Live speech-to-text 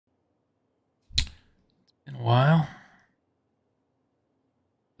a while.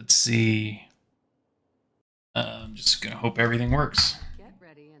 Let's see. I'm just gonna hope everything works. Get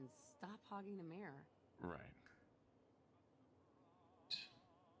ready and stop hogging the mirror. Right.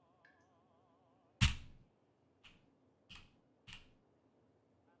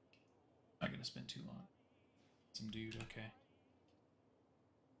 Not gonna spend too long. Some dude, okay.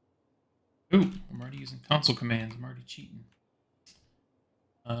 Ooh, I'm already using console commands. I'm already cheating.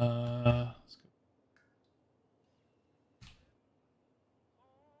 Let's go.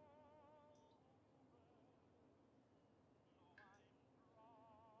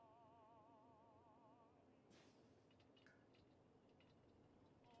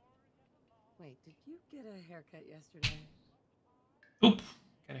 Wait, did you get a haircut yesterday? Oop,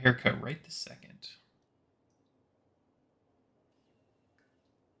 got a haircut right this second.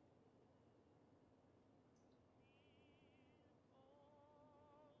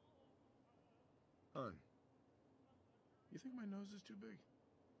 Hun, you think my nose is too big?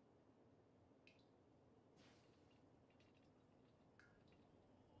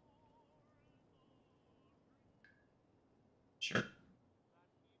 Sure.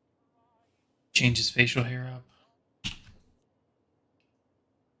 Change his facial hair up.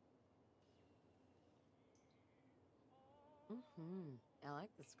 I like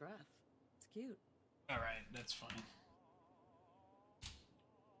the scruff. It's cute. All right, that's fine.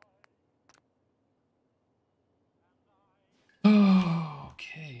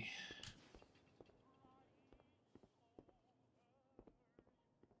 Okay.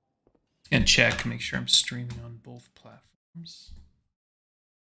 Gonna check, make sure I'm streaming on both platforms.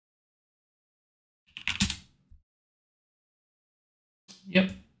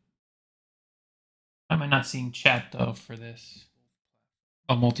 Yep. Why am I not seeing chat though for this?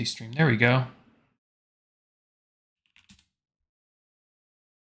 Oh, multi-stream. There we go.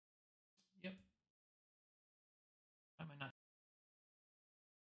 Yep. Why am I not?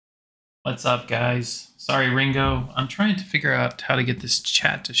 What's up, guys? Sorry, Ringo. I'm trying to figure out how to get this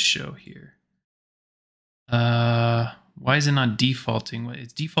chat to show here. Why is it not defaulting?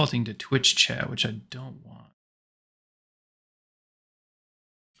 It's defaulting to Twitch chat, which I don't want.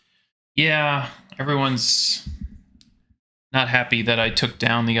 Yeah, everyone's not happy that I took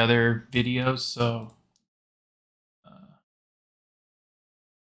down the other videos, so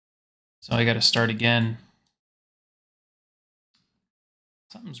I got to start again.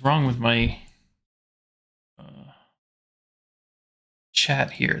 Something's wrong with my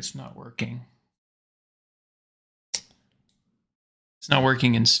chat here. It's not working. It's not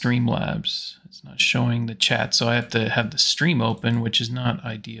working in Streamlabs. It's not showing the chat, so I have to have the stream open, which is not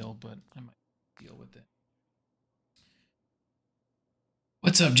ideal, but I might deal with it.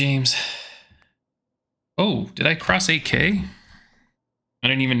 What's up, James? Oh, did I cross 8K? I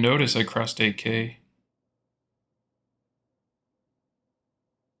didn't even notice I crossed 8K.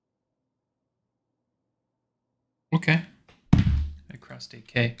 Okay. I crossed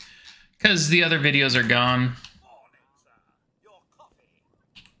 8K. Because the other videos are gone.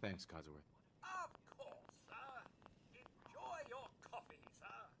 Thanks, Codsworth. Of course, sir. Enjoy your coffee,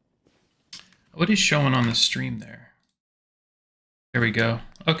 sir. What is showing on the stream there? There we go.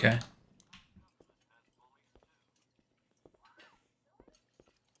 Okay.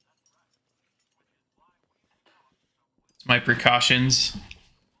 It's my precautions.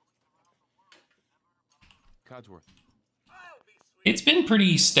 Codsworth. It's been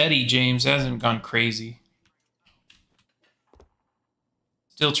pretty steady, James. It hasn't gone crazy.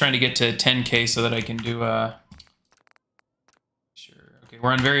 Still trying to get to 10K so that I can do Sure. Okay,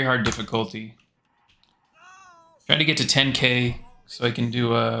 we're on very hard difficulty. Trying to get to 10K so I can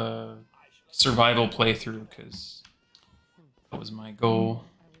do a survival playthrough, because that was my goal.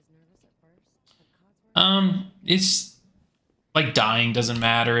 It's like dying doesn't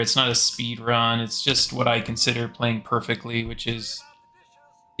matter. It's not a speed run. It's just what I consider playing perfectly, which is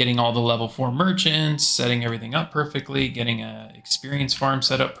getting all the level 4 merchants, setting everything up perfectly, getting a experience farm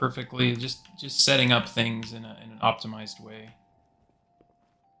set up perfectly, just setting up things in an optimized way.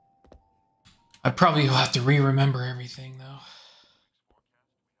 I probably will have to re-remember everything, though.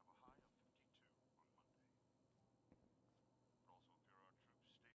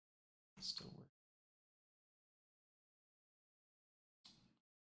 Still work.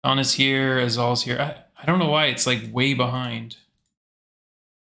 Donna's here, Azal's here. I don't know why it's like way behind.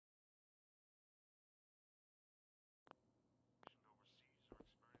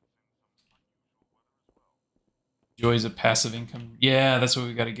 Joys of passive income. Yeah, that's what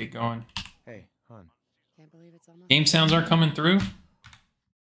we got to get going. Hey, hon. Can't believe it's almost Game sounds aren't coming through?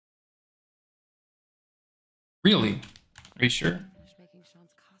 Really? Are you sure? finished making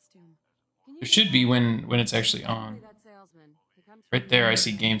Sean's costume. Can you There get should be that? when it's actually Probably on. that salesman. He comes Right from there, I the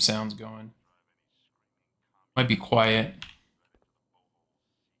see area. game sounds going. Might be quiet.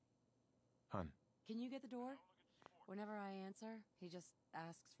 Hun, Can you get the door? Whenever I answer, he just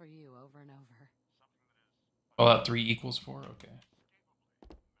asks for you over and over. Fallout 3 equals 4? Okay.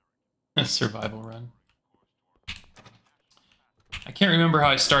 Survival run. I can't remember how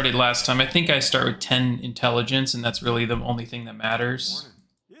I started last time. I think I start with 10 intelligence, and that's really the only thing that matters.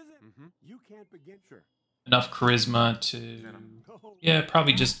 morning. Is it? Mm-hmm. You can't begin. Sure. Enough charisma to... Oh, Yeah,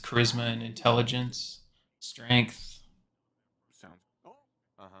 probably just charisma and intelligence. Strength. sounds. Oh.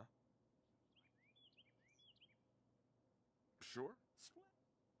 Uh-huh. Sure.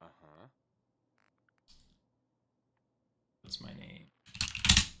 Uh-huh. What's my name?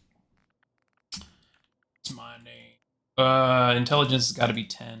 What's my name? Intelligence has got to be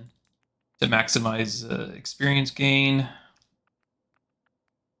 10 to maximize experience gain.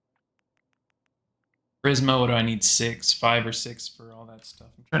 Charisma, what do I need? 6, 5 or 6 for all that stuff.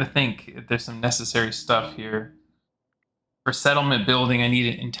 I'm trying to think if there's some necessary stuff here. For settlement building, I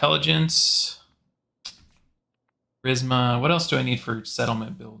need intelligence. Charisma. What else do I need for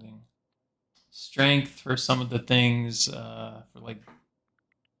settlement building? Strength for some of the things. For like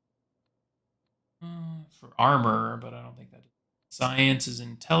for armor, but I don't think that. Science is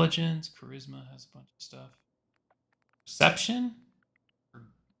intelligence. Charisma has a bunch of stuff. Perception.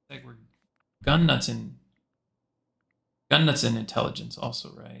 Like we're gun nuts and intelligence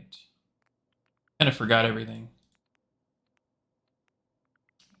also, right? Kind of forgot everything.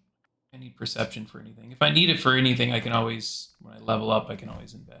 I need perception for anything. If I need it for anything, I can always, when I level up, I can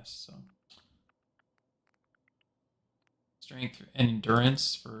always invest. So strength and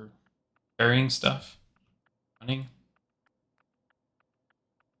endurance for carrying stuff, running.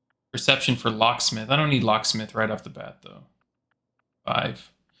 Perception for locksmith. I don't need locksmith right off the bat though.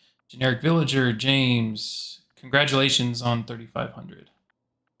 5. Generic villager, James. Congratulations on 3,500.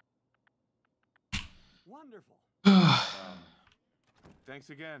 Wonderful. Thanks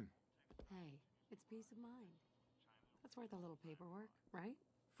again. Hey, it's peace of mind. That's worth a little paperwork, right?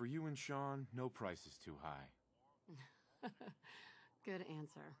 For you and Sean, no price is too high. Good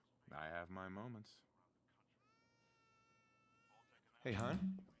answer. I have my moments. Hey, hon.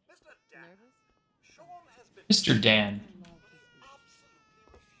 Mr. Dan, Nervous? Sean has been Mr. Dan, I love this beach. absolutely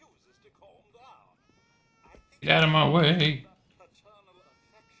refuses to calm down. I think get out of my way. that paternal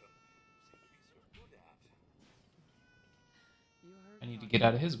affection seems to be so good at. You heard I need to Carter. get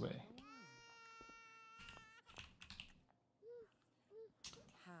out of his way.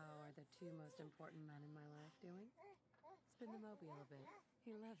 How are the two most important men in my life doing? Spin the mobile a bit.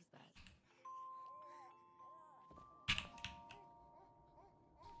 He loves that.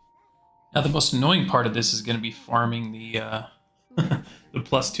 Now the most annoying part of this is going to be farming the the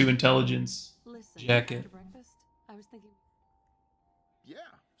 +2 intelligence Listen, jacket. after breakfast, I was thinking. Yeah,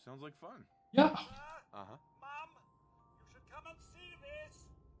 sounds like fun. Yeah. Uh-huh. Mom, you should come and see this.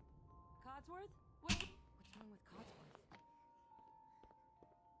 Codsworth? What's wrong with Codsworth?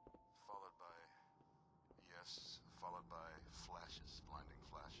 Followed by, yes, followed by flashes, blinding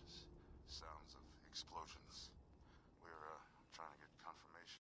flashes, sounds of explosions. We're trying to get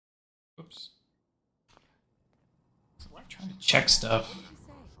confirmation. Oops. I'm trying to check stuff, What did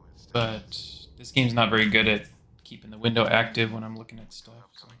you say? but this game's not very good at keeping the window active when I'm looking at stuff.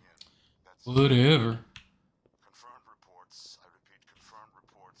 So. Coming in. That's Whatever. confirmed reports, I repeat, confirmed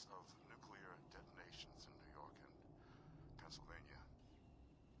reports of nuclear detonations in New York and Pennsylvania.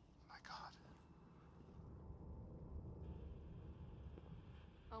 My God.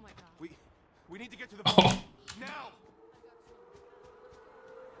 Oh my god. We need to get to the Oh. now.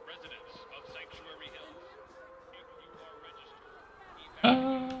 Residents of Sanctuary Hills, if you are registered,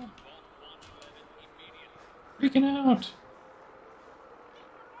 Ah, Vault 111 immediately. freaking out.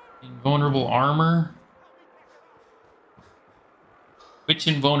 Invulnerable armor. Which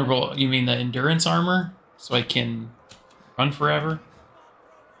invulnerable? You mean the endurance armor? So I can run forever?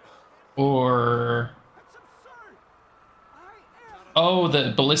 Or... Oh,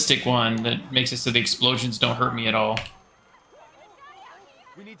 the ballistic one that makes it so the explosions don't hurt me at all.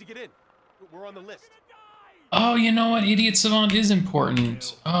 We need to get in. We're on the list. Oh, you know what? Idiot Savant is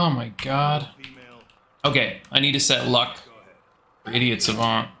important. Oh my god. Okay, I need to set luck for Idiot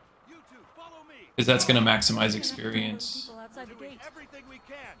Savant. You two, follow me. Because that's going to maximize experience. People outside the gate. Everything we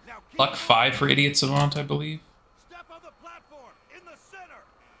can. Now keep Luck 5 for Idiot Savant, I believe. Step on the platform in the center.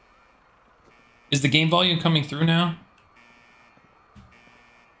 Is the game volume coming through now?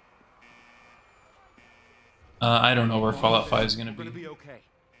 I don't know where Fallout 5 is going to We're gonna be. be okay.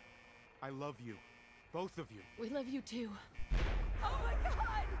 I love you, both of you. We love you too. Oh my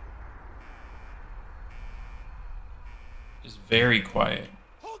god! Just very quiet.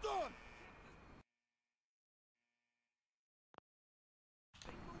 Hold on!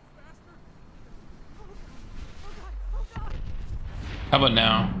 How about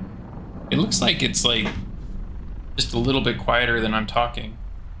now? It looks like it's like just a little bit quieter than I'm talking.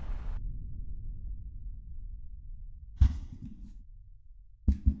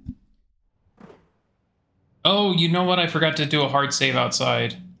 Oh, you know what? I forgot to do a hard save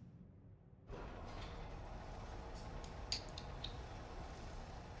outside.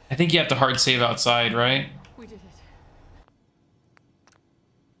 I think you have to hard save outside, right? We did it.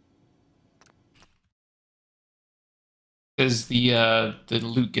 Because the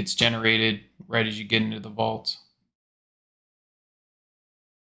loot gets generated right as you get into the vault.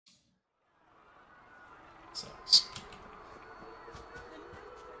 Sucks.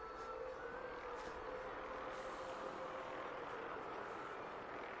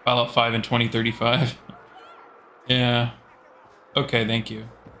 Fallout 5 in 2035. Yeah. Okay, thank you.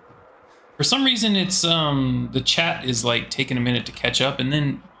 For some reason, it's the chat is like taking a minute to catch up, and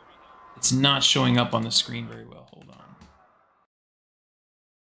then it's not showing up on the screen very well. Hold on. I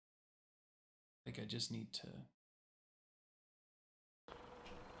think I just need to.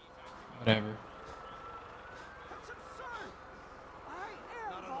 Whatever.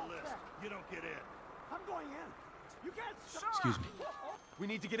 Not on the list. You don't get in. I'm going in. You can't stop. Excuse me. We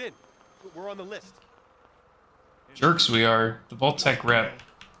need to get in. We're on the list. Jerks we are. The Vault-Tec rep.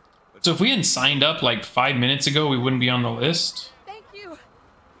 So if we hadn't signed up like 5 minutes ago, we wouldn't be on the list. Thank you.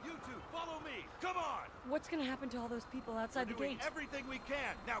 You two, follow me. Come on. What's gonna happen to all those people outside the Doing gate? everything we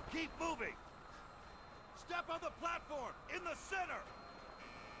can. Now keep moving. Step on the platform in the center.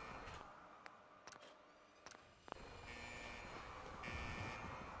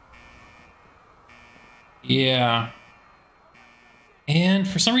 Yeah. And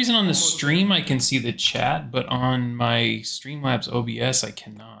for some reason on the stream I can see the chat, but on my Streamlabs OBS I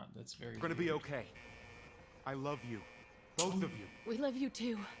cannot. That's very We're gonna be okay. I love you. Both of you. We love you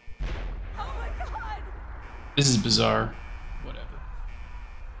too. Oh my god! This is bizarre. Whatever.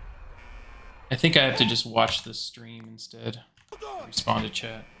 I think I have to just watch the stream instead. Respond to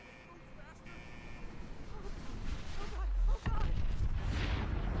chat.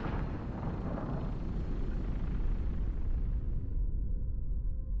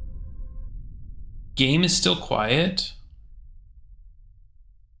 Game is still quiet.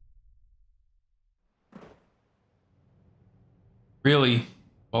 Really?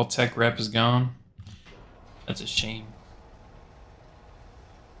 Vault-Tec rep is gone? That's a shame.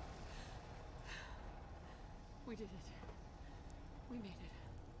 We did it. We made it.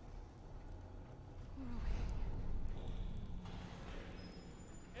 We're okay.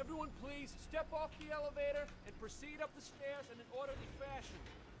 Everyone please step off the elevator and proceed up the stairs in an orderly fashion.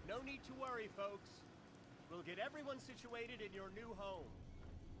 No need to worry, folks. We'll get everyone situated in your new home.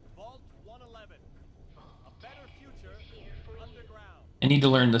 Vault 111. A better future underground. I need to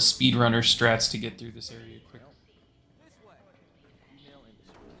learn the speedrunner strats to get through this area quickly. This way. Female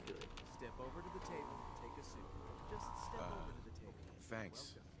industry is good. Step over to the table, take a seat. Just step over to the table.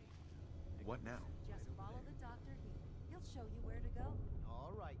 Thanks. What now? Just follow the doctor here. He'll show you where to go.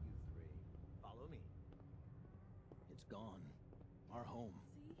 All right, you three. Follow me. It's gone. Our home.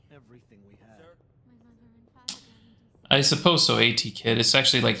 Everything we had. Sir? My mother and father got into I suppose so, AT Kid. It's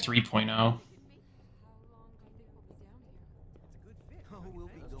actually like 3.0. How long do you think we'll be down here? It's a good fit. Oh,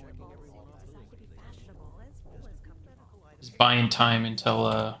 we'll be going everyone off the to be fashionable as well as comfortable. Just buying time until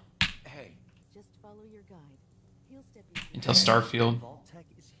Hey. Just follow your guide. He'll step you through. until Starfield. Vault-Tec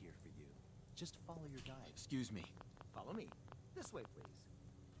is here for you. Just follow your guide. Excuse me. Follow me. This way, please.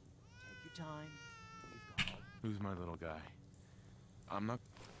 Take your time. We've got all Who's my little guy? I'm not.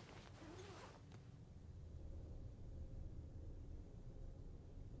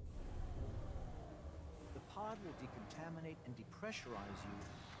 The pod will decontaminate and depressurize you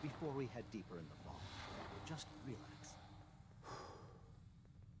before we head deeper in the vault. Just relax.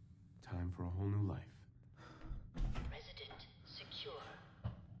 Time for a whole new life. Resident secure.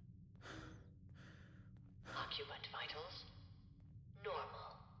 Occupant vitals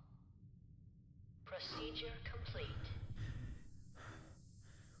normal. Procedure complete.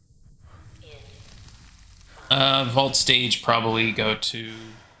 Vault stage probably go to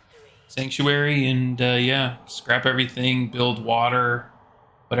Sanctuary and yeah, scrap everything, build water,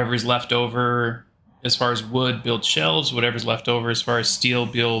 whatever's left over as far as wood, build shelves, whatever's left over as far as steel,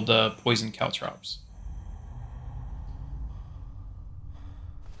 build poison caltrops.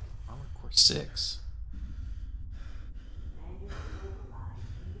 Armored Core 6.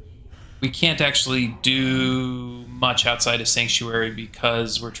 we can't actually do much outside of Sanctuary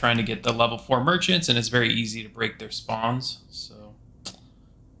because we're trying to get the level 4 merchants, and it's very easy to break their spawns. So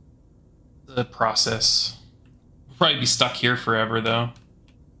the process. We'll probably be stuck here forever, though.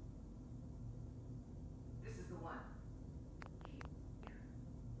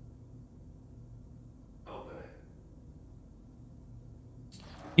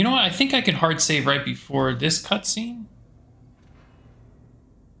 You know what? I think I can hard save right before this cutscene.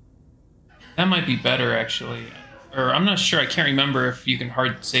 That might be better, actually. Or I'm not sure. I can't remember if you can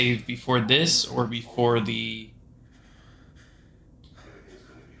hard save before this or before the...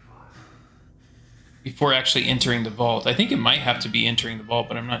 before actually entering the vault. I think it might have to be entering the vault,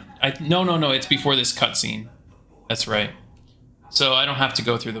 but I'm not... No, it's before this cutscene. That's right. So I don't have to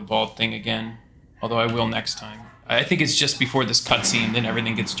go through the vault thing again, although I will next time. I think it's just before this cutscene, then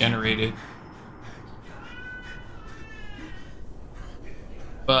everything gets generated.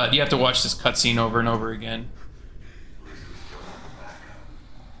 But you have to watch this cutscene over and over again.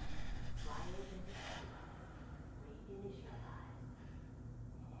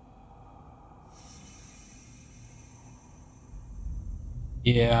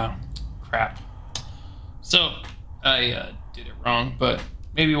 Yeah, crap. So, I did it wrong, but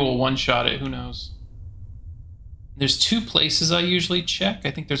maybe we'll one-shot it, who knows. There's 2 places I usually check.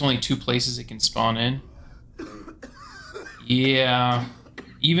 I think there's only 2 places it can spawn in. Yeah,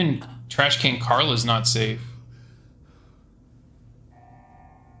 even Trash Can Carla's not safe.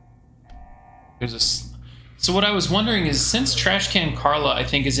 There's a... So what I was wondering is, since Trash Can Carla, I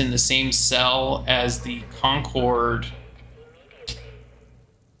think, is in the same cell as the Concord...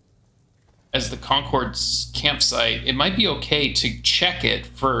 as the Concord's campsite, it might be okay to check it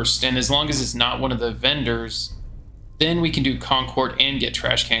first, and as long as it's not one of the vendors, then we can do Concord and get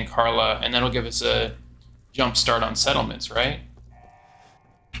Trash Can Carla, and that'll give us a jump start on settlements, right?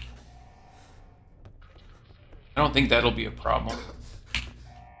 I don't think that'll be a problem.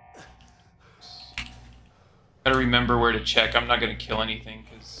 Gotta remember where to check. I'm not gonna kill anything,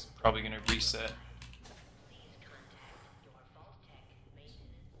 because probably gonna reset.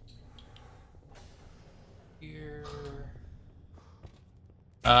 Here.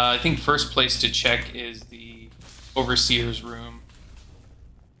 I think first place to check is the Overseer's room.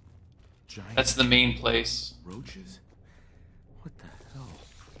 Giant That's the main place. roaches? What the hell?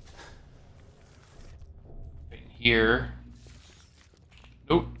 Right in here.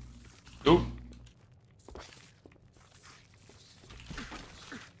 Nope. Nope.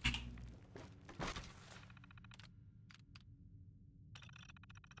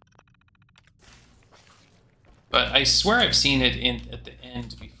 But I swear I've seen it at the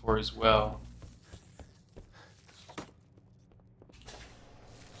end before as well.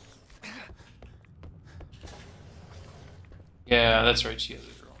 Yeah, that's right, she has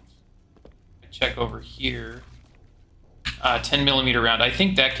a drone. I check over here. 10mm round. I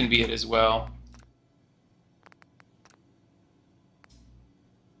think that can be it as well.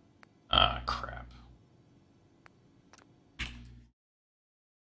 Ah, crap.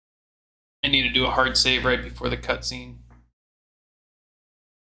 I need to do a hard save right before the cutscene.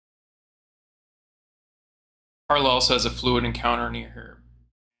 Carla also has a fluid encounter near her.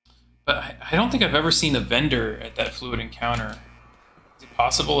 But I don't think I've ever seen a vendor at that fluid encounter. Is it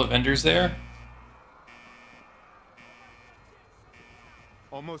possible a vendor's there?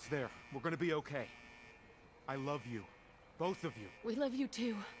 Almost there. We're gonna be okay. I love you. Both of you. We love you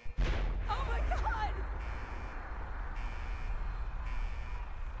too. Oh my god!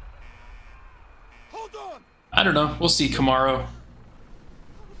 Hold on! I don't know. We'll see tomorrow.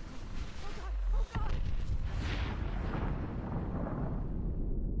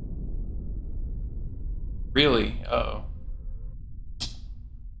 Really? Uh-oh.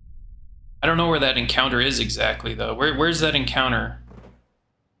 I don't know where that encounter is exactly, though. Where's that encounter?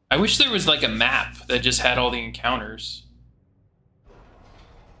 I wish there was, like, a map that just had all the encounters.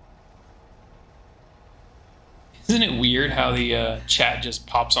 Isn't it weird how the chat just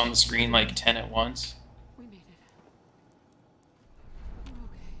pops on the screen like 10 at once? We made it. We're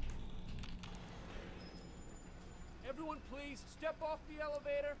okay. Everyone please step off the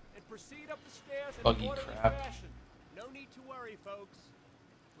elevator and proceed up the stairs in Buggy orderly crap. fashion. No need to worry, folks.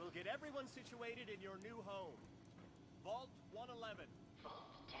 We'll get everyone situated in your new home. Vault 111.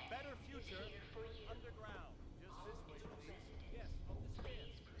 Better future underground. Just this way, please. Yes, up the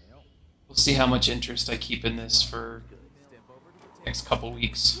stairs. We'll see how much interest I keep in this for the next couple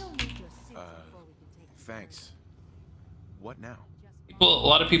weeks. Thanks. What now? A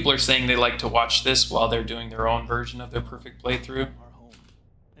lot of people are saying they like to watch this while they're doing their own version of their perfect playthrough.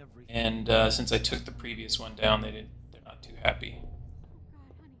 And since I took the previous one down, they're not too happy. Oh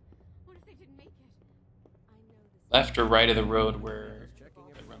god, honey. What left or right of the road where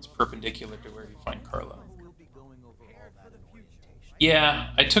it runs perpendicular to where you find Carla.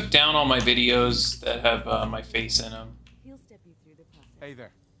 Yeah, I took down all my videos that have my face in them. He'll step you through the process. Hey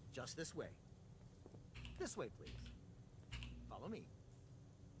there. Just this way. This way, please. Follow me.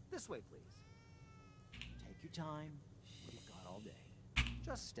 This way, please. Take your time. We've got all day.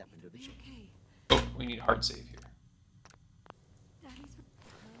 Just step into the chair. Okay. Oh, we need a hard save here. Daddy's.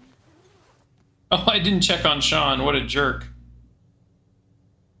 Oh, I didn't check on Sean. What a jerk.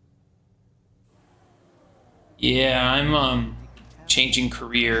 Yeah, I'm changing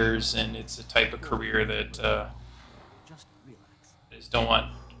careers, and it's a type of career that Just relax. I just don't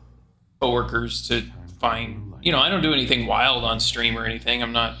want coworkers to find. You know, I don't do anything wild on stream or anything.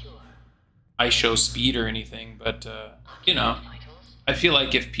 I'm not I show speed or anything, but you know, I feel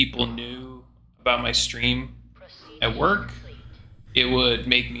like if people knew about my stream at work, it would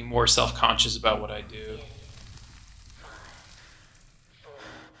make me more self-conscious about what I do.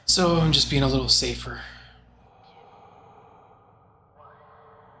 So I'm just being a little safer.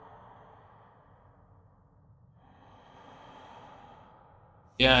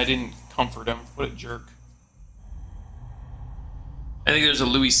 Yeah, I didn't comfort him. What a jerk. I think there's a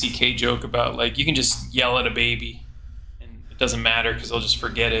Louis C.K. joke about, like, you can just yell at a baby and it doesn't matter because they'll just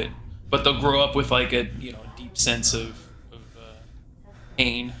forget it. But they'll grow up with, like, a, you know, deep sense of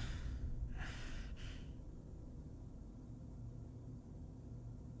pain.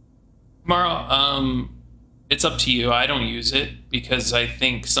 Tomorrow, it's up to you. I don't use it because I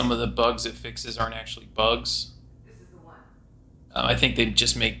think some of the bugs it fixes aren't actually bugs. I think they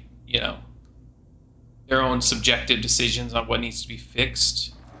just make, you know, their own subjective decisions on what needs to be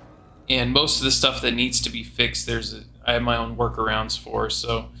fixed. And most of the stuff that needs to be fixed, I have my own workarounds for.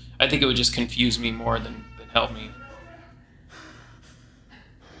 So I think it would just confuse me more than help me.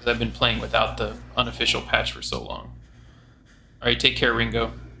 Because I've been playing without the unofficial patch for so long. All right, take care,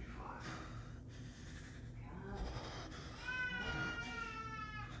 Ringo.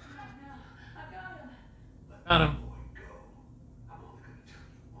 Got him.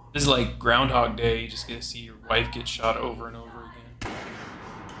 This is like Groundhog Day. You just get to see your wife get shot over and over again.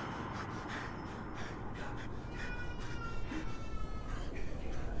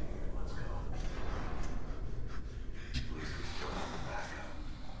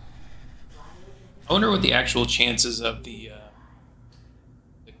 I wonder what the actual chances of the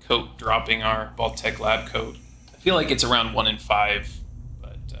coat dropping our Vault-Tec lab coat. I feel like it's around 1 in 5,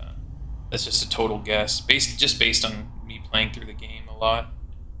 but that's just a total guess, based on me playing through the game a lot.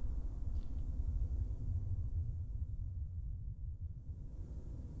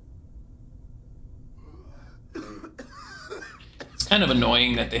 It's kind of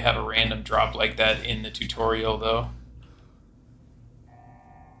annoying that they have a random drop like that in the tutorial, though.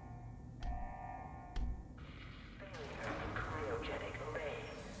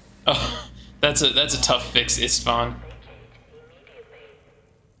 Oh, that's a tough fix, Istvan.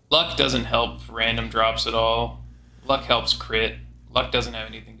 Luck doesn't help random drops at all. Luck helps crit. Luck doesn't have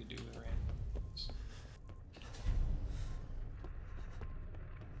anything to do with random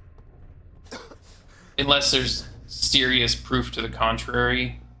drops. Unless there's serious proof to the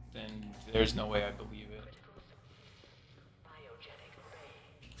contrary, then there's no way I believe it.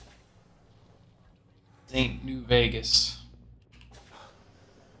 This ain't New Vegas,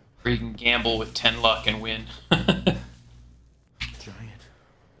 where you can gamble with 10 luck and win. Giant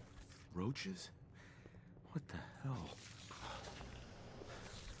roaches? What the hell?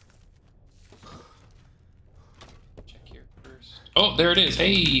 Check here first. Oh, there it is.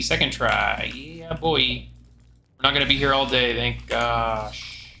 Hey, second try. Yeah, boy. We're not gonna be here all day, thank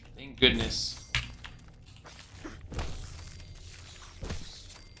gosh. Thank goodness.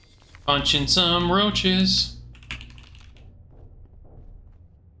 Punching some roaches.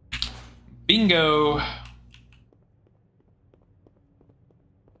 Bingo.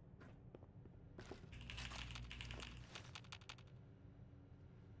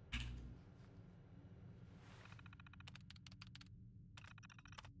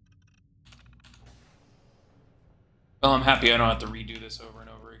 Well, I'm happy I don't have to redo this over and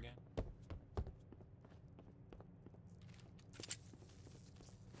over again.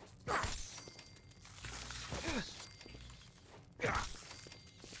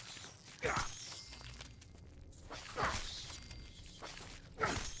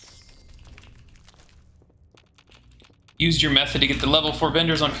 Used your method to get the level 4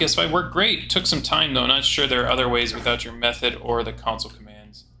 vendors on PS5. Worked great. Took some time though. Not sure there are other ways without your method or the console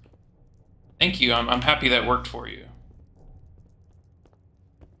commands. Thank you. I'm happy that worked for you.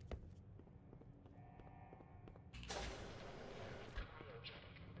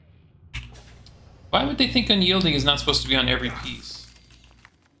 Why would they think unyielding is not supposed to be on every piece?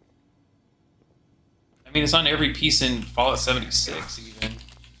 I mean, it's on every piece in Fallout 76, even.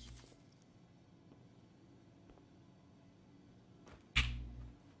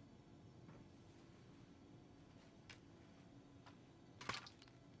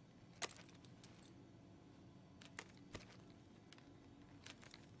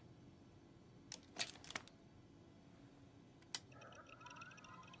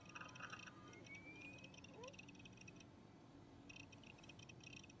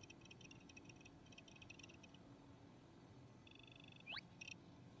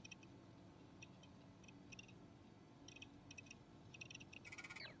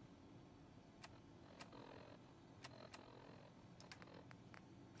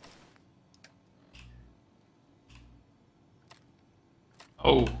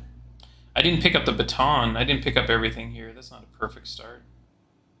 Oh, I didn't pick up the baton. I didn't pick up everything here. That's not a perfect start.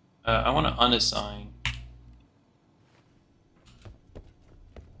 I want to unassign.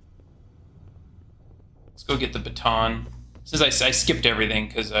 Let's go get the baton. Since I skipped everything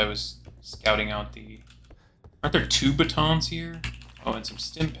because I was scouting out the... Aren't there 2 batons here? Oh, and some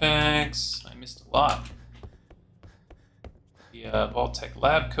stim packs. I missed a lot. The Vault-Tec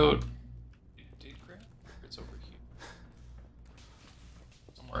lab coat. Did grab? It's over here.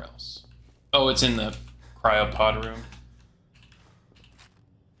 Somewhere else. Oh, it's in the cryopod room.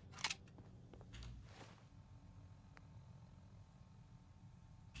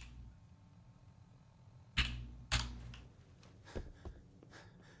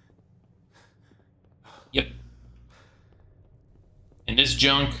 Yep. And this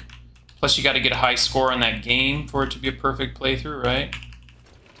junk. Plus you got to get a high score on that game for it to be a perfect playthrough, right?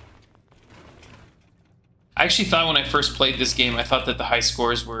 I actually thought when I first played this game, I thought that the high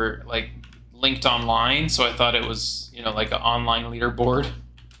scores were like linked online, so I thought it was, you know, like an online leaderboard.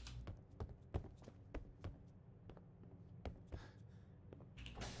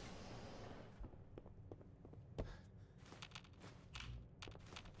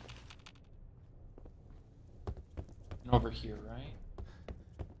 And over here, right?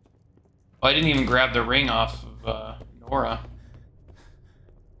 Oh, I didn't even grab the ring off of Nora.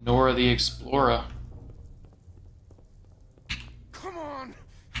 Nora the Explorer. Come on!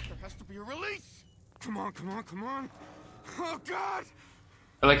 There has to be a release! Come on, come on, come on! Oh, God!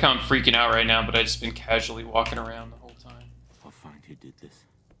 I like how I'm freaking out right now, but I've just been casually walking around the whole time. I'll find who did this,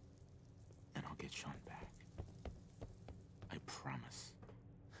 and I'll get Sean back. I promise.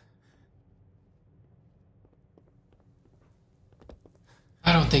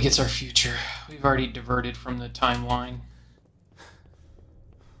 I don't think it's our future. We've already diverted from the timeline.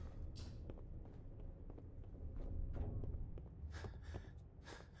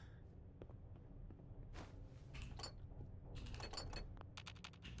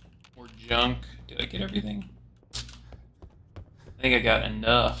 More junk. Did I get everything? I think I got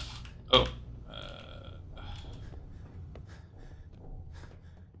enough. Oh.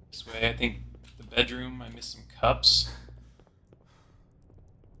 This way, I think the bedroom, I missed some cups.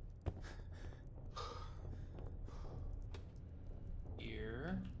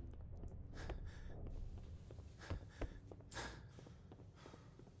 Here.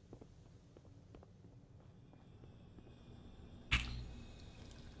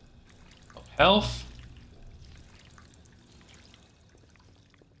 Health.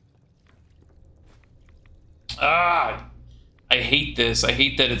 Ah, I hate this. I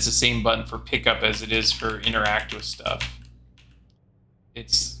hate that it's the same button for pickup as it is for interact with stuff.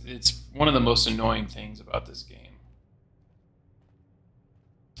 It's one of the most annoying things about this game.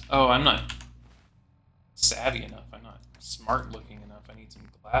 Oh, I'm not savvy enough. I'm not smart looking enough. I need some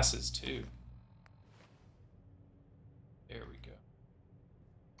glasses too. There we go.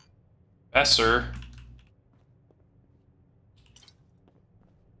 Professor.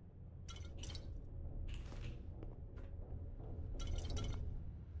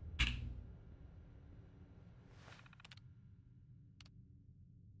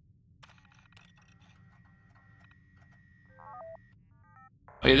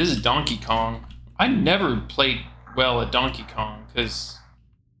 Oh yeah, this is Donkey Kong. I never played well at Donkey Kong because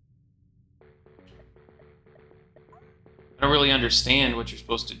I don't really understand what you're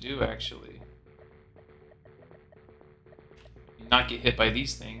supposed to do, actually. You not get hit by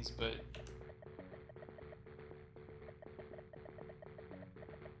these things, but...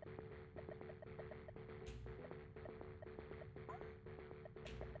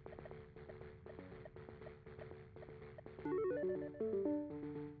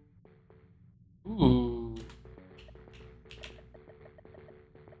 Ooh.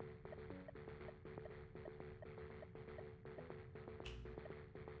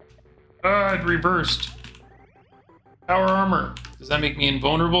 Ah, it reversed. Power armor. Does that make me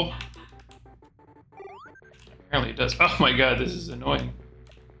invulnerable? Apparently it does. Oh my god, this is annoying.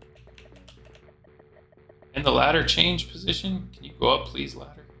 And the ladder change position? Can you go up, please,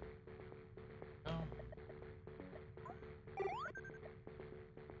 ladder? No.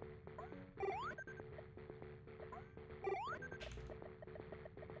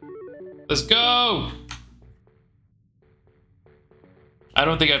 Let's go! I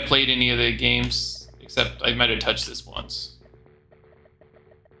don't think I've played any of the games, except I might have touched this once.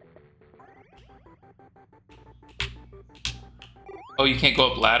 Oh, you can't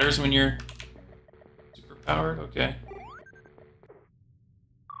go up ladders when you're superpowered? Okay.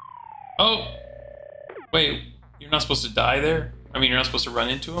 Oh! Wait, you're not supposed to die there? I mean, you're not supposed to run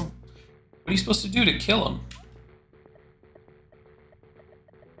into him? What are you supposed to do to kill him?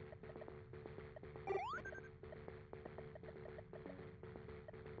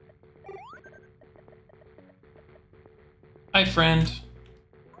 Hi, friend.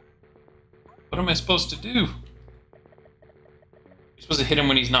 What am I supposed to do? You're supposed to hit him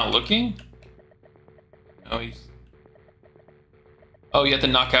when he's not looking? Oh, he's... Oh, you have to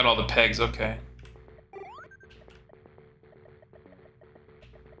knock out all the pegs, okay.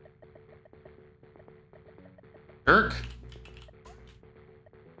 Jerk.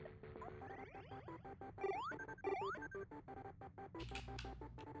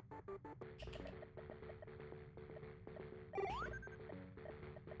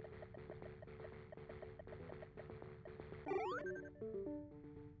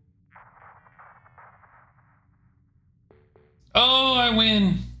 Oh, I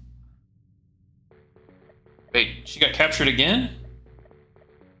win. Wait, she got captured again?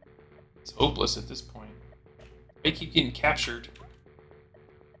 It's hopeless at this point. They keep getting captured.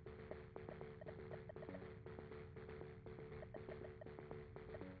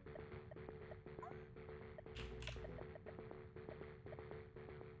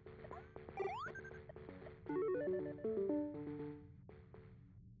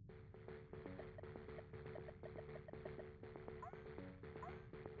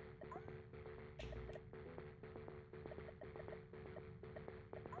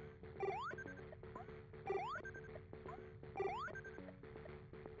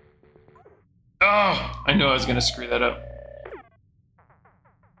 Oh, I knew I was gonna screw that up.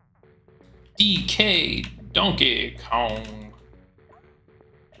 DK Donkey Kong.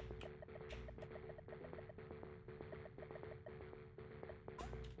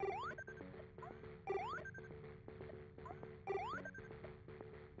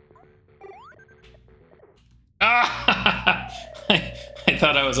 Ah! I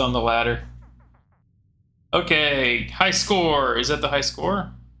thought I was on the ladder. Okay, high score. Is that the high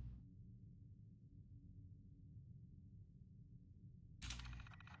score?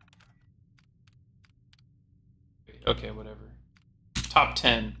 Okay, whatever. Top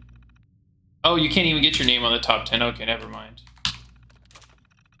 10. Oh, you can't even get your name on the top 10. Okay, never mind.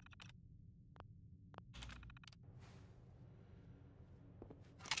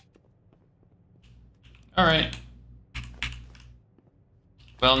 Alright.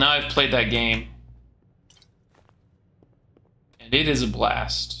 Well, now I've played that game. And it is a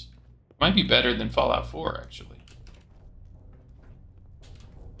blast. Might be better than Fallout 4, actually.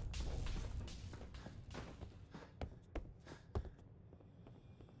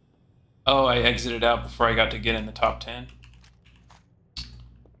 Oh, I exited out before I got to get in the top 10.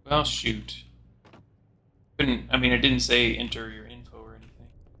 Well, shoot. Couldn't, I mean, it didn't say enter your info or anything.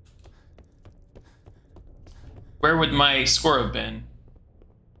 Where would my score have been?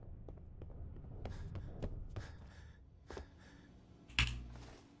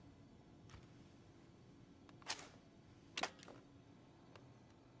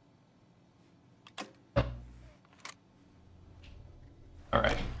 All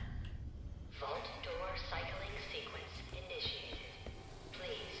right. Vault door cycling sequence initiated.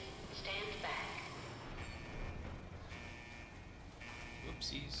 Please stand back.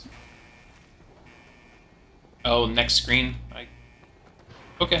 Oopsies. Oh, next screen.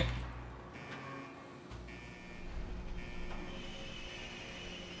 Okay.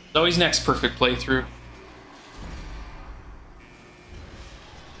 Zoe's next perfect playthrough.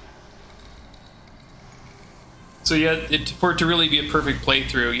 So yeah, for it to really be a perfect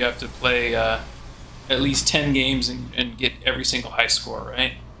playthrough, you have to play at least 10 games and get every single high score,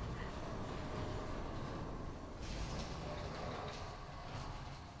 right?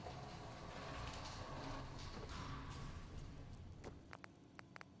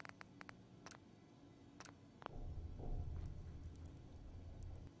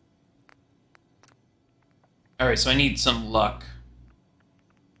 Alright, so I need some luck.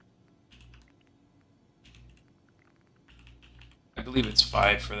 believe it's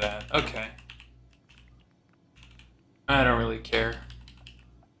 5 for that. Okay. I don't really care.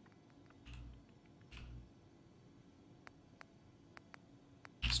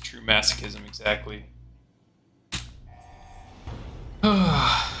 It's true masochism, exactly. Enjoy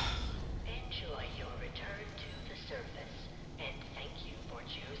your return to the surface, and thank you for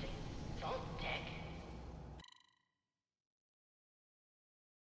choosing Vault Tech.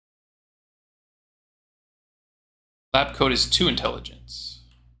 Lab coat is 2 intelligence.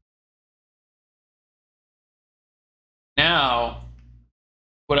 Now,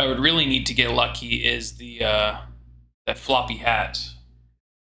 what I would really need to get lucky is the that floppy hat.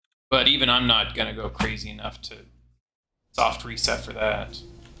 But even I'm not gonna go crazy enough to soft reset for that.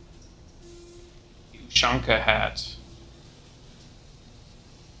 Ushanka hat.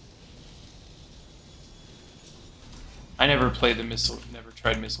 I never played the missile, never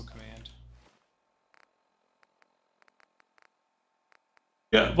tried Missile Command.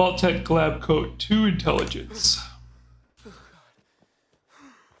 Yeah, Vault-Tec Lab Coat 2 intelligence.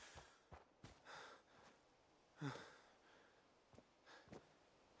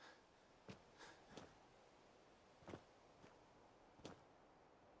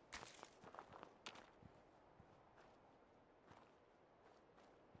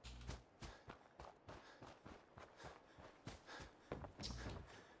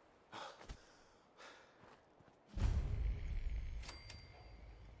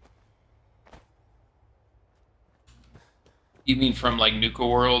 You mean from like Nuka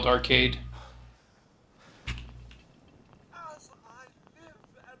World arcade? As I live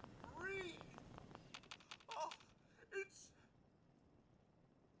and breathe. Oh, it's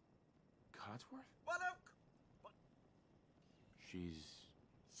Codsworth? what a... She's...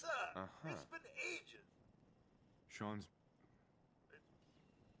 Sir, it's been ages. Sean's...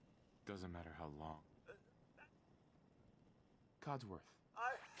 Doesn't matter how long. Codsworth.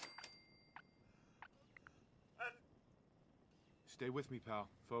 Stay with me, pal.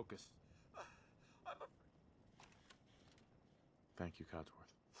 Focus. Thank you,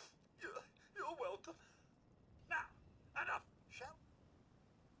 Codsworth. You're welcome. Now, enough, shall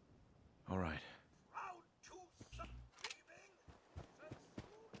All right. proud to succeeding.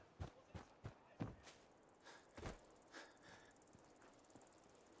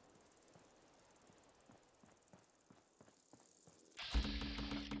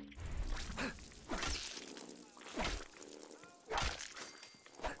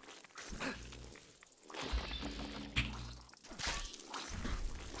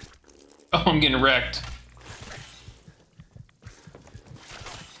 Oh, I'm getting wrecked.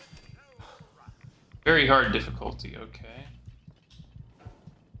 Very hard difficulty, okay.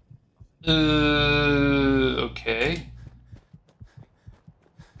 Okay.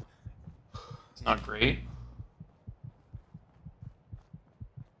 It's not great.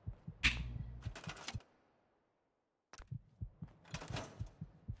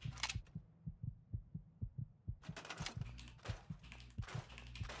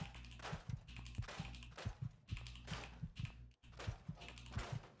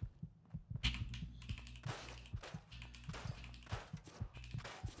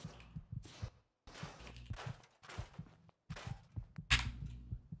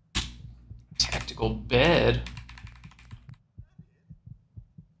 Tactical bed.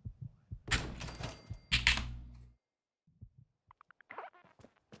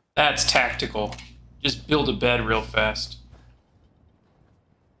 That's tactical. Just build a bed real fast.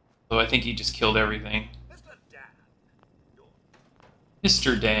 Though I think he just killed everything.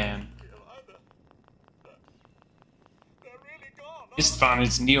 Mr. Dan. It's fine,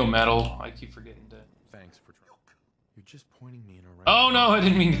 it's Neo Metal. I keep forgetting to. Thanks for trying. You're just pointing me in a right. Oh no, I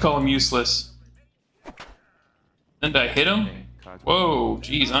didn't mean to call him useless. Then did I hit him? Whoa,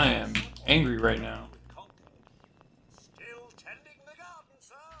 geez, I am angry right now. Still tending the garden,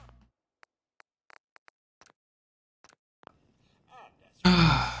 sir. And as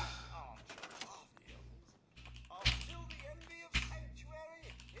are still the envy of Sanctuary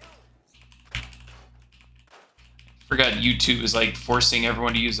Hills. Forgot YouTube is like forcing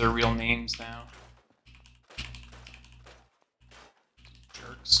everyone to use their real names now.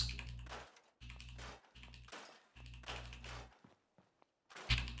 Jerks.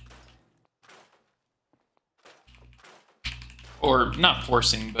 Or not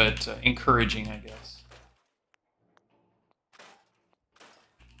forcing, but encouraging, I guess.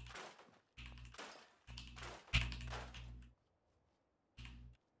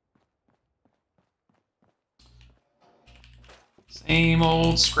 Same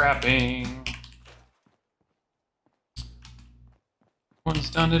old scrapping. One's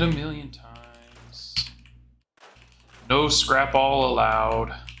done it a million times. No scrap all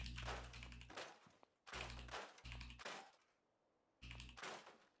allowed.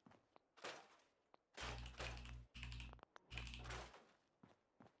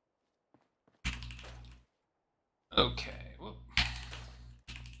 Okay. Whoop.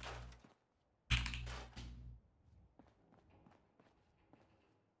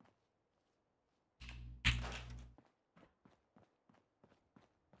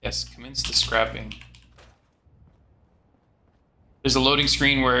 Yes, commence the scrapping. There's a loading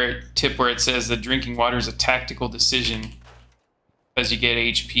screen where it says that drinking water is a tactical decision because you get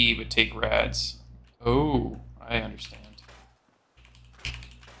HP but take rads. Oh, I understand.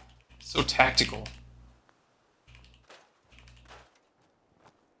 So tactical.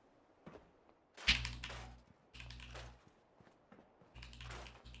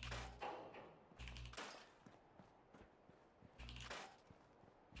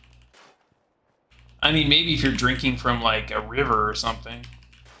 I mean, maybe if you're drinking from, like, a river or something.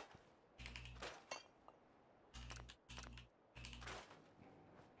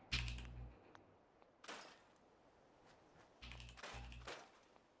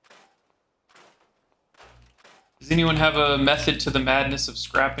 Does anyone have a method to the madness of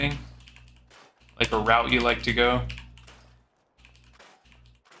scrapping? Like a route you like to go?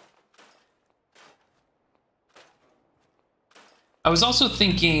 I was also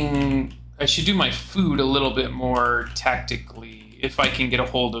thinking I should do my food a little bit more tactically. If I can get a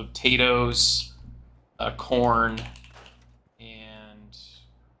hold of potatoes, corn, and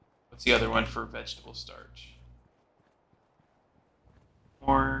what's the other one for vegetable starch?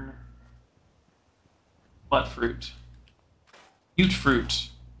 Corn, mut fruit, mute fruit.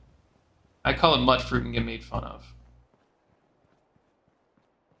 I call it mut fruit and get made fun of.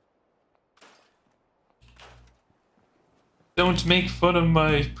 Don't make fun of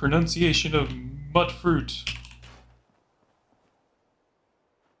my pronunciation of mut fruit.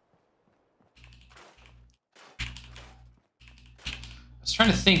 I was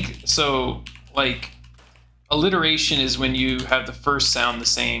trying to think, so, like, alliteration is when you have the first sound the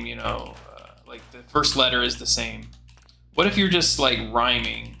same, you know, like the first letter is the same. What if you're just, like,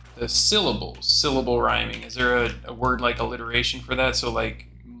 rhyming the syllables, syllable rhyming? Is there a word like alliteration for that? So, like,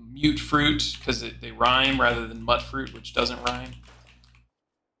 mute fruit, because they rhyme, rather than mut fruit, which doesn't rhyme.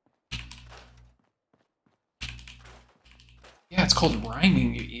 Yeah, it's called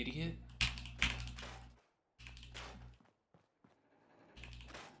rhyming, you idiot.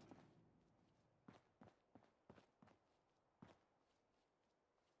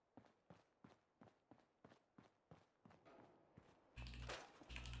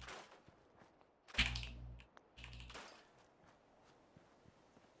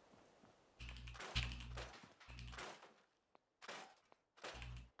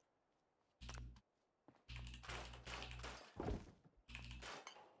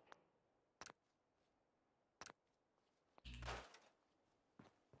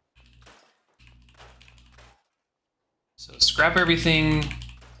 So scrap everything.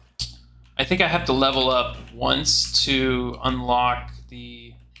 I think I have to level up once to unlock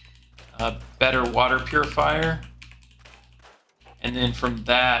the better water purifier. And then from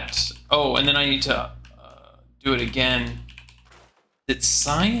that, oh, and then I need to do it again. It's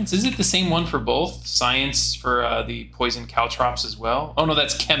science? Is it the same one for both? Science for the poison caltrops as well? Oh no,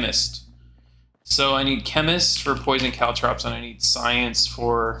 that's chemist. So I need chemist for poison caltrops, and I need science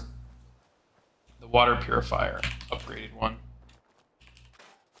for the water purifier, upgraded one.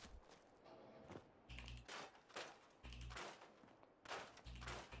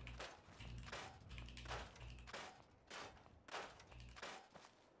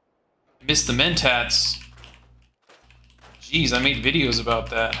 I missed the mentats. Jeez, I made videos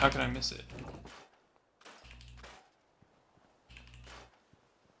about that. How can I miss it?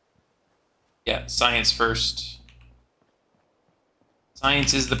 Yeah, science first.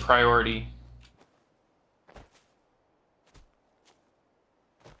 Science is the priority.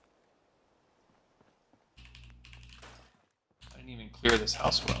 I didn't even clear this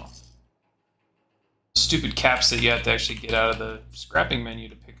house well. Stupid caps that you have to actually get out of the scrapping menu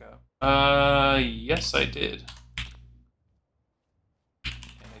to pick up. Yes, I did.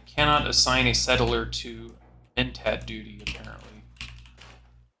 And I cannot assign a settler to mentat duty, apparently.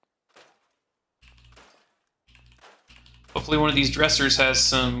 Hopefully one of these dressers has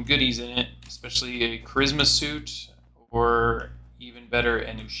some goodies in it, especially a charisma suit, or even better,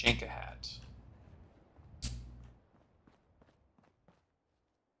 an Ushanka hat.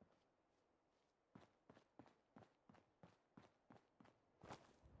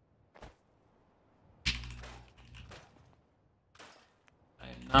 I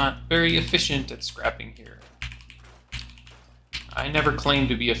am not very efficient at scrapping here. I never claimed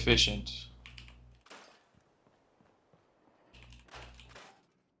to be efficient.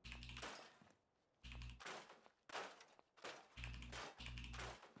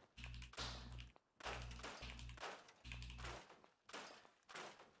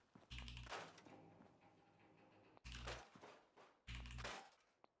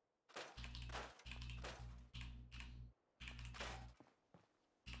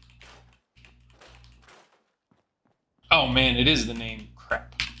 Oh man, it is the name.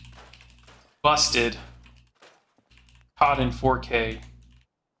 Crap. Busted. Caught in 4K.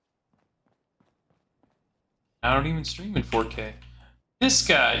 I don't even stream in 4K. This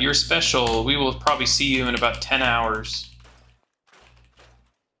guy, you're special. We will probably see you in about 10 hours.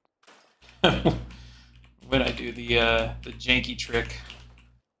 When I do the janky trick.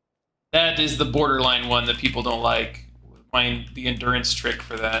 That is the borderline one that people don't like. The endurance trick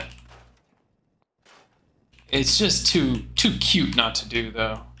for that. It's just too cute not to do,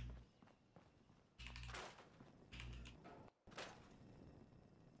 though.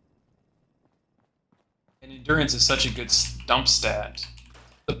 And endurance is such a good dump stat.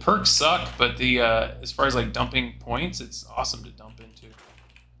 The perks suck, but the as far as like dumping points, it's awesome to dump into.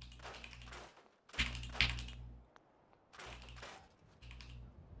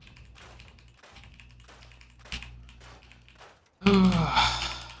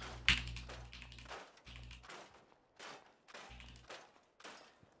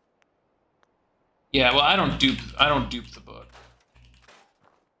 Yeah, well, I don't dupe the book.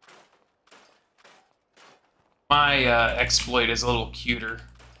 My exploit is a little cuter.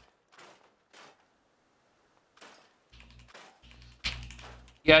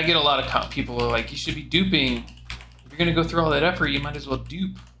 Yeah, I get a lot of people who are like, you should be duping. If you're gonna go through all that effort, you might as well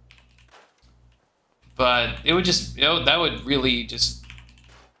dupe. But it would just, that would really just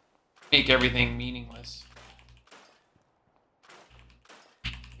make everything meaningless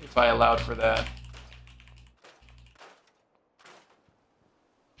if I allowed for that.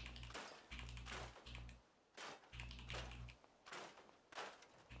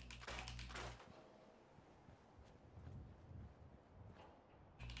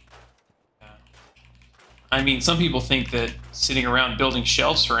 I mean, some people think that sitting around building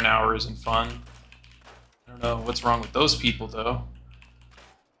shelves for an hour isn't fun. I don't know what's wrong with those people, though.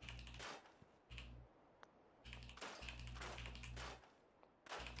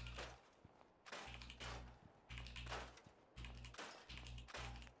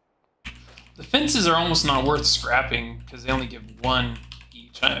 The fences are almost not worth scrapping because they only give one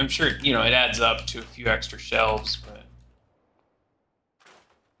each. I'm sure, it adds up to a few extra shelves, but...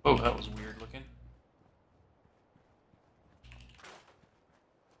 Oh, that was weird looking.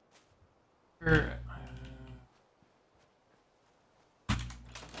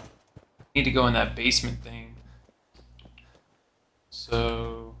 Need to go in that basement thing.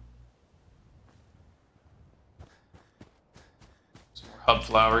 So some more hub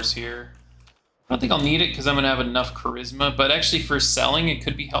flowers here. I don't think I'll need it because I'm gonna have enough charisma, but actually for selling it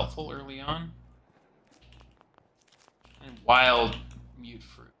could be helpful early on. And wild mute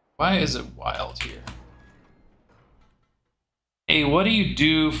fruit. Why is it wild here? Hey, what do you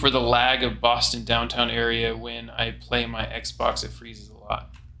do for the lag of Boston downtown area when I play my Xbox? It freezes a lot.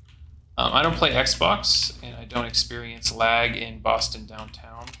 I don't play Xbox, and I don't experience lag in Boston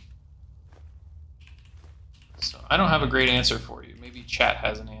downtown. So I don't have a great answer for you. Maybe chat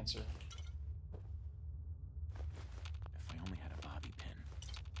has an answer. If I only had a bobby pin.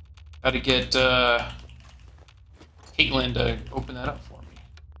 Got to get Caitlin to open that up for me.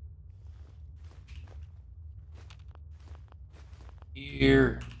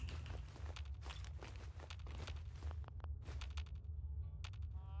 Here.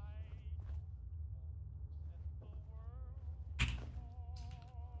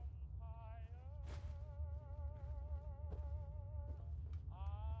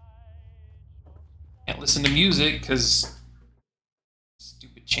 Can't listen to music because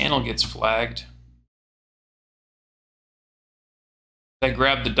stupid channel gets flagged. I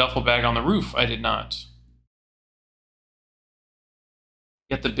grabbed the duffel bag on the roof. I did not.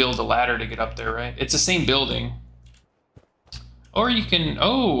 You have to build a ladder to get up there, right? It's the same building. Or you can...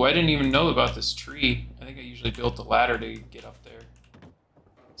 Oh, I didn't even know about this tree. I think I usually built the ladder to get up there.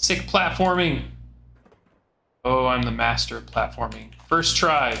 Sick platforming. Oh, I'm the master of platforming. First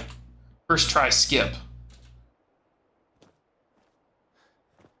try. First try skip.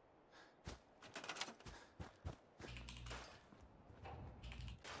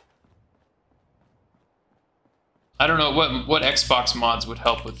 I don't know what Xbox mods would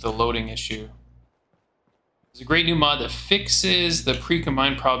help with the loading issue. There's a great new mod that fixes the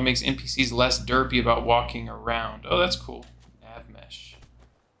pre-combined problem, makes NPCs less derpy about walking around. Oh, that's cool. Navmech.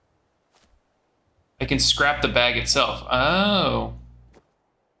 I can scrap the bag itself. Oh.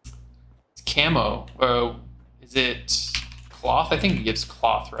 It's camo. Oh, is it cloth? I think it gives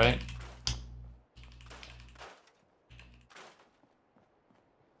cloth, right?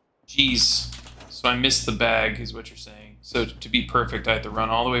 Jeez. So I missed the bag, is what you're saying. So to be perfect, I have to run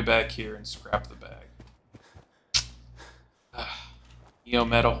all the way back here and scrap the bag. Neo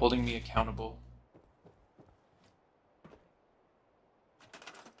Metal holding me accountable.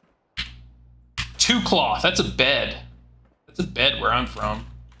 Two cloth. That's a bed. That's a bed where I'm from.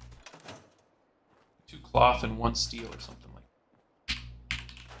 Two cloth and one steel or something like that.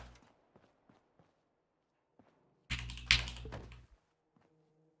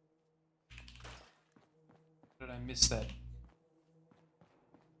 How did I miss that?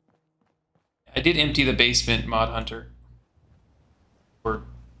 I did empty the basement, Mod Hunter. Or,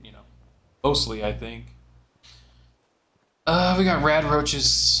 you know, mostly, I think. We got rad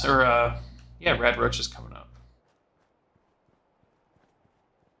roaches, or, yeah, rad roaches coming up.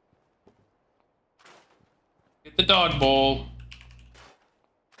 Get the dog bowl.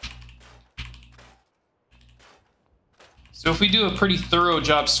 So if we do a pretty thorough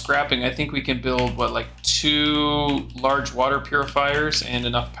job scrapping, I think we can build, what, like 2 large water purifiers and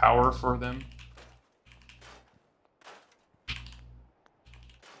enough power for them.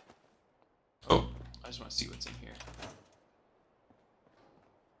 Oh, I just want to see what's in here.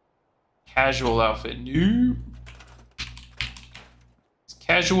 Casual outfit. Nope. It's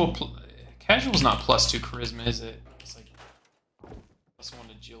casual. Casual's not +2 charisma, is it? It's like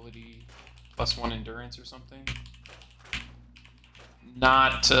 +1 agility, +1 endurance or something.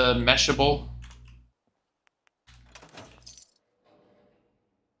 Not meshable.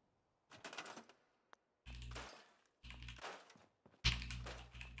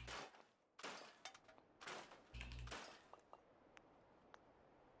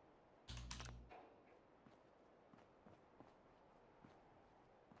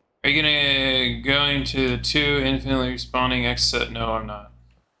 Are you going to the 2 infinitely respawning exit? No, I'm not.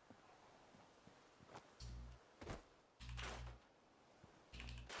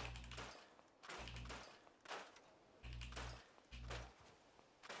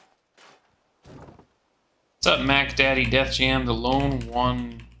 What's up, Mac Daddy Death Jam? The Lone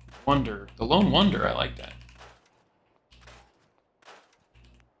Wonder. The Lone Wonder, I like that.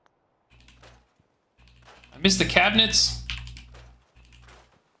 I missed the cabinets.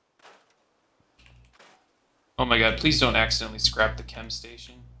 Oh my god, please don't accidentally scrap the chem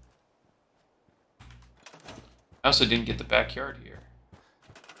station. I also didn't get the backyard here.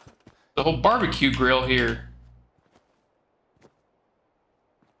 The whole barbecue grill here.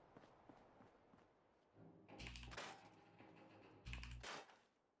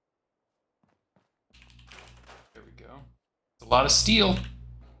 There we go. It's a lot of steel.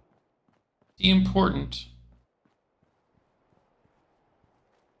 The important.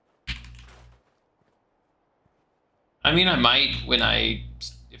 I mean, I might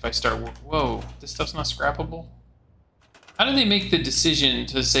if I start work. Whoa, this stuff's not scrappable? How do they make the decision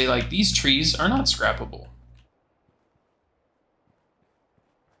to say, like, these trees are not scrappable?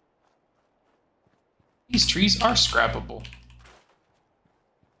 These trees are scrappable.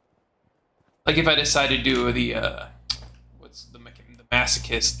 Like, if I decide to do the, what's the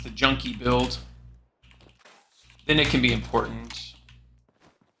masochist, the junkie build, then it can be important.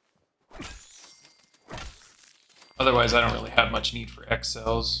 Otherwise, I don't really have much need for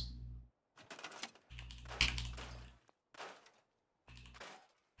XLs.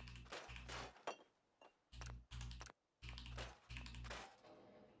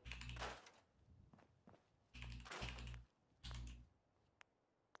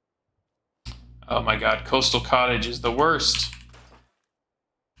 Oh my god, Coastal Cottage is the worst.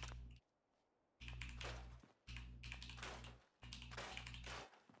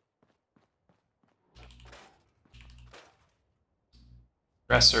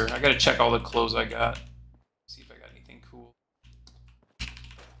 Dresser. I gotta check all the clothes I got. See if I got anything cool.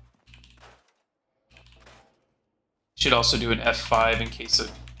 Should also do an F5 in case a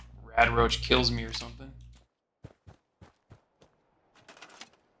rad roach kills me or something.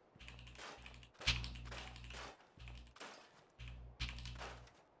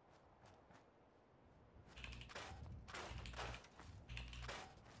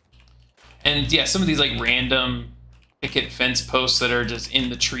 And yeah, some of these like random picket fence posts that are just in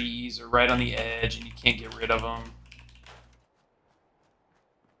the trees or right on the edge and you can't get rid of them.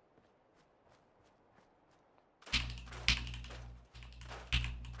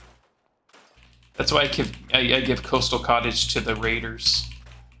 That's why I give Coastal Cottage to the Raiders.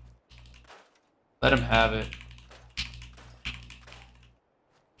 Let them have it.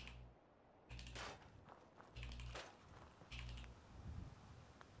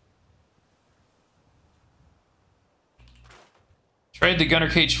 Tried the Gunner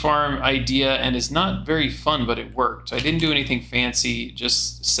Cage Farm idea and it's not very fun, but it worked. I didn't do anything fancy,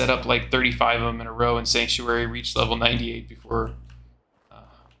 just set up like 35 of them in a row in Sanctuary, reached level 98 before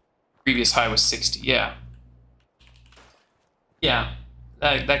previous high was 60. Yeah. Yeah,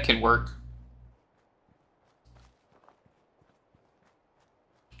 that can work.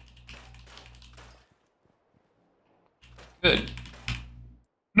 Good.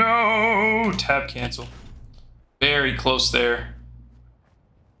 No! Tab cancel. Very close there.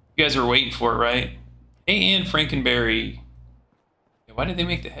 You guys were waiting for it, right? Hey, and Frankenberry. Yeah, why did they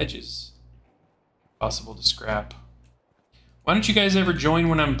make the hedges possible to scrap? Why don't you guys ever join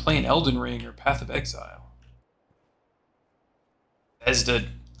when I'm playing Elden Ring or Path of Exile? Bethesda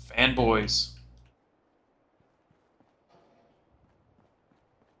fanboys.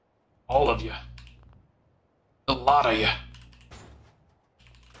 All of you. A lot of you.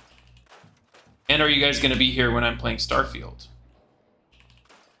 And are you guys going to be here when I'm playing Starfield?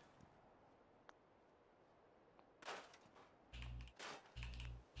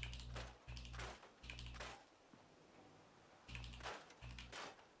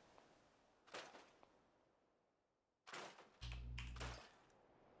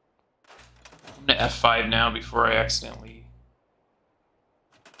 I'm going to F5 now before I accidentally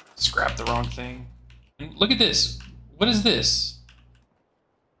scrap the wrong thing. And look at this. What is this?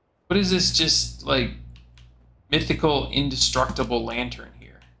 What is this just, like, mythical, indestructible lantern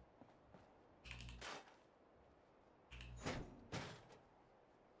here?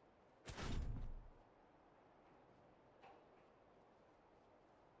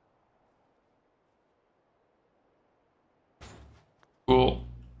 Cool.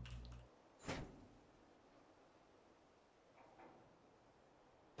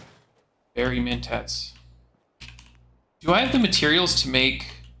 Berry Mentats. Do I have the materials to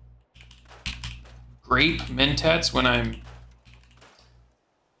make grape Mentats when I'm...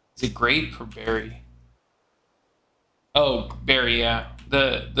 Is it grape or berry? Oh, berry, yeah.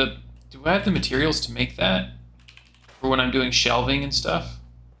 Do I have the materials to make that? For when I'm doing shelving and stuff?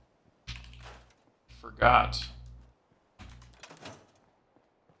 Forgot.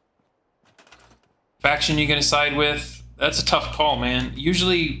 Faction you gonna side with? That's a tough call, man.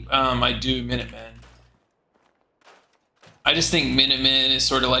 Usually, I do Minutemen. I just think Minutemen is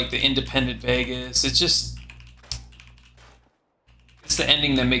sort of like the independent Vegas. It's just... It's the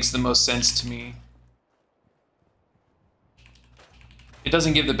ending that makes the most sense to me. It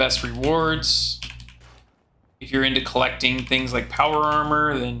doesn't give the best rewards. If you're into collecting things like power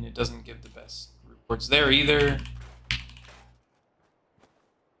armor, then it doesn't give the best rewards there either.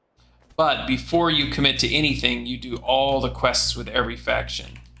 But before you commit to anything, you do all the quests with every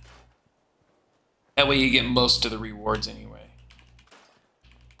faction. That way you get most of the rewards anyway.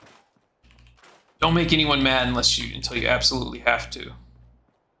 Don't make anyone mad until you absolutely have to.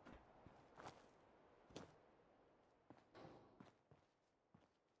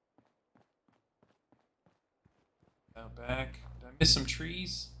 Out back. Did I miss some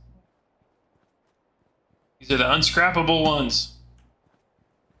trees? These are the unscrappable ones.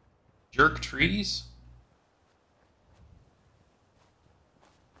 Jerk trees?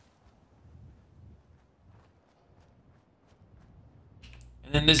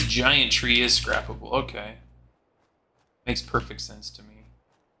 And then this giant tree is scrappable. Okay. Makes perfect sense to me.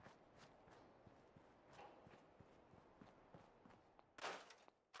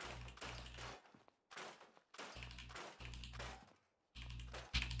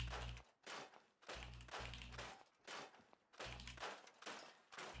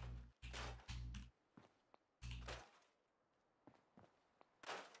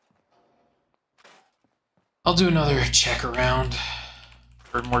 I'll do another check around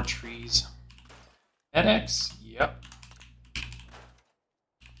for more trees. NetX? Yep.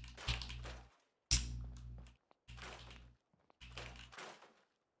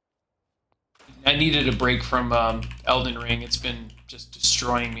 I needed a break from Elden Ring. It's been just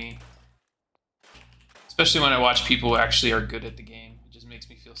destroying me. Especially when I watch people who actually are good at the game. It just makes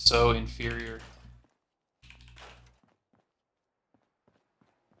me feel so inferior.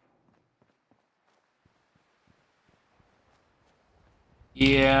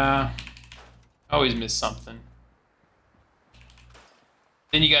 Yeah, I always miss something.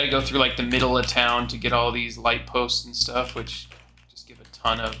 Then you got to go through like the middle of town to get all these light posts and stuff, which just give a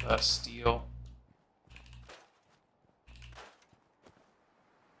ton of steel.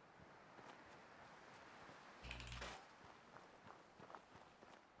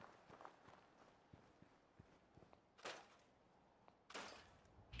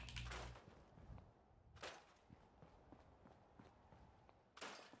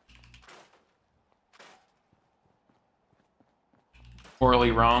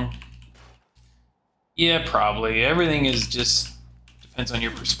 Morally wrong. Yeah, probably. Everything is just depends on your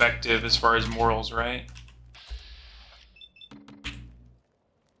perspective as far as morals, right?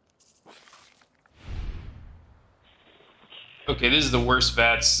 Okay, this is the worst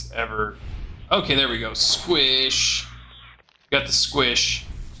VATS ever. Okay, there we go. Squish. Got the squish.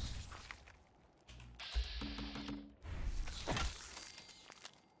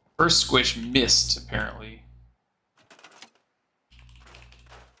 First squish missed, apparently.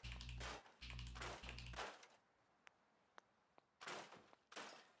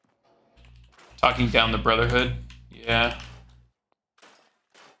 Talking down the Brotherhood. Yeah.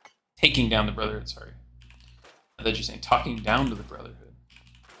 Taking down the Brotherhood, sorry. I thought you were saying talking down to the Brotherhood.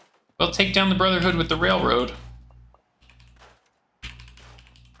 Well, take down the Brotherhood with the railroad.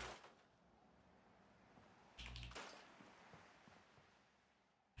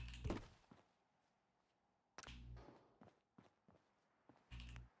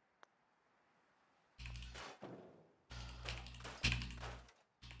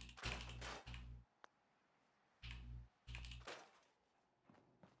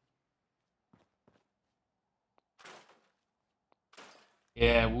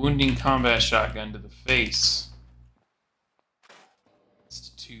 Yeah, wounding combat shotgun to the face.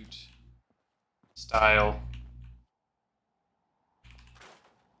 Institute. Style.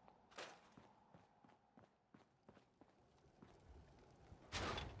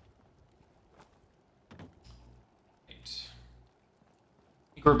 Right.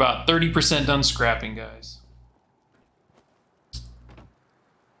 I think we're about 30% done scrapping, guys.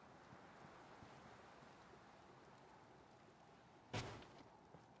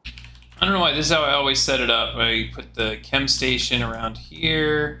 I don't know why, this is how I always set it up. I put the chem station around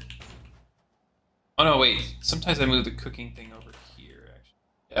here. Oh no, wait. Sometimes I move the cooking thing over here, actually.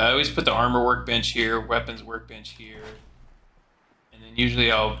 Yeah, I always put the armor workbench here, weapons workbench here. And then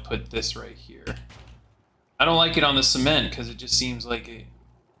usually I'll put this right here. I don't like it on the cement because it just seems like it...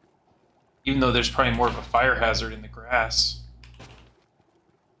 Even though there's probably more of a fire hazard in the grass.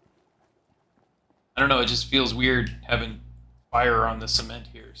 I don't know, it just feels weird having fire on the cement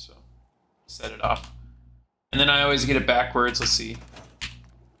here, so... set it off. And then I always get it backwards. Let's see.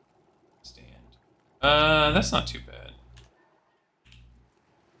 Stand. That's not too bad.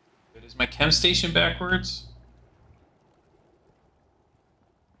 Good. Is my chem station backwards?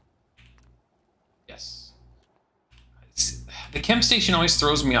 Yes. The chem station always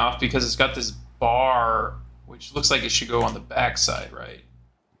throws me off because it's got this bar, which looks like it should go on the back side, right?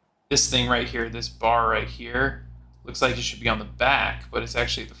 This thing right here, this bar right here, looks like it should be on the back, but it's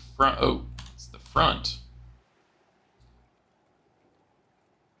actually the front. Oh, it's the front.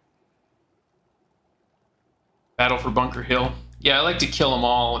 Battle for Bunker Hill. Yeah, I like to kill them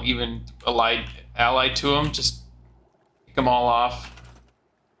all, even allied to them. Just pick them all off.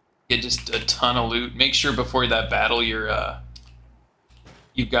 Get just a ton of loot. Make sure before that battle you've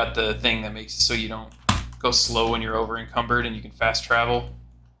got the thing that makes it so you don't go slow when you're over encumbered and you can fast travel.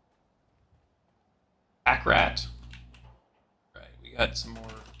 Pack rat. Right, we got some more.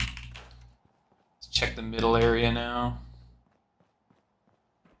 Let's check the middle area now.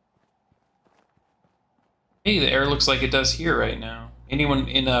 Hey, the air looks like it does here right now. Anyone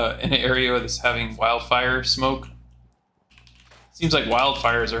in an area that's having wildfire smoke? Seems like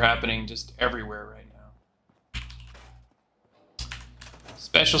wildfires are happening just everywhere right now.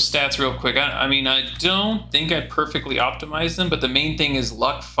 Special stats real quick. I mean, I don't think I perfectly optimized them, but the main thing is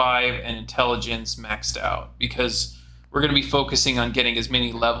luck 5 and intelligence maxed out because we're going to be focusing on getting as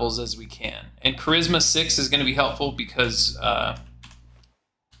many levels as we can. And charisma 6 is going to be helpful because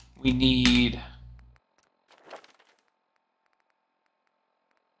we need...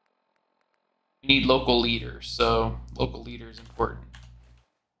 We need local leaders, so local leader is important.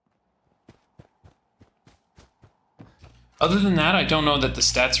 Other than that, I don't know that the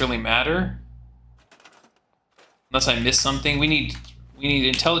stats really matter. Unless I miss something. We need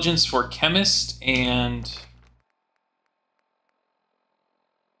intelligence for chemist and...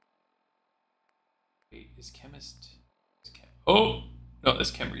 Wait, is chemist... Oh! No,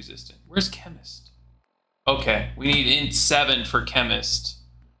 that's chem resistant. Where's chemist? Okay, we need int 7 for chemist.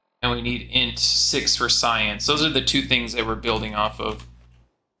 And we need int 6 for science. Those are the two things that we're building off of.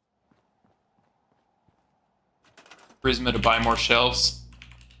 Charisma to buy more shelves.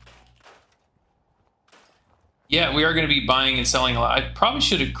 Yeah, we are going to be buying and selling a lot. I probably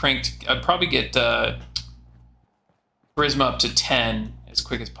should have cranked... I'd probably get charisma up to 10 as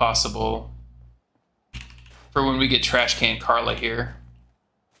quick as possible. For when we get Trash Can Carla here.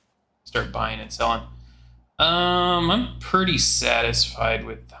 Start buying and selling. I'm pretty satisfied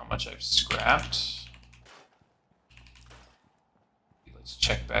with how much I've scrapped. Like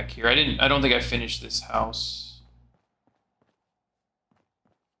check back here. I don't think I finished this house.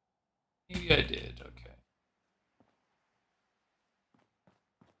 Maybe I did. Okay.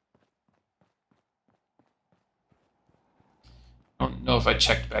 I don't know if I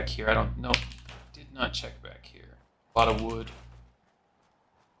checked back here. I don't know. Did not check back here. A lot of wood.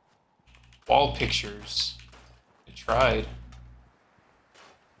 Wall pictures. I tried.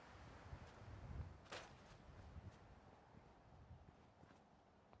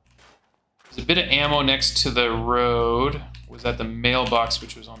 There's a bit of ammo next to the road. Was at the mailbox,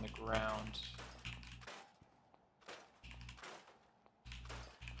 which was on the ground.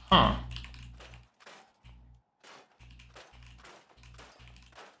 Huh.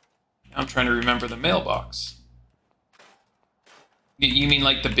 Now I'm trying to remember the mailbox. You mean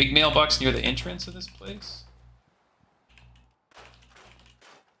like the big mailbox near the entrance of this place?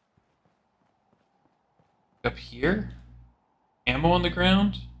 Up here? Ammo on the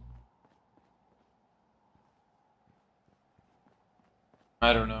ground?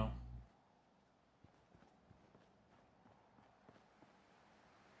 I don't know.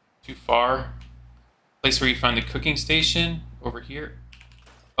 Too far? Place where you find the cooking station? Over here?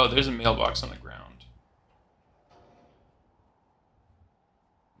 Oh, there's a mailbox on the ground.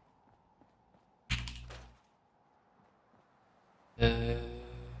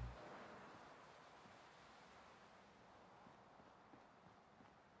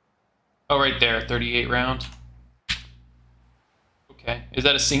 Oh, right there, 38 round. Okay, is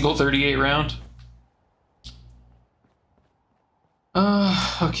that a single 38 round?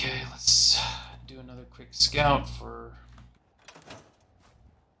 Okay, let's do another quick scout for...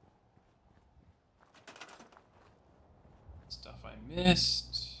 stuff I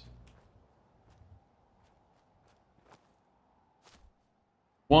missed.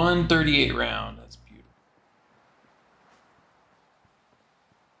 One 38 round, that's beautiful.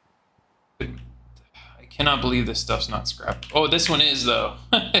 I cannot believe this stuff's not scrapped. Oh, this one is, though.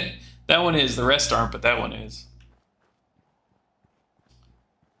 That one is. The rest aren't, but that one is.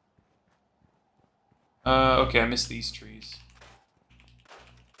 Okay, I missed these trees.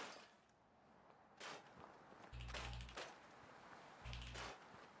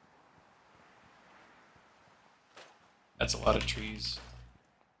 That's a lot of trees.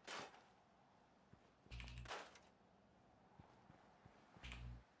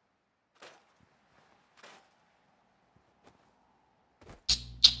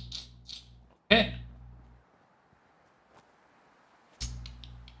 Okay.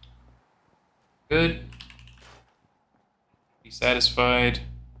 Good. Be satisfied.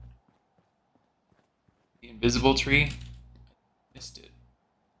 The invisible tree. Missed it.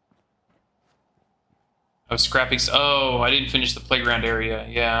 I was scrapping. Oh, I didn't finish the playground area.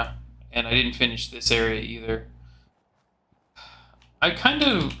 Yeah. And I didn't finish this area either. I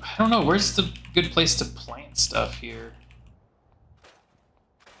don't know. Where's the good place to plant stuff here?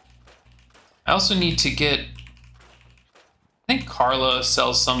 I also need to get... I think Carla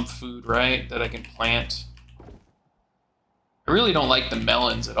sells some food, right? That I can plant. I really don't like the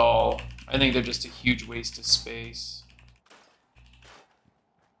melons at all. I think they're just a huge waste of space.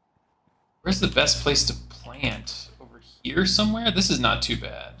 Where's the best place to plant? Over here somewhere? This is not too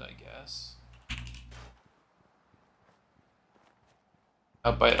bad, I guess.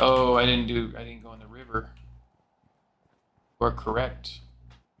 Out by... Oh, I didn't go in the river. You are correct.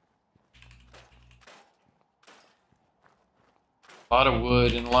 A lot of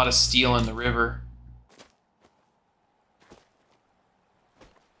wood and a lot of steel in the river.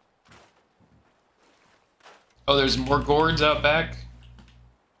 Oh, there's more gourds out back?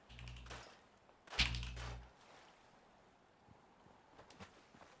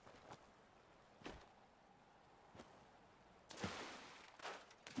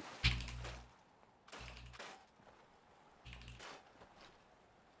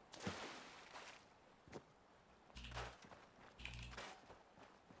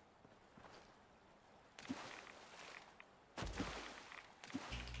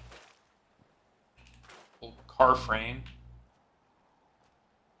 Car frame.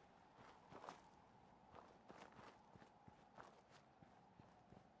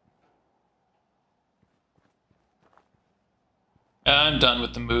 I'm done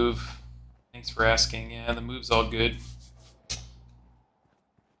with the move. Thanks for asking. Yeah, the move's all good.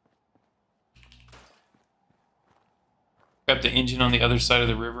 Grab the engine on the other side of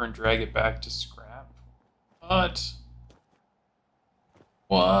the river and drag it back to scrap. What?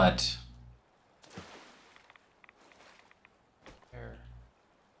 What?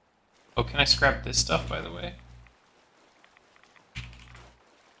 Oh, can I scrap this stuff, by the way?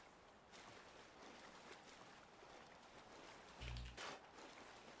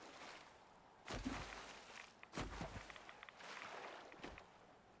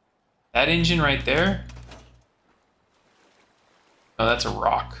 That engine right there? Oh, that's a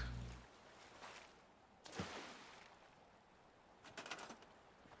rock.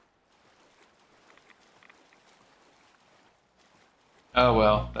 Oh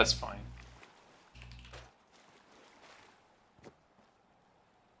well, that's fine.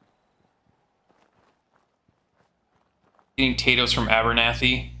 Getting potatoes from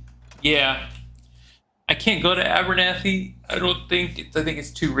Abernathy. Yeah. I can't go to Abernathy. I don't think I think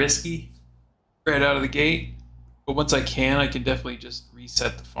it's too risky right out of the gate. But once I can definitely just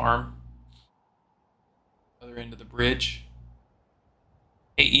reset the farm. Other end of the bridge.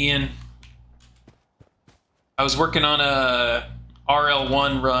 Hey Ian. I was working on a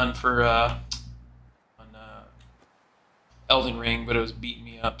RL1 run for Elden Ring, but it was beating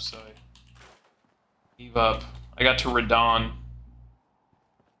me up, so I gave up. I got to Radon.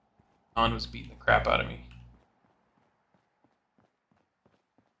 Radon was beating the crap out of me.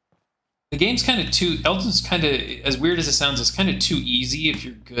 The game's kind of too... Elden's kind of, as weird as it sounds, it's kind of too easy if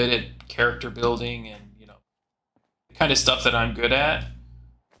you're good at character building and, you know, the kind of stuff that I'm good at.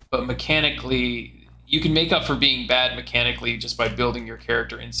 But mechanically, you can make up for being bad mechanically just by building your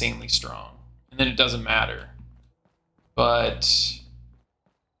character insanely strong. And then it doesn't matter. But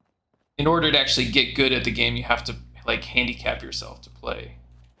in order to actually get good at the game, you have to, like, handicap yourself to play.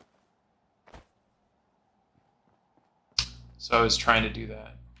 So I was trying to do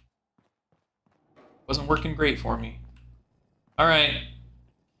that. Wasn't working great for me. Alright.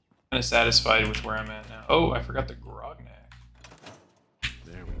 Kind of satisfied with where I'm at now. Oh, I forgot the Grognak.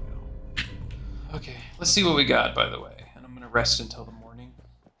 There we go. Okay, let's see what we got, by the way. And I'm going to rest until the morning.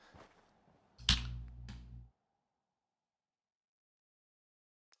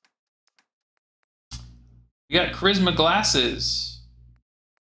 We got Charisma glasses.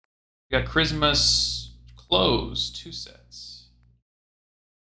 We got Charisma clothes, 2 sets.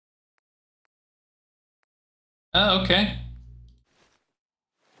 Oh, okay.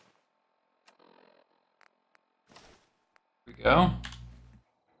 Here we go.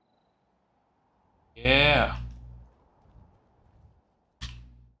 Yeah.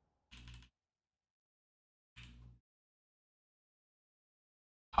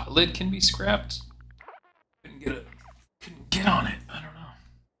 Hot lid can be scrapped. Couldn't get on it. I don't know.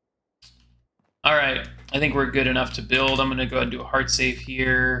 All right, I think we're good enough to build. I'm gonna go ahead and do a hard save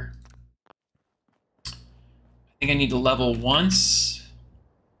here. I think I need to level once.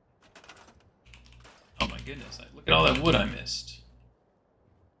 Oh my goodness! Look at all that wood I missed.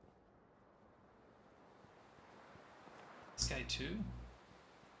 This guy too?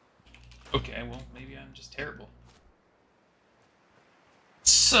 Okay, well, maybe I'm just terrible.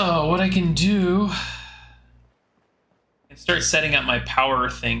 So, what I can do... I can start setting up my power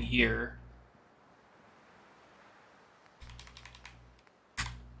thing here.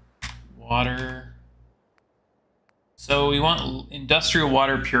 Water. So, we want industrial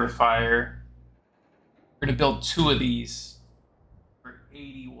water purifier. We're going to build 2 of these for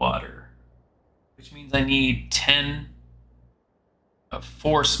 80 water. Which means I need 10...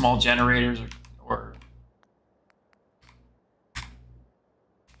 4 small generators or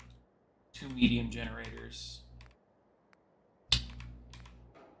 2 medium generators.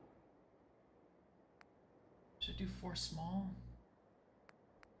 Should I do 4 small?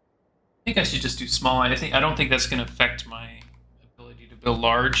 I think I should just do small. I don't think that's going to affect my ability to build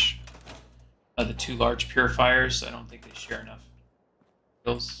large. The 2 large purifiers, I don't think they share enough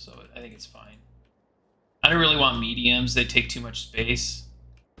builds, so I think it's fine. I don't really want mediums, they take too much space.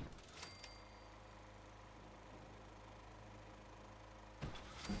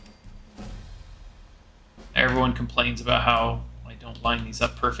 Everyone complains about how I don't line these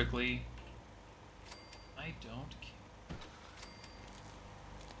up perfectly. I don't care.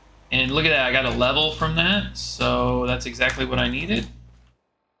 And look at that, I got a level from that, so that's exactly what I needed.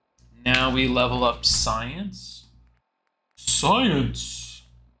 Now we level up science. Science!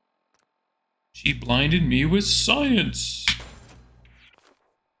 She blinded me with science.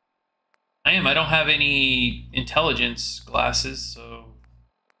 I don't have any intelligence glasses, so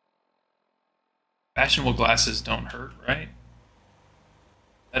fashionable glasses don't hurt, right?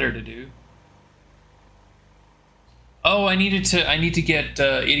 Better to do. Oh, I need to get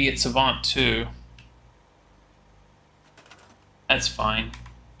Idiot Savant too. That's fine.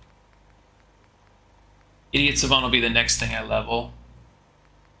 Idiot Savant will be the next thing I level.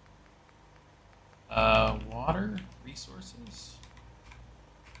 Water resources.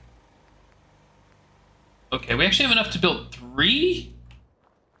 Okay, we actually have enough to build 3.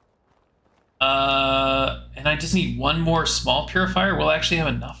 And I just need 1 more small purifier. We'll actually have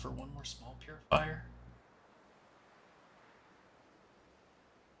enough for 1 more small purifier.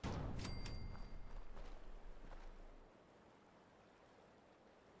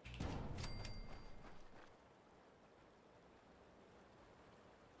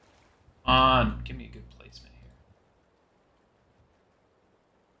 on, give me a good placement here.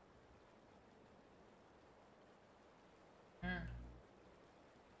 There.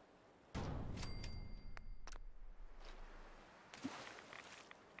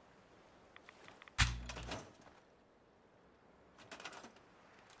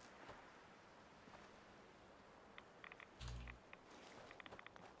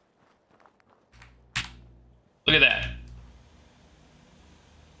 Look at that.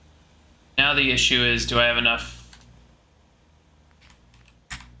 Now the issue is, do I have enough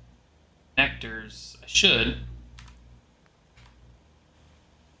connectors? I should.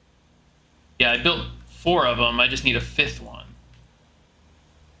 Yeah, I built 4 of them. I just need a 5th one.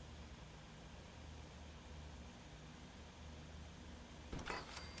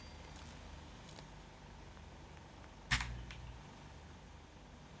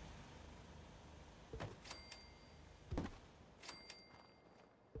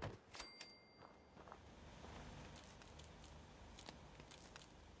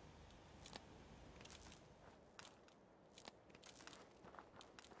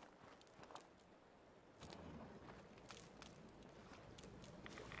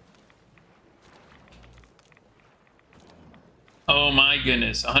 Oh my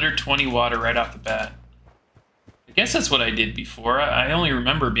goodness, 120 water right off the bat. I guess that's what I did before. I only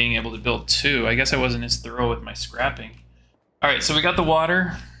remember being able to build 2. I guess I wasn't as thorough with my scrapping. All right, so we got the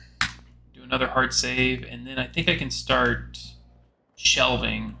water. Do another hard save, and then I think I can start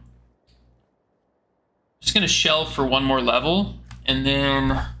shelving. Just gonna shelve for 1 more level, and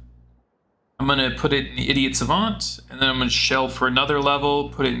then I'm gonna put it in the Idiot Savant, and then I'm gonna shelve for another level,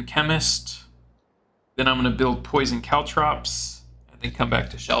 put it in Chemist. Then I'm gonna build Poison Caltrops, and then come back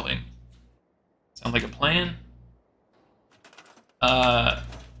to shelving. Sound like a plan? I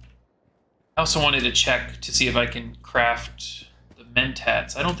also wanted to check to see if I can craft the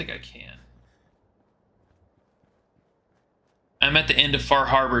Mentats. I don't think I can. I'm at the end of Far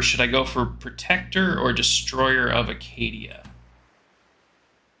Harbor. Should I go for Protector or Destroyer of Acadia?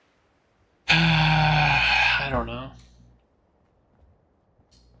 I don't know.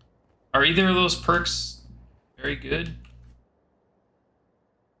 Are either of those perks very good?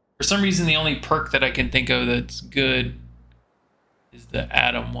 For some reason, the only perk that I can think of that's good is the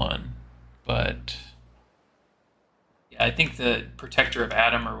Adam one. But yeah, I think the Protector of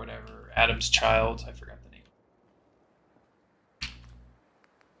Adam or whatever, Adam's Child, I forgot the name. I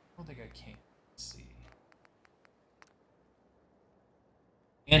don't think I can. Let's see.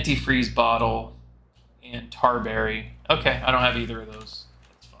 Antifreeze Bottle and Tarberry. Okay, I don't have either of those.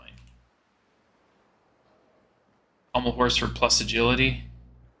 That's fine. Pommel Horse for plus agility.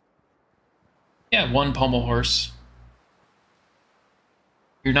 Yeah, 1 Pommel Horse.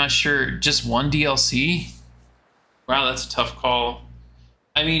 You're not sure, just 1 DLC? Wow, that's a tough call.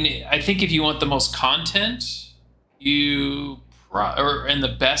 I mean, I think if you want the most content, and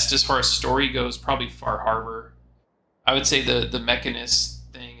the best as far as story goes, probably Far Harbor. I would say the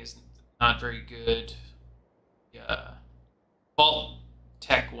Mechanist thing is not very good. Yeah. Vault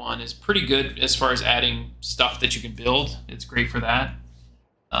Tech one is pretty good as far as adding stuff that you can build. It's great for that.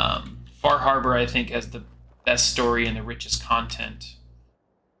 Far Harbor, I think, has the best story and the richest content.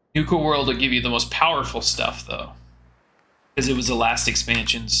 Nuka World will give you the most powerful stuff, though, because it was the last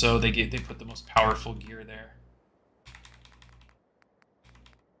expansion, so they put the most powerful gear there.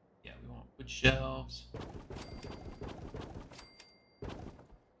 Yeah, we want wood shelves.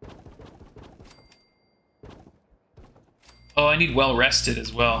 Oh, I need well rested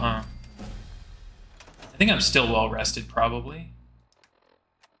as well, huh? I think I'm still well rested, probably.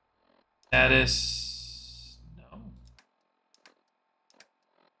 Status. No.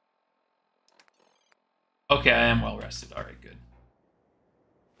 Okay, I am well rested. All right, good.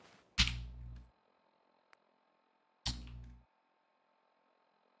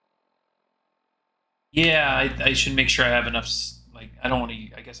 Yeah, I should make sure I have enough. Like, I don't want to.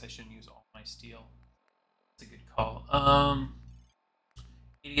 I guess I shouldn't use all my steel. That's a good call.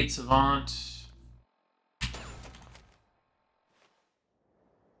 Idiot Savant.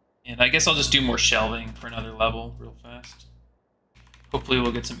 And I guess I'll just do more shelving for another level real fast. Hopefully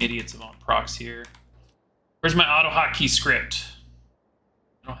we'll get some Idiot Savant procs here. Where's my auto hotkey script?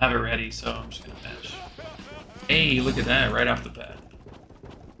 I don't have it ready, so I'm just gonna match. Hey, look at that, right off the bat.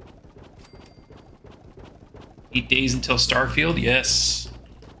 8 days until Starfield? Yes.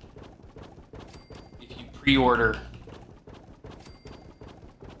 If you pre-order.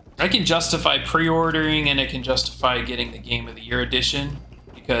 I can justify pre-ordering and I can justify getting the Game of the Year edition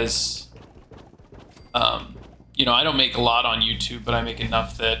because, you know, I don't make a lot on YouTube, but I make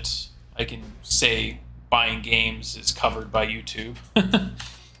enough that I can say buying games is covered by YouTube.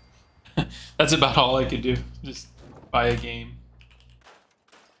 That's about all I could do. Just buy a game.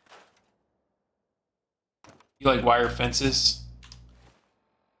 You like wire fences?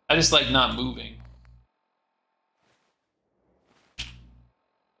 I just like not moving.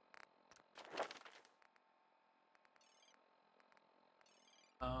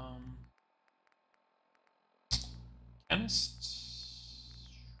 Chemist.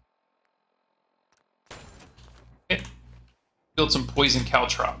 Okay. Build some poison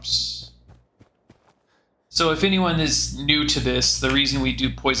caltrops. So if anyone is new to this, the reason we do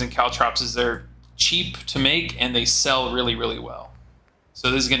poison caltrops is they're cheap to make and they sell really, really well.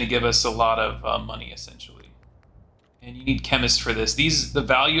 So this is going to give us a lot of money essentially. And you need chemists for this. The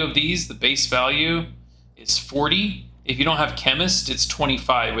value of these, the base value is 40. If you don't have chemist, it's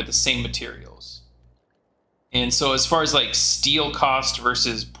 25 with the same materials. And so as far as like steel cost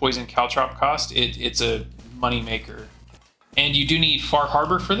versus poison caltrop cost, it's a money maker. And you do need Far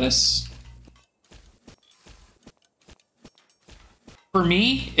Harbor for this. For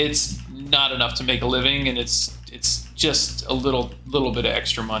me, it's not enough to make a living, and it's just a little bit of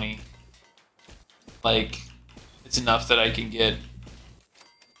extra money. Like, it's enough that I can get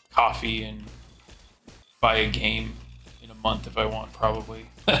coffee and buy a game in a month if I want, probably.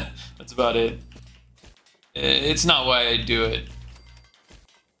 That's about it. It's not why I do it.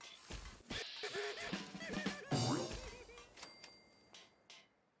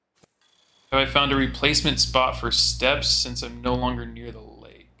 Have I found a replacement spot for steps since I'm no longer near the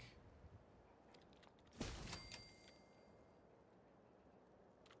lake?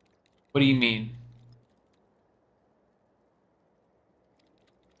 What do you mean?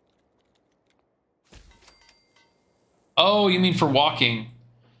 Oh, you mean for walking?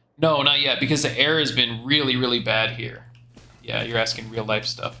 No, not yet, because the air has been really, really bad here. Yeah, you're asking real life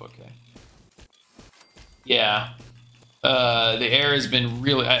stuff, okay. Yeah. The air has been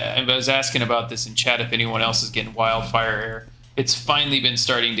really... I was asking about this in chat if anyone else is getting wildfire air. It's finally been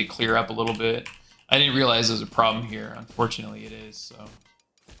starting to clear up a little bit. I didn't realize there was a problem here. Unfortunately, it is, so...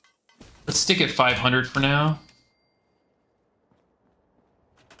 Let's stick at 500 for now.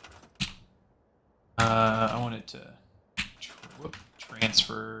 I wanted to...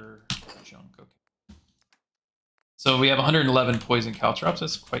 transfer junk, okay. So we have 111 poison caltrops.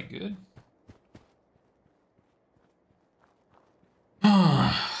 That's quite good.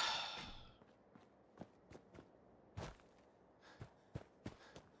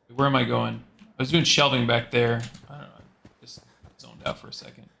 Where am I going? I was doing shelving back there. I don't know. Just zoned out for a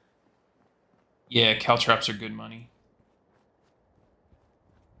second. Yeah, caltrops are good money.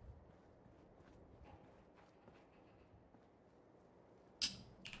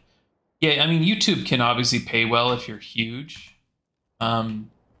 Yeah, I mean, YouTube can obviously pay well if you're huge. But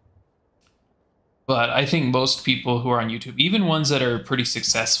I think most people who are on YouTube, even ones that are pretty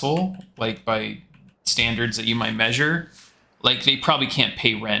successful, like by standards that you might measure, like they probably can't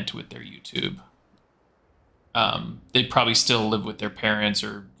pay rent with their YouTube. They probably still live with their parents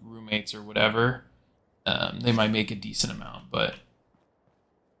or roommates or whatever. They might make a decent amount, but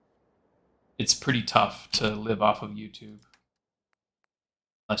it's pretty tough to live off of YouTube.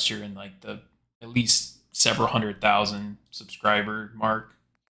 Unless you're in like the at least several 100,000 subscriber mark.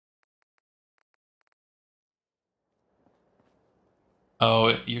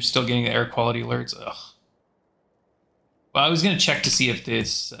 Oh, you're still getting the air quality alerts? Ugh. Well, I was going to check to see if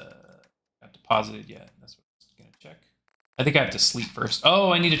this got deposited yet. That's what I was going to check. I think I have to sleep first.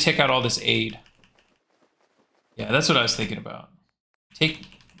 Oh, I need to take out all this aid. Yeah, that's what I was thinking about.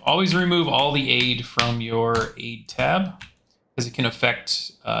 Always remove all the aid from your aid tab, because it can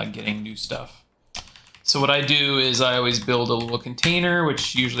affect getting new stuff. So what I do is I always build a little container,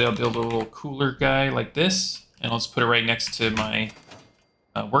 which usually I'll build a little cooler guy like this, and I'll just put it right next to my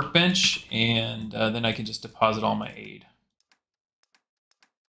workbench, and then I can just deposit all my aid.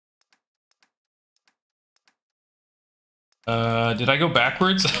 Did I go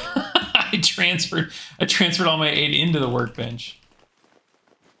backwards? I transferred all my aid into the workbench.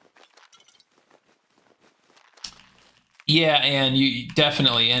 Yeah, and you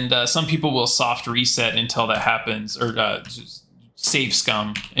definitely, and some people will soft reset until that happens, or just save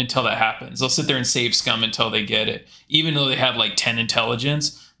scum until that happens. They'll sit there and save scum until they get it. Even though they have like 10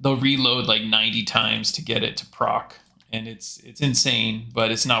 intelligence, they'll reload like 90 times to get it to proc. And it's insane,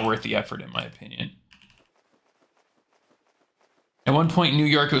 but it's not worth the effort in my opinion. At one point in New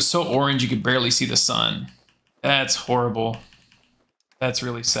York, it was so orange you could barely see the sun. That's horrible. That's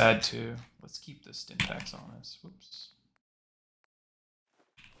really sad too. Let's keep the Stimpaks on us. Whoops.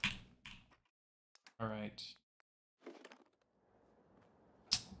 All right.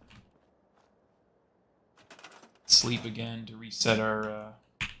 Sleep again to reset our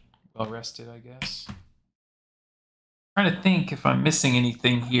well rested, I guess. Trying to think if I'm missing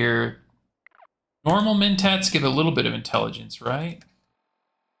anything here. Normal Mentats give a little bit of intelligence, right?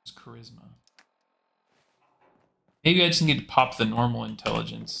 It's charisma. Maybe I just need to pop the normal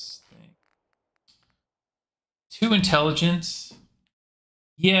intelligence thing. 2 intelligence.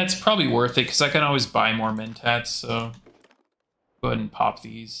 Yeah, it's probably worth it because I can always buy more Mentats, so go ahead and pop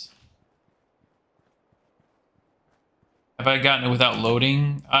these. Have I gotten it without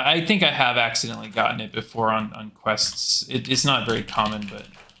loading? I think I have accidentally gotten it before on quests. It's not very common, but...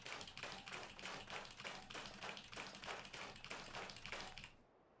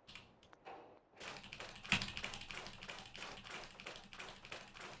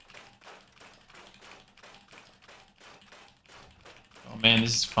 Oh man,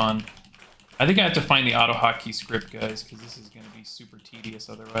 this is fun. I think I have to find the auto hotkey script, guys, because this is going to be super tedious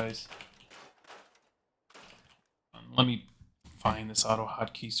otherwise. Let me find this auto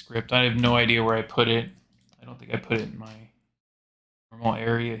hotkey script. I have no idea where I put it. I don't think I put it in my normal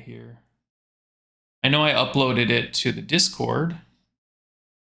area here. I know I uploaded it to the Discord.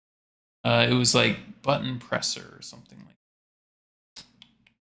 It was like button presser or something like that.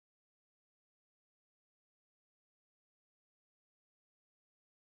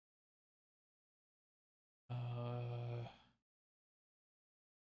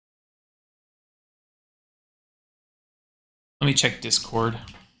 Let me check Discord.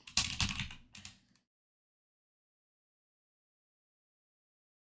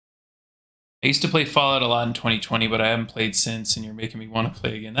 I used to play Fallout a lot in 2020, but I haven't played since, and you're making me want to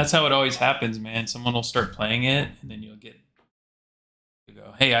play again. That's how it always happens, man. Someone will start playing it, and then you'll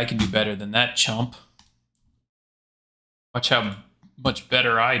go, hey, I can do better than that chump. Watch how much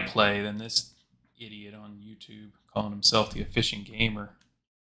better I play than this idiot on YouTube calling himself the efficient gamer.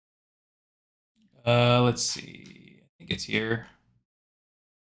 Let's see. I think it's here.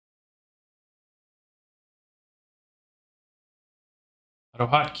 Auto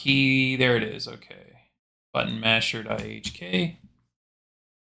hotkey, there it is, okay. Button masher.ahk.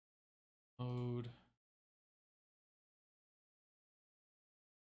 Mode.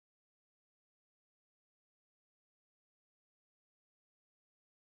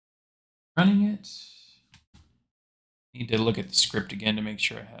 Running it. Need to look at the script again to make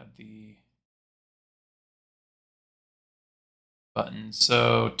sure I have the buttons.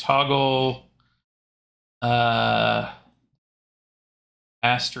 So toggle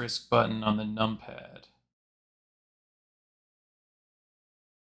asterisk button on the numpad.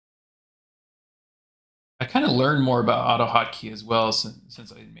 I kind of learned more about auto hotkey as well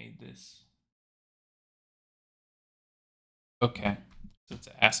since I made this. Okay, so it's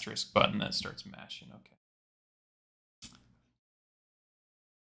an asterisk button that starts mashing. Okay.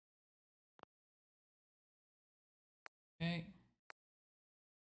 Okay.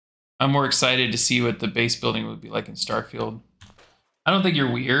 I'm more excited to see what the base building would be like in Starfield. I don't think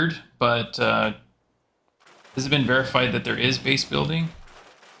you're weird, but has it been verified that there is base building?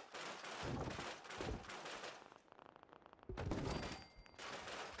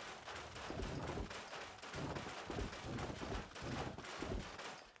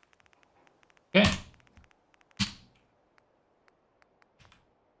 Okay.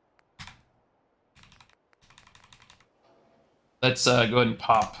 Let's go ahead and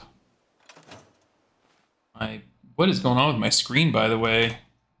pop. What is going on with my screen, by the way?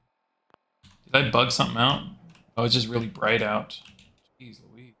 Did I bug something out? Oh, it's just really bright out. Jeez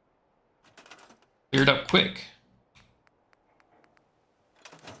Louise. Cleared up quick.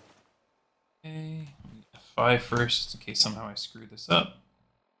 Okay, F5 first, just in case somehow I screw this up.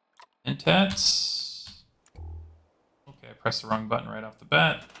 Mentats. Okay, I pressed the wrong button right off the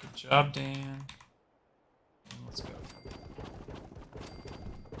bat. Good job, Dan. Let's go.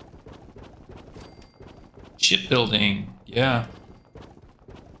 Shipbuilding, yeah.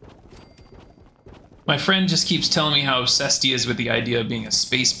 My friend just keeps telling me how obsessed he is with the idea of being a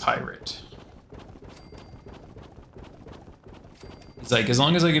space pirate. He's like, as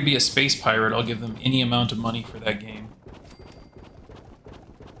long as I can be a space pirate, I'll give them any amount of money for that game.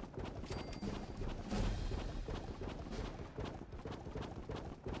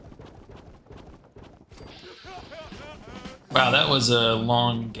 Wow, that was a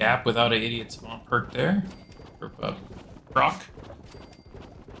long gap without an idiot spawn perk there. Rock.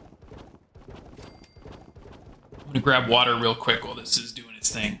 I'm gonna grab water real quick while this is doing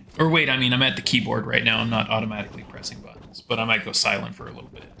its thing. Or wait, I mean, I'm at the keyboard right now. I'm not automatically pressing buttons, but I might go silent for a little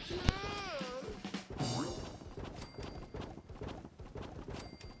bit.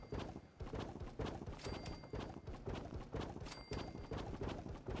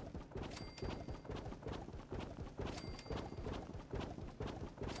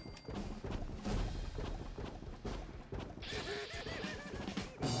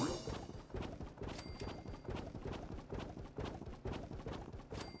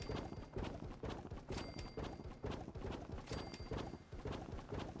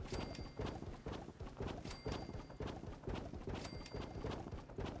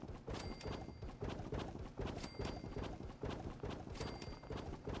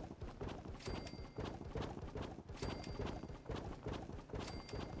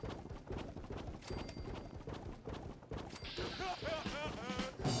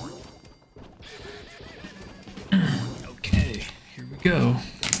 Okay, here we go.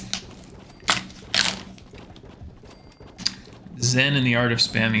 Zen and the Art of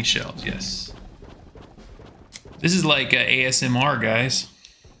Spamming Shells, yes. This is like ASMR, guys.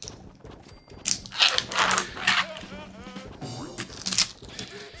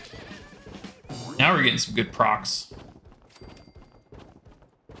 Now we're getting some good procs.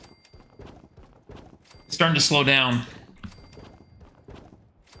 It's starting to slow down.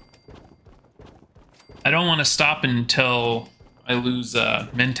 I don't want to stop until I lose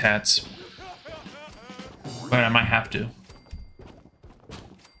Mentats. But I might have to.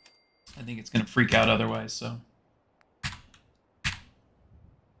 I think it's going to freak out otherwise, so.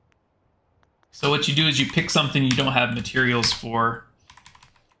 So what you do is you pick something you don't have materials for,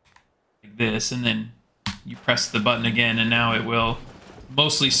 like this, and then you press the button again, and now it will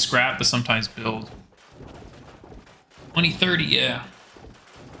mostly scrap, but sometimes build. 2030, yeah.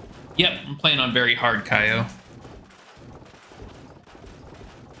 Yep, I'm playing on very hard, Kaio.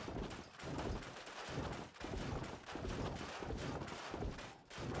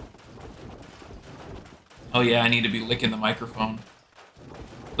 Oh yeah, I need to be licking the microphone.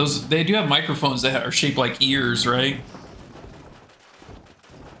 They do have microphones that are shaped like ears, right?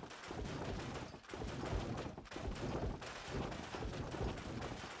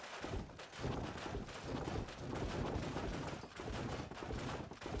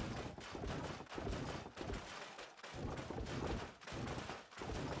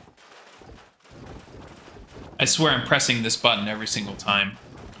 I swear I'm pressing this button every single time.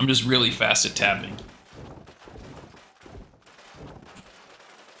 I'm just really fast at tapping.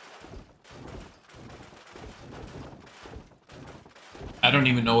 I don't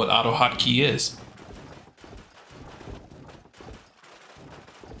even know what auto hotkey is.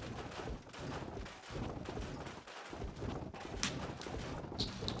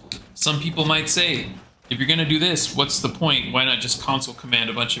 Some people might say, if you're gonna do this, what's the point? Why not just console command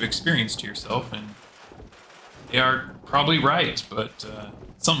a bunch of experience to yourself? And they are probably right, but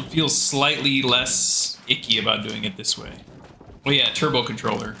something feels slightly less icky about doing it this way. Oh yeah, turbo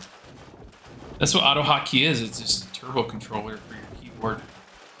controller. That's what auto hotkey is. It's just a turbo controller for your keyboard.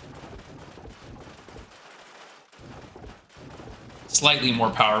 Slightly more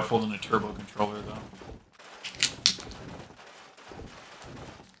powerful than a turbo controller, though.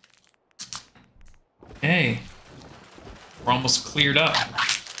 Okay. We're almost cleared up.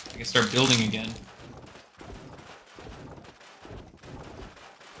 I can start building again.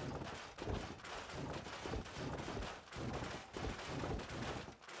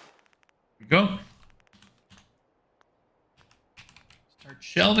 Here we go. Start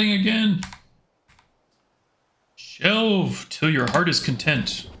shelving again. Shelve till your heart is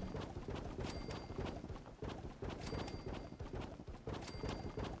content.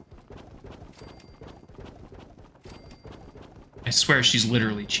 I swear she's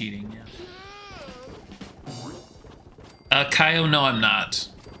literally cheating, yeah. Kaio, no, I'm not.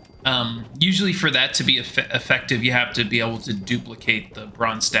 Usually for that to be effective, you have to be able to duplicate the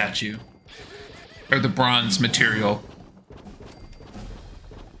bronze statue. Or the bronze material.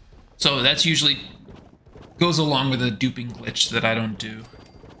 So that's usually goes along with a duping glitch that I don't do.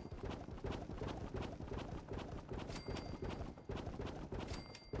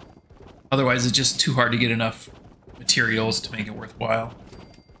 Otherwise, it's just too hard to get enough materials to make it worthwhile.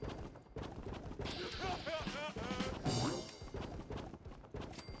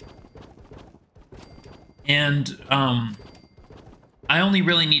 And I only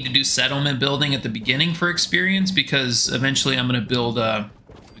really need to do settlement building at the beginning for experience, because eventually I'm going to build a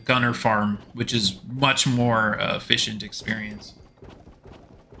gunner farm, which is much more efficient experience.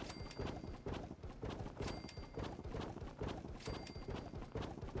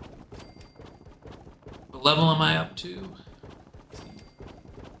 What level am I up to?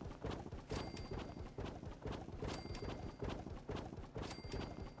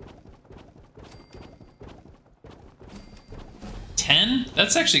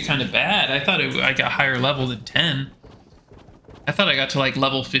 That's actually kind of bad. I thought I got higher level than 10. I thought I got to like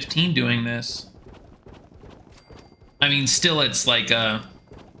level 15 doing this. I mean, still it's like a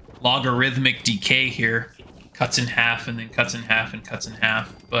logarithmic decay here. Cuts in half and then cuts in half and cuts in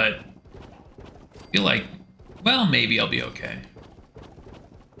half. But I feel like, well, maybe I'll be okay.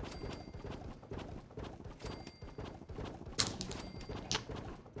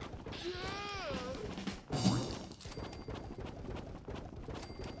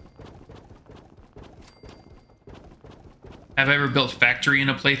 Have I ever built factory in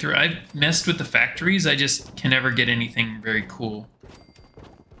a playthrough? I've messed with the factories, I just can never get anything very cool.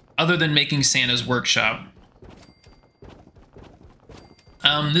 Other than making Santa's workshop.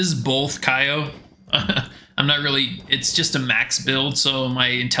 This is both, Kaio. I'm not really, it's just a max build, so my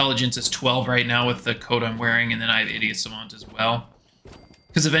intelligence is 12 right now with the coat I'm wearing, and then I have Idiot Savant as well.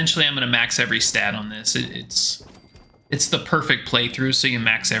 Because eventually I'm going to max every stat on this. It's the perfect playthrough, so you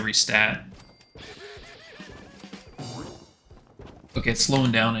max every stat. Okay, it's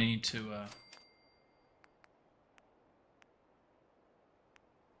slowing down. I need to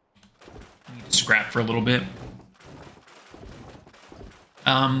scrap for a little bit.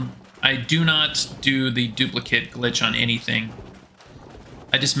 I do not do the duplicate glitch on anything.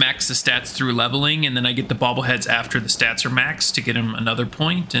 I just max the stats through leveling, and then I get the bobbleheads after the stats are maxed to get them another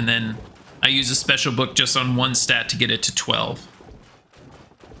point, and then I use a special book just on one stat to get it to 12.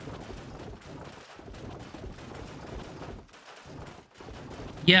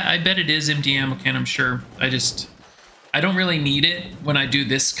 Yeah, I bet it is empty ammo can, I'm sure. I don't really need it when I do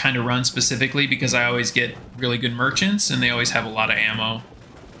this kind of run specifically because I always get really good merchants and they always have a lot of ammo.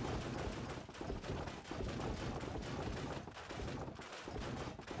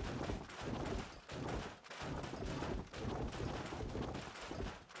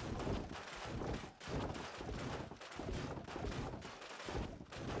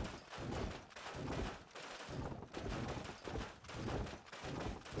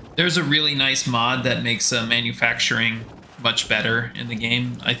 There's a really nice mod that makes manufacturing much better in the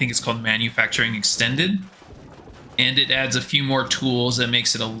game. I think it's called Manufacturing Extended. And it adds a few more tools that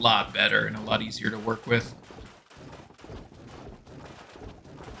makes it a lot better and a lot easier to work with.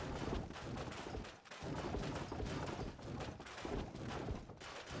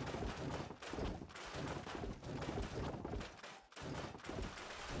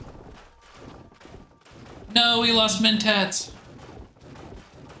 No, we lost Mentats.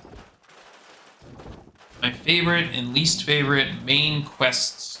 My favorite and least favorite main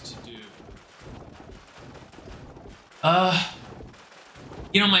quests to do.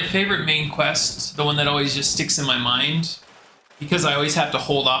 You know, my favorite main quest, the one that always just sticks in my mind, because I always have to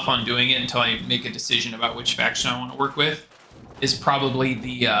hold off on doing it until I make a decision about which faction I want to work with, is probably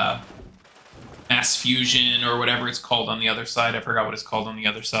the Mass Fusion or whatever it's called on the other side. I forgot what it's called on the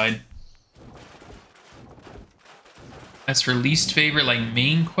other side. As for least favorite, like,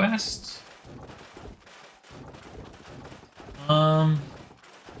 main quest? I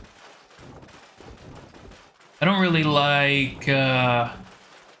don't really like,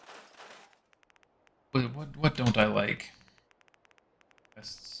 what don't I like? I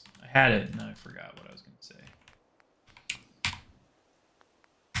had it, and I forgot what I was going to say.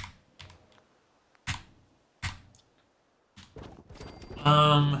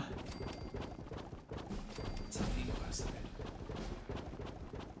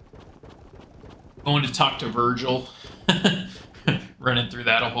 Going to talk to Virgil. Running through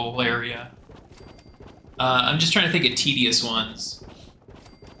that whole area. I'm just trying to think of tedious ones.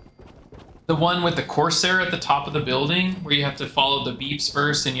 The one with the Corsair at the top of the building, where you have to follow the beeps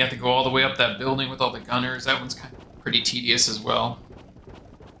first, and you have to go all the way up that building with all the gunners. That one's kind of pretty tedious as well.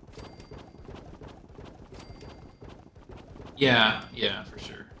 Yeah, for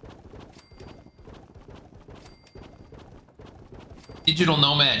sure. Digital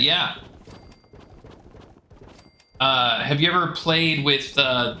Nomad, yeah. Have you ever played with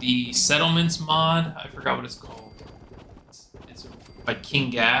the Settlements mod? I forgot what it's called. It's by King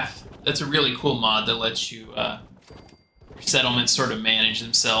Gath. That's a really cool mod that lets you your settlements sort of manage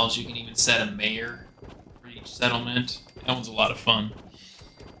themselves. You can even set a mayor for each settlement. That one's a lot of fun.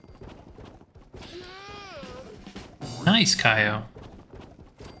 Nice, Kaio.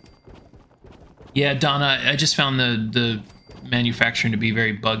 Yeah, Donna, I just found the manufacturing to be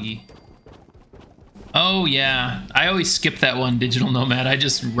very buggy. Oh, yeah. I always skip that one, Digital Nomad. I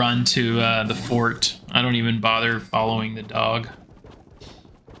just run to the fort. I don't even bother following the dog.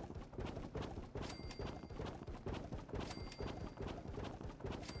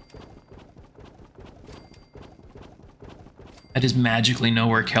 I just magically know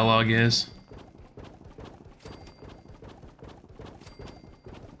where Kellogg is.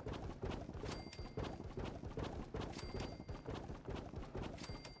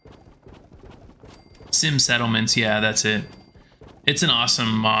 Sim Settlements, yeah, that's it. It's an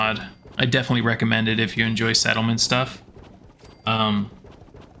awesome mod. I definitely recommend it if you enjoy settlement stuff.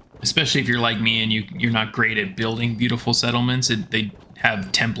 Especially if you're like me and you're not great at building beautiful settlements. They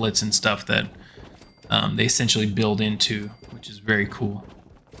have templates and stuff that they essentially build into, which is very cool.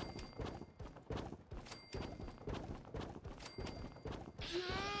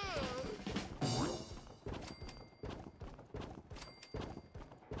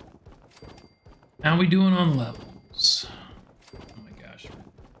 How are we doing on levels? Oh my gosh.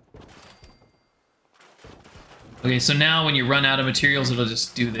 Okay, so now when you run out of materials, it'll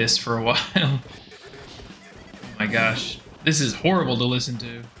just do this for a while. Oh my gosh. This is horrible to listen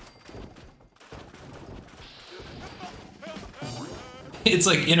to. It's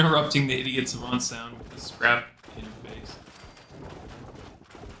like interrupting the Idiot Savant sound with the scrap interface.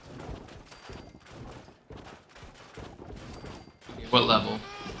 Okay, what level?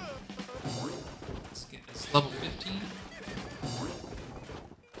 Let's get this level 15.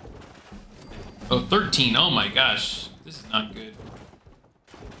 Oh, 13. Oh my gosh. This is not good.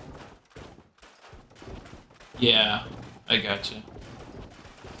 Yeah, I gotcha.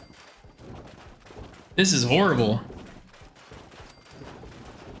 This is horrible.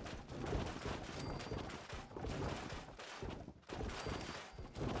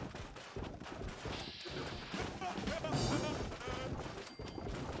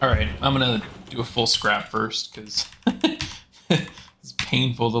 Alright, I'm gonna do a full scrap first, because it's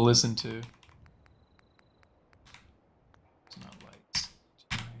painful to listen to. It's not lights.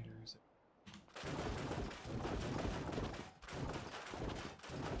 Generators.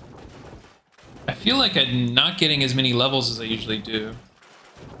 I feel like I'm not getting as many levels as I usually do.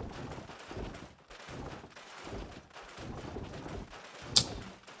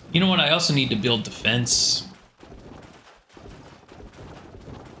 You know what? I also need to build defense.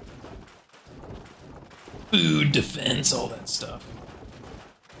 Food, defense, all that stuff.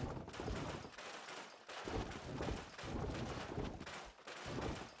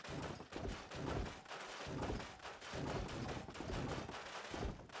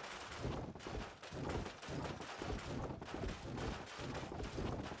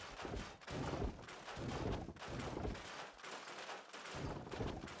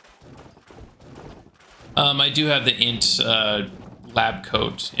 I do have the int lab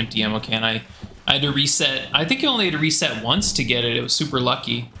coat empty ammo can. I had to reset. I think I only had to reset once to get it. It was super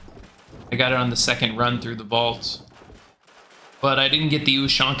lucky. I got it on the second run through the vault. But I didn't get the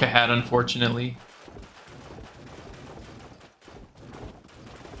Ushanka hat, unfortunately.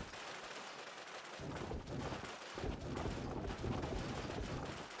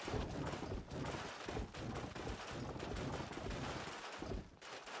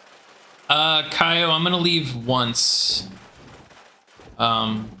 Kaio, I'm gonna leave once.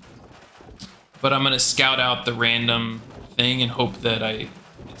 But I'm gonna scout out the random thing and hope that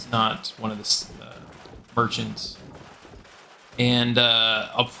it's not one of the merchants. And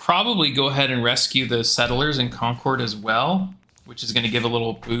I'll probably go ahead and rescue the settlers in Concord as well, which is gonna give a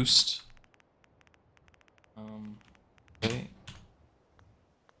little boost. Okay.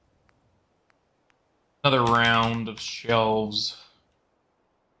 Another round of shelves.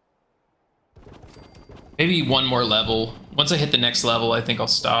 Maybe one more level. Once I hit the next level, I think I'll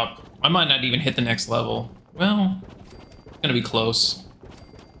stop. I might not even hit the next level. Well, it's gonna be close.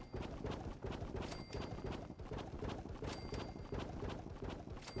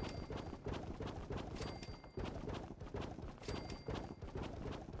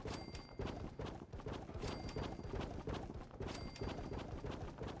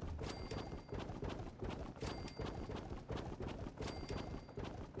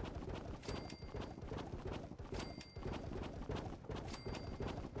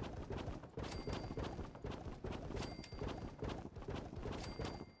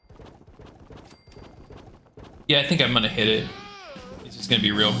 Yeah, I think I'm gonna hit it. It's just gonna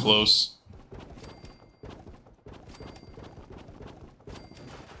be real close.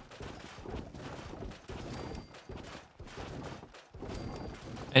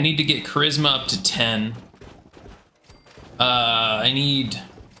 I need to get charisma up to 10. I need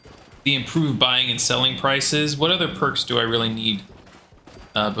the improved buying and selling prices. What other perks do I really need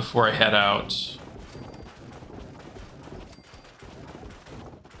before I head out?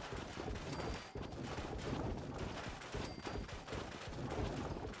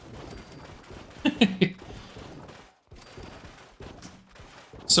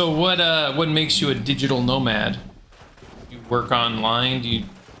 So what makes you a digital nomad? You work online?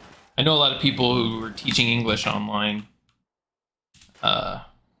 I know a lot of people who are teaching English online. And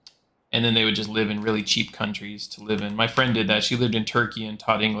then they would just live in really cheap countries to live in. My friend did that. She lived in Turkey and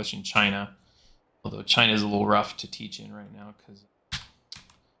taught English in China. Although China's a little rough to teach in right now because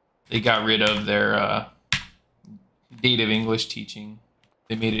they got rid of their native English teaching.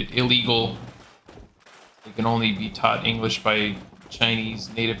 They made it illegal. They can only be taught English by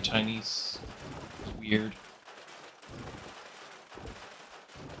native Chinese. It's weird.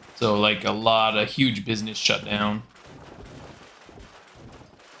 So like a huge business shut down.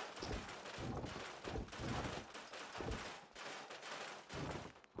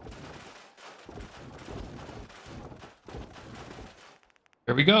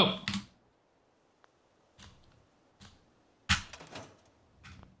 Here we go.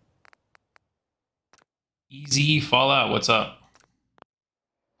 Easy Fallout, what's up?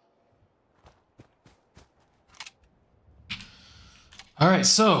 All right,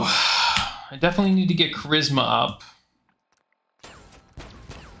 so I definitely need to get charisma up.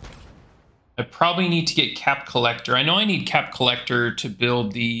 I probably need to get Cap Collector. I know I need Cap Collector to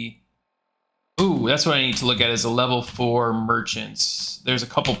build the... Ooh, that's what I need to look at as a level 4 merchants. There's a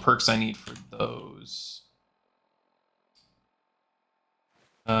couple perks I need for those.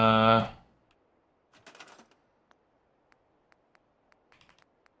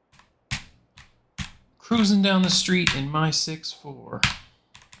 Cruising down the street in my 6'4".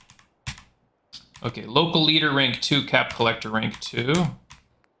 Okay, local leader rank 2, Cap Collector rank 2.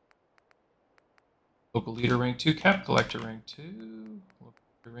 Local leader rank 2, Cap Collector rank 2. Local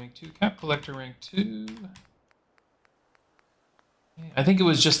leader rank 2, Cap Collector rank 2. Okay, I think it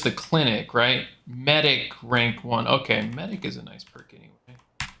was just the clinic, right? Medic rank 1. Okay, medic is a nice perk anyway.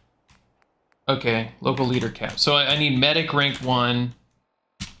 Okay, local leader cap. So I need medic rank 1.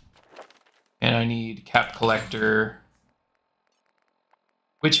 And I need Cap Collector.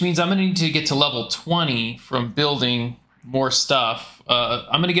 Which means I'm going to need to get to level 20 from building more stuff.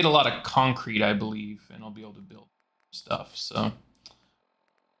 I'm going to get a lot of concrete, I believe, and I'll be able to build stuff. So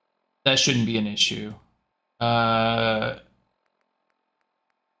that shouldn't be an issue. Medic.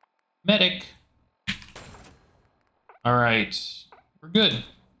 All right. We're good. I'm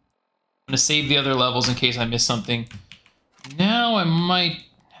going to save the other levels in case I miss something. Now I might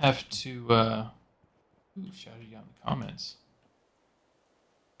have to... Ooh, shouted you out in the comments.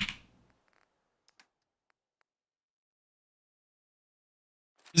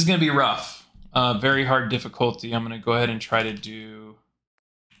 This is going to be rough. Very hard difficulty. I'm going to go ahead and try to do...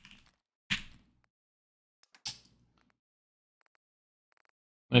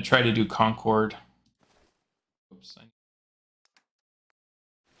 I'm going to try to do Concord. Oops.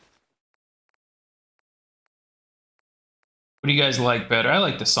 What do you guys like better? I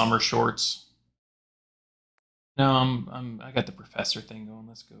like the summer shorts. No, I got the professor thing going.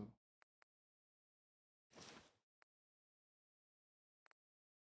 Let's go.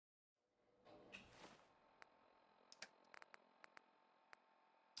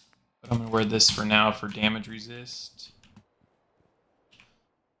 But I'm gonna wear this for now for damage resist.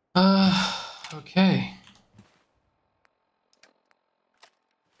 Okay.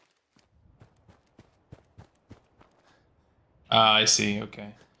 I see,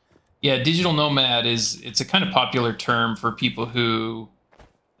 okay. Yeah, digital nomad it's a kind of popular term for people who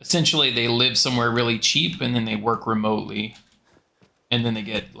essentially they live somewhere really cheap and then they work remotely. And then they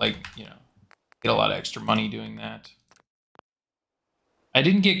get like, you know, get a lot of extra money doing that. I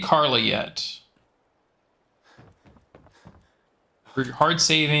didn't get Carla yet. We're hard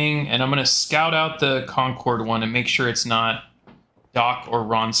saving, and I'm going to scout out the Concord one and make sure it's not Doc or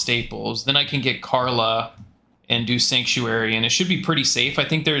Ron Staples. Then I can get Carla and do Sanctuary, and it should be pretty safe. I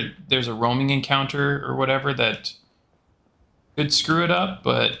think there's a roaming encounter or whatever that could screw it up,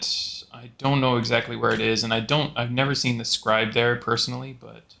 but I don't know exactly where it is, and I've never seen the scribe there personally,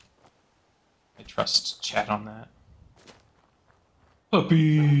 but I trust chat on that.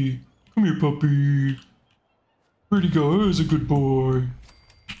 Puppy! Come here, puppy! Pretty guy is a good boy.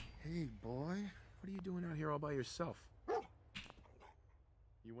 Hey, boy. What are you doing out here all by yourself?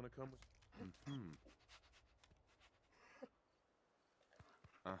 You want to come with...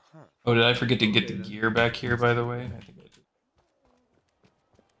 Oh, did I forget to get the gear back here, by the way? I think I did.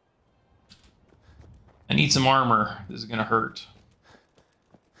 I need some armor. This is gonna hurt.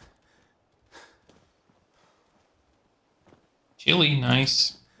 Chili,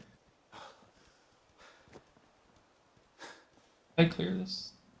 nice. Did I clear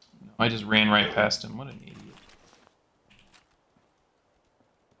this? No, I just ran right past him. What an idiot.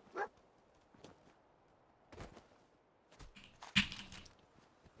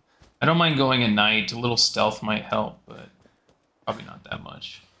 I don't mind going at night. A little stealth might help, but probably not that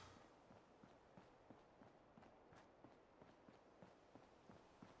much.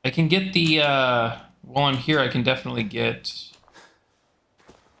 I can get the, while I'm here, I can definitely get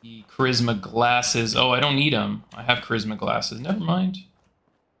the charisma glasses. Oh, I don't need them. I have charisma glasses. Never mind.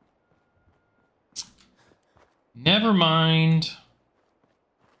 Never mind.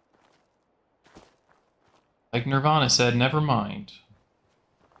 Like Nirvana said, never mind.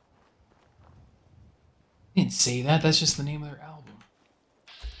 I didn't say that. That's just the name of their album.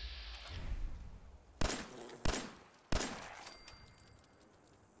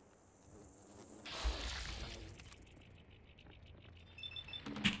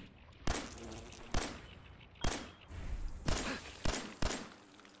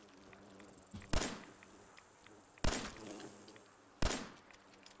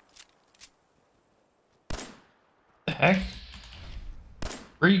 heck?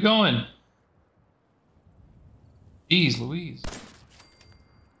 Where are you going? Jeez Louise.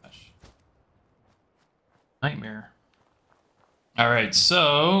 Gosh. Nightmare. Alright,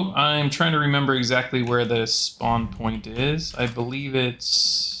 so I'm trying to remember exactly where the spawn point is. I believe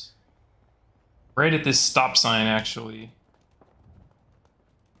it's right at this stop sign, actually.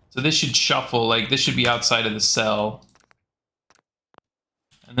 So this should shuffle, like this should be outside of the cell.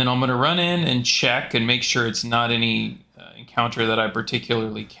 And then I'm going to run in and check and make sure it's not any encounter that I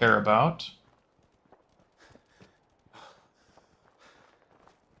particularly care about.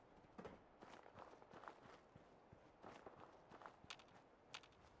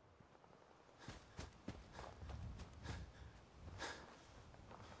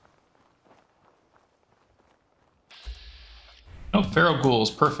 Oh, feral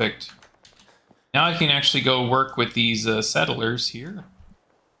ghouls, perfect. Now I can actually go work with these settlers here.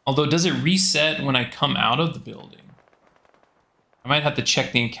 Although, does it reset when I come out of the building? I might have to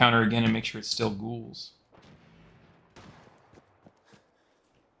check the encounter again and make sure it's still ghouls.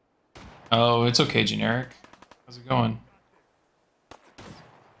 Oh, it's okay, generic. How's it going?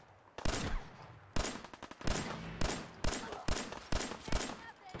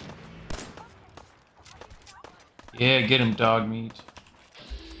 Yeah, get him, dog meat.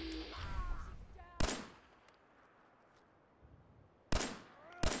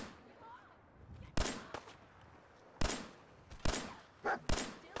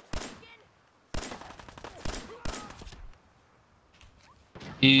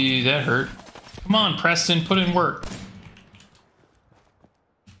 Eee, that hurt. Come on, Preston, put in work.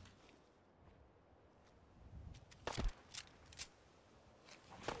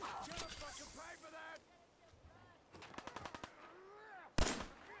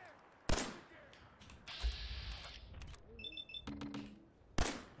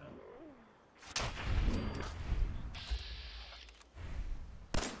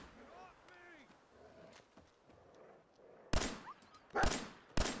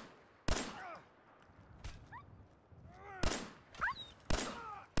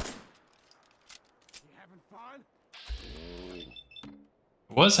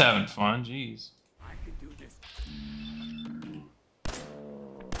 Was having fun, jeez. I can do this.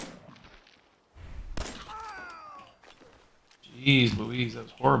 Jeez Louise, that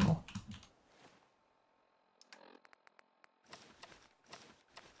was horrible.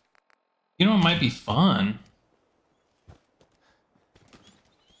 You know, it might be fun.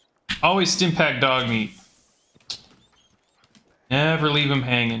 Always Stimpack dog meat. Never leave him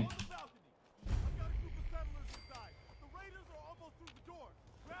hanging.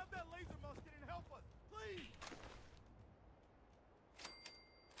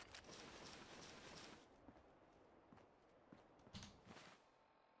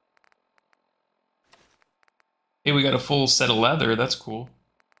 Hey, we got a full set of leather. That's cool.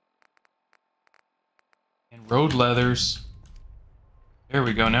 And road leathers. There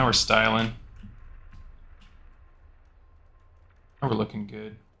we go. Now we're styling. Now we're looking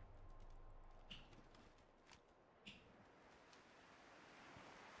good.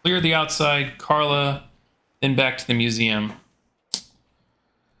 Clear the outside, Carla, then back to the museum.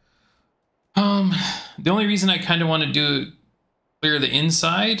 The only reason I kind of want to clear the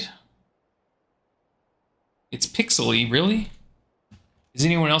inside. It's pixely, really? Is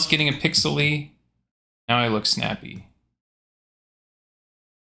anyone else getting a pixely? Now I look snappy.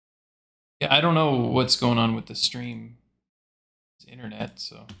 Yeah, I don't know what's going on with the stream. It's internet,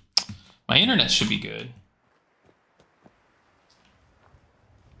 so my internet should be good.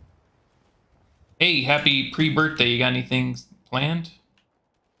 Hey, happy pre-birthday. You got anything planned?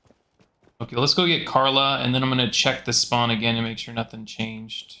 Okay, let's go get Carla, and then I'm going to check the spawn again and make sure nothing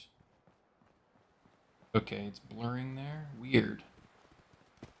changed. Okay, it's blurring there. Weird.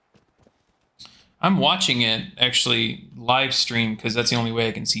 I'm watching it, actually, live stream, because that's the only way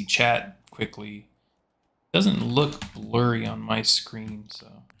I can see chat quickly. It doesn't look blurry on my screen, so...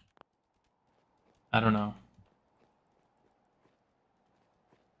 I don't know.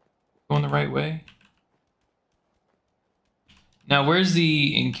 Going the right way? Now, where's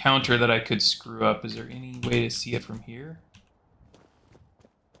the encounter that I could screw up? Is there any way to see it from here?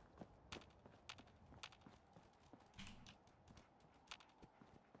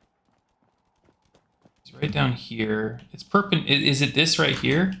 It's right down here. It's is it this right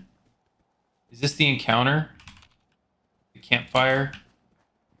here? Is this the encounter? The campfire?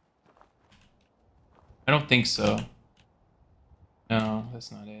 I don't think so. No,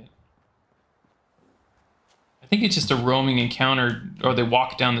 that's not it. I think it's just a roaming encounter, or they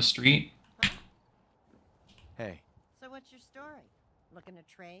walk down the street. Hey. So what's your story? Looking to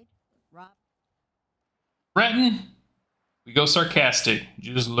trade? Rob? Breton? We go sarcastic.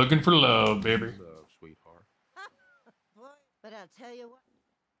 Just looking for love, baby. Love, sweetheart. But I'll tell you what.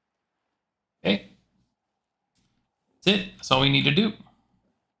 Okay. That's it. That's all we need to do.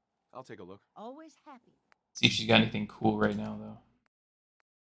 I'll take a look. Always happy. See if she's got anything cool right now, though.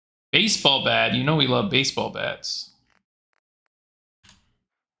 Baseball bat. You know we love baseball bats.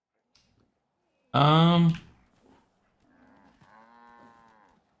 Yeah,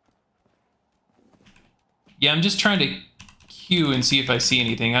 I'm just trying to queue and see if I see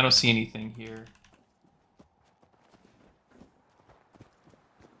anything. I don't see anything here.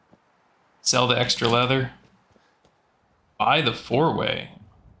 Sell the extra leather. Buy the 4-way.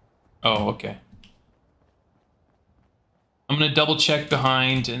 Oh, okay. I'm going to double check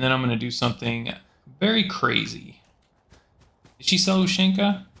behind, and then I'm going to do something very crazy. Did she sell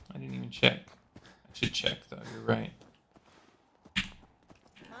Ushenka? I didn't even check. I should check, though. You're right.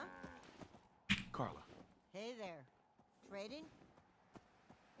 Carla, Hey there. Trading?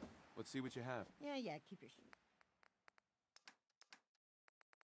 let's see what you have. Yeah, keep your shit.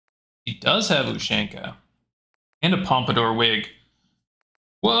 She does have Ushenka. And a pompadour wig.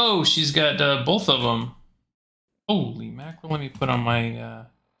 Whoa, she's got both of them. Holy mackerel, let me put on my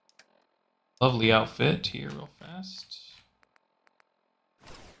lovely outfit here real fast.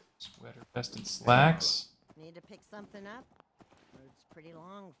 Sweater, vest, and slacks. Need to pick something up? Road's pretty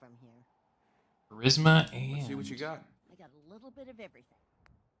long from here. Charisma and... Let's see what you got. I got a little bit of everything.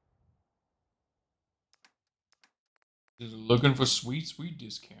 Just looking for sweet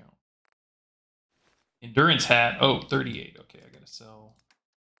discount. Endurance hat. Oh, 38. Okay, I gotta sell.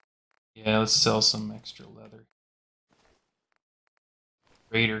 Yeah, let's sell some extra leather.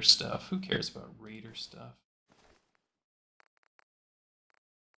 Raider stuff. Who cares about Raider stuff?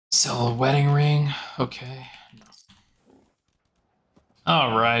 Sell a wedding ring. Okay. No.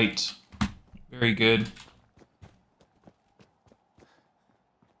 All right. Very good.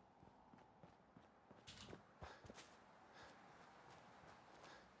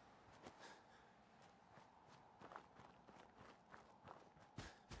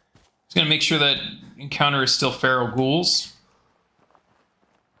 Just gonna make sure that encounter is still feral ghouls.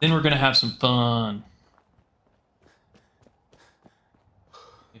 Then we're gonna have some fun.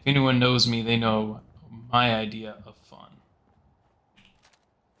 If anyone knows me, they know my idea of fun.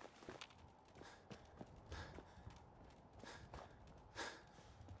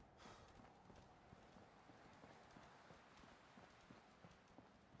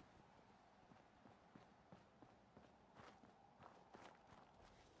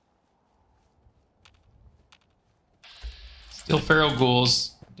 Still feral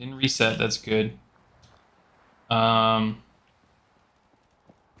ghouls. Didn't reset, that's good. Gonna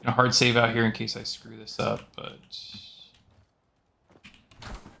hard save out here in case I screw this up, but...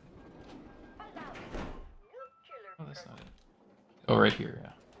 Oh, that's not it. Oh, right here,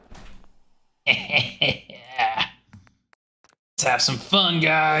 yeah. Let's have some fun,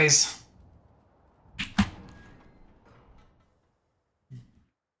 guys.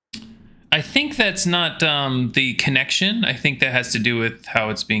 I think that's not the connection. I think that has to do with how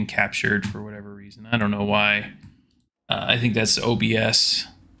it's being captured for whatever reason. I don't know why. I think that's OBS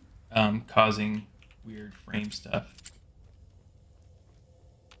causing weird frame stuff.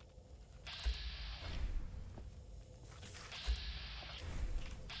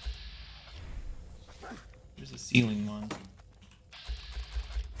 There's a ceiling one.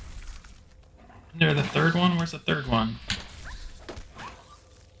 Isn't there the third one? Where's the third one?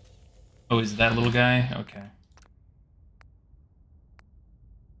 Oh, is it that little guy? Okay.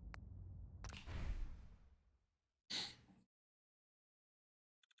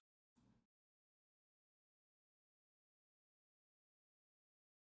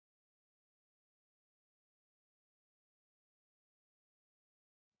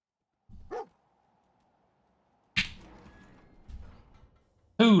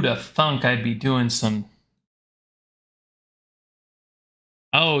 Who'd have thunk I'd be doing some...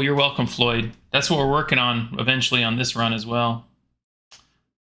 Oh, you're welcome, Floyd. That's what we're working on eventually on this run as well.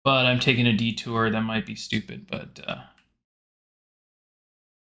 But I'm taking a detour. That might be stupid, but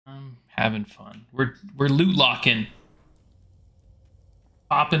I'm having fun. We're loot locking.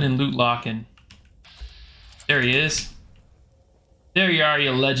 Popping and loot locking. There he is. There you are,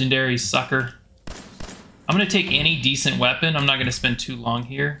 you legendary sucker. I'm gonna take any decent weapon. I'm not gonna spend too long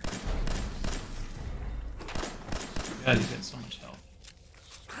here. God, he's got so much health.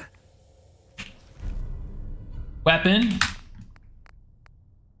 Weapon.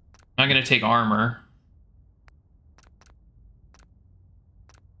 I'm not gonna take armor.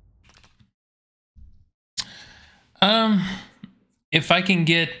 If I can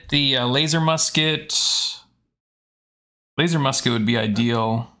get the laser musket Laser musket would be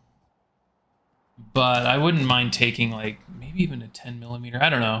ideal, but I wouldn't mind taking like maybe even a 10mm. I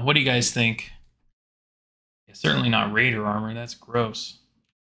don't know. What do you guys think? Yeah, certainly not Raider armor. That's gross.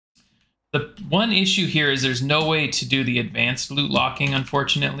 The one issue here is there's no way to do the advanced loot locking,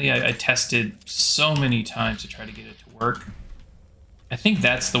 unfortunately. I tested so many times to try to get it to work. I think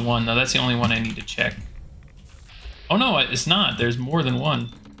that's the one, though. That's the only one I need to check. Oh, no, it's not. There's more than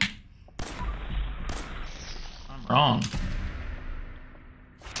one. I'm wrong.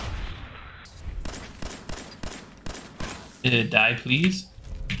 Did it die, please?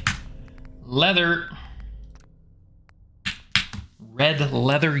 Leather. Red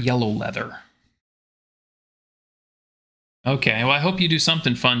leather, yellow leather. Okay, well, I hope you do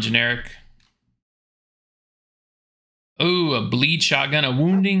something fun, Generic. Oh, a bleed shotgun, a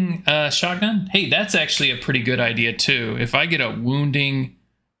wounding shotgun? Hey, that's actually a pretty good idea, too. If I get a wounding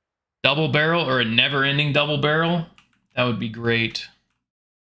double barrel or a never-ending double barrel, that would be great.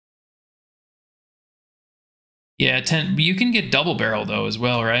 Yeah, you can get double barrel, though, as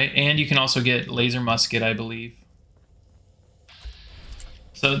well, right? And you can also get laser musket, I believe.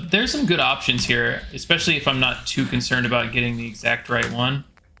 So there's some good options here, especially if I'm not too concerned about getting the exact right one.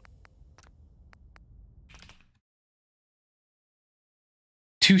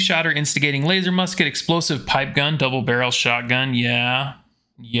 Two-shotter instigating laser musket, explosive pipe gun, double barrel shotgun. Yeah.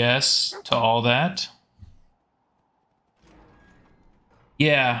 Yes to all that.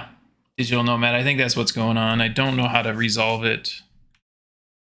 Yeah. Digital Nomad. I think that's what's going on. I don't know how to resolve it.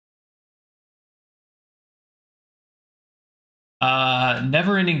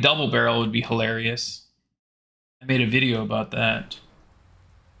 Never-ending double barrel would be hilarious. I made a video about that.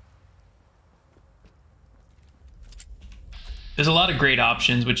 There's a lot of great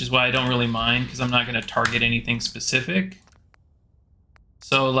options, which is why I don't really mind, because I'm not going to target anything specific.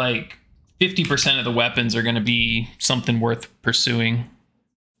 So, like, 50% of the weapons are going to be something worth pursuing.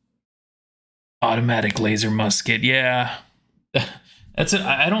 Automatic laser musket, yeah. That's it.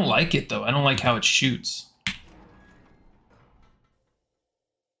 I don't like it, though. I don't like how it shoots.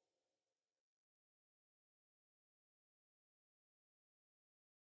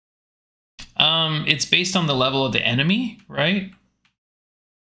 It's based on the level of the enemy, right?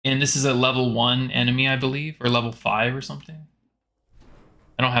 And this is a level 1 enemy, I believe, or level 5 or something.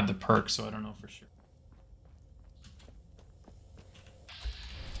 I don't have the perk, so I don't know for sure.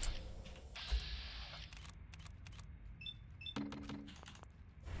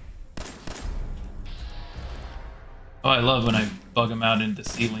 Oh, I love when I bug them out into the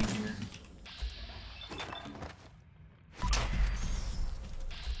ceiling here.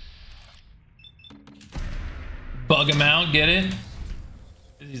 Bug him out, get it?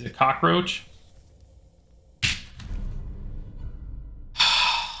 He's a cockroach.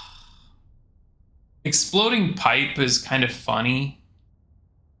 Exploding pipe is kind of funny.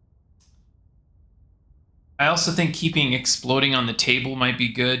 I also think keeping exploding on the table might be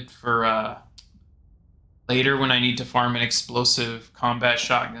good for later when I need to farm an explosive combat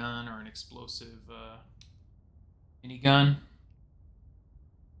shotgun or an explosive minigun.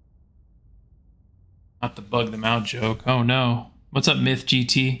 Not the bug them out joke. Oh no. What's up, Myth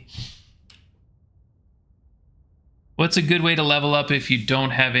GT? What's a good way to level up if you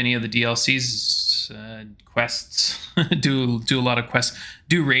don't have any of the DLCs? Quests. do a lot of quests.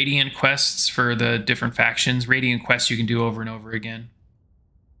 Do Radiant quests for the different factions. Radiant quests you can do over and over again.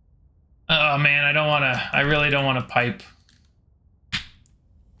 Oh man, I really don't want to pipe.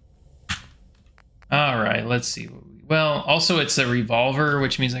 All right, let's see. Well, also it's a revolver,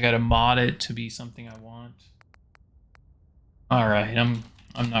 which means I got to mod it to be something I want. All right, I'm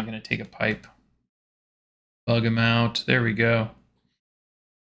not going to take a pipe. Bug him out. There we go.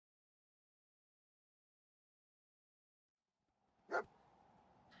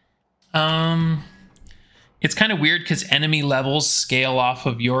 It's kind of weird because enemy levels scale off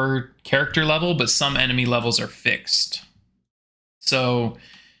of your character level, but some enemy levels are fixed. So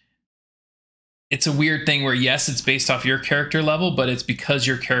it's a weird thing where, yes, it's based off your character level, but it's because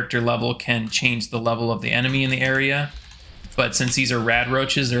your character level can change the level of the enemy in the area. But since these are rad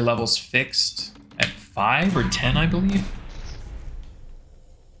roaches, their level's fixed at 5 or 10, I believe.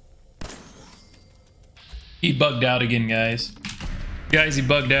 He bugged out again, guys. Guys, he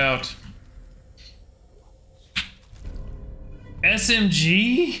bugged out.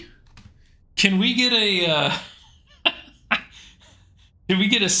 SMG? Can we get a can we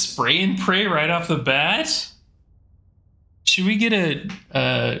get a spray and pray right off the bat? Should we get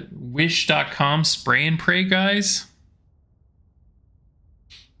a wish.com spray and pray, guys?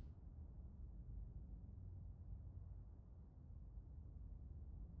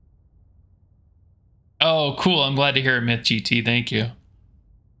 Oh, Oh, cool. I'm glad to hear it, Myth GT. Thank you.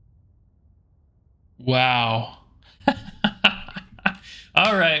 Wow.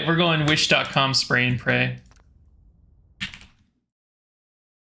 All right, we're going wish.com spray and pray.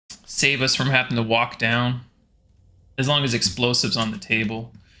 Save us from having to walk down. As long as explosives on the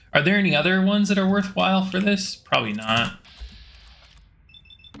table. Are there any other ones that are worthwhile for this? Probably not.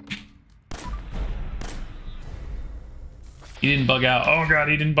 He didn't bug out. Oh god,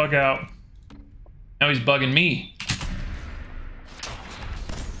 he didn't bug out. Now he's bugging me.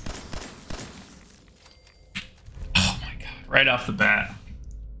 Oh my god, right off the bat.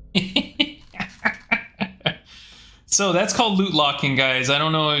 So that's called loot locking, guys. I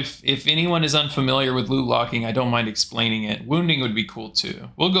don't know if anyone is unfamiliar with loot locking. I don't mind explaining it. Wounding would be cool too.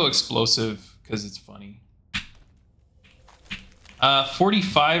 We'll go explosive because it's funny.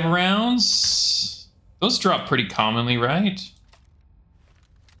 45 rounds. Those drop pretty commonly, right?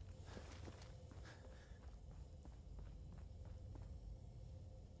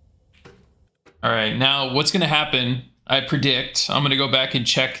 All right, now what's going to happen, I predict, I'm going to go back and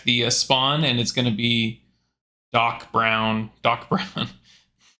check the spawn, and it's going to be Doc Brown.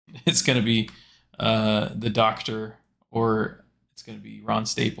 It's going to be the Doctor, or it's going to be Ron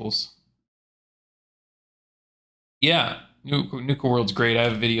Staples. Yeah, Nuka World's great. I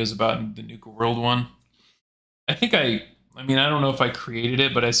have videos about the Nuka World one. I think I mean, I don't know if I created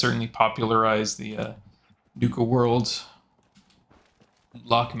it, but I certainly popularized the Nuka World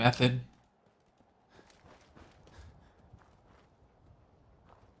lock method.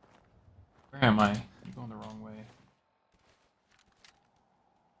 Where am I? I'm going the wrong way.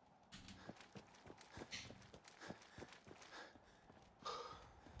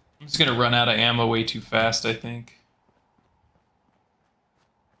 I'm just gonna run out of ammo way too fast, I think.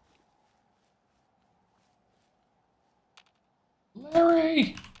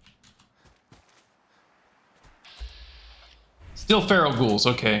 Larry! Still feral ghouls.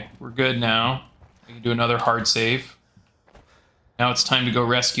 Okay, we're good now. We can do another hard save. Now it's time to go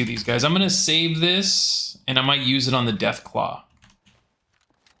rescue these guys. I'm going to save this, and I might use it on the Deathclaw.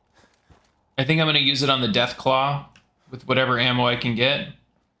 I think I'm going to use it on the Deathclaw with whatever ammo I can get,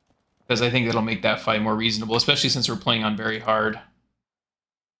 because I think that'll make that fight more reasonable, especially since we're playing on very hard.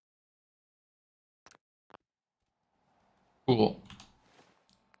 Cool.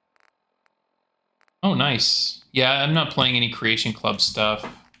 Oh, nice. Yeah, I'm not playing any Creation Club stuff. I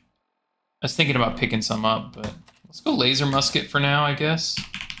was thinking about picking some up, but let's go laser musket for now, I guess.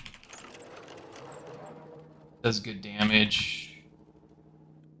 Does good damage.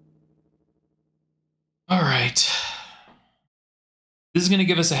 All right. This is going to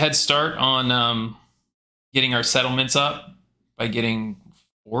give us a head start on getting our settlements up by getting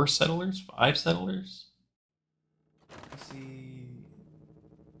 4 settlers, 5 settlers. Let's see.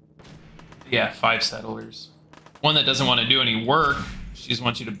 Yeah, 5 settlers. One that doesn't want to do any work. She just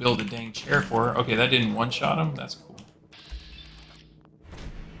wants you to build a dang chair for her. Okay, that didn't one-shot him. That's cool.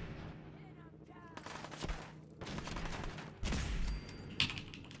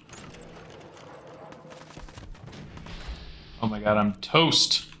 Oh my god, I'm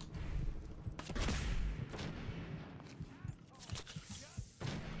toast.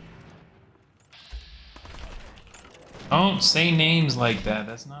 Don't say names like that.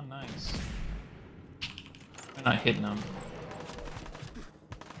 That's not nice. I'm not hitting them.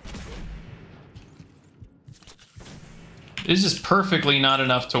 This is perfectly not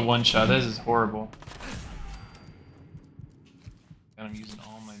enough to one-shot. This is horrible. God, I'm using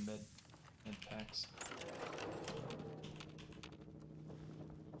all my med packs.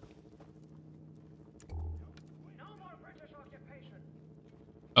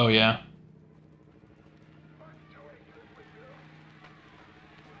 Oh, yeah.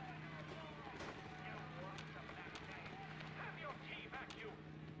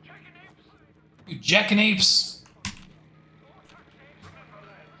 You jackanapes!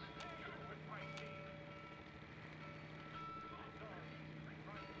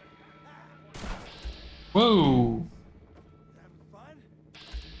 Whoa!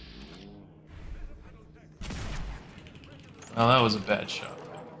 Well, that was a bad shot.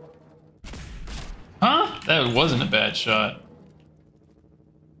 Huh? That wasn't a bad shot.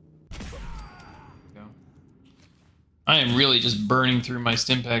 I am really just burning through my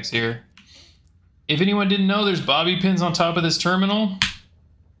stim packs here. If anyone didn't know, there's bobby pins on top of this terminal.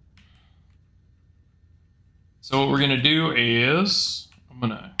 So what we're gonna do is I'm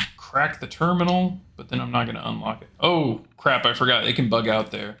gonna crack the terminal, but then I'm not gonna unlock it. Oh crap, I forgot, it can bug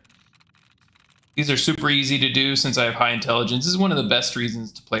out there. These are super easy to do since I have high intelligence. This is one of the best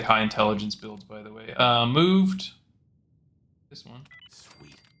reasons to play high intelligence builds, by the way. Moved. This one.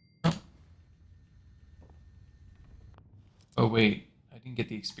 Sweet. Oh. Oh, wait. I didn't get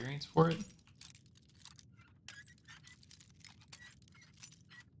the experience for it?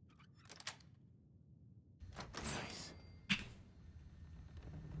 Nice.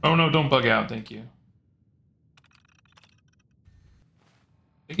 Oh, no, don't bug out. Thank you.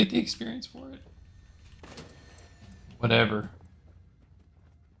 Did I get the experience for it? Whatever.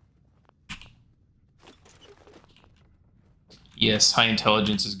 Yes, high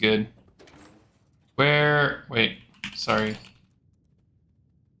intelligence is good. Where... Wait, sorry.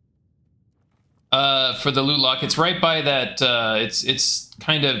 For the loot lock, it's right by that, it's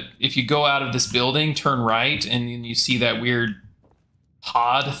kind of, if you go out of this building, turn right, and then you see that weird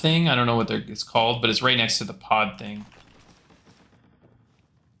pod thing. I don't know what it's called, but it's right next to the pod thing.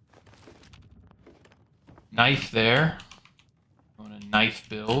 Knife there. I want a knife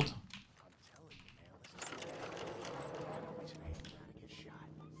build.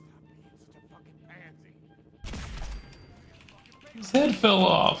 His head fell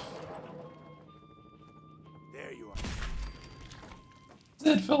off. There you are. His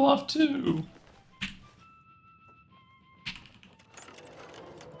head fell off too.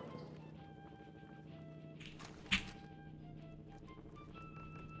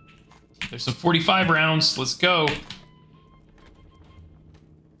 There's some 45 rounds. Let's go.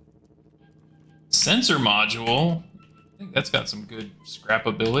 Sensor module. I think that's got some good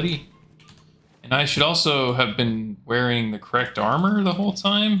scrapability. And I should also have been wearing the correct armor the whole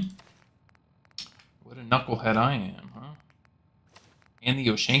time. What a knucklehead I am, huh? And the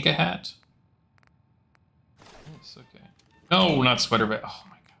Yoshenka hat. Yes, okay. No, not sweater vest. Oh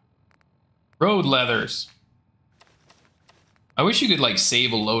my god. Road leathers. I wish you could, like,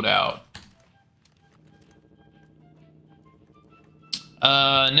 save a loadout.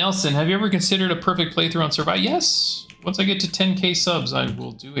 Nelson, have you ever considered a perfect playthrough on Survival? Yes. Once I get to 10k subs, I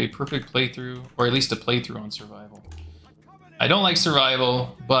will do a perfect playthrough, or at least a playthrough on Survival. I don't like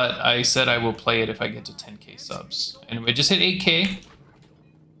Survival, but I said I will play it if I get to 10k subs. And we just hit 8k.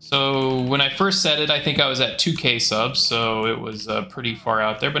 So when I first said it, I think I was at 2k subs, so it was pretty far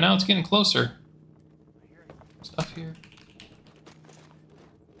out there, but now it's getting closer. Stuff here.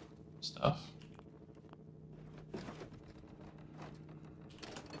 Stuff.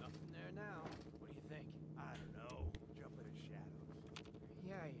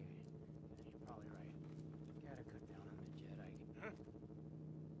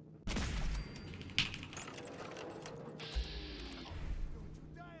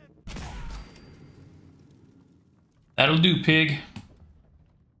 That'll do, pig.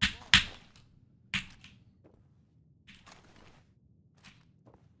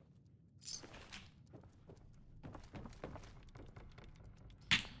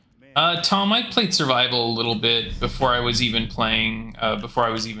 Tom, I played Survival a little bit before I was even playing,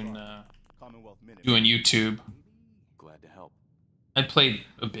 doing YouTube. Glad to help. I played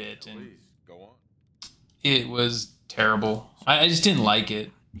a bit, and it was terrible. I just didn't like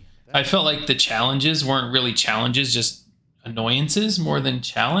it. I felt like the challenges weren't really challenges, just annoyances more than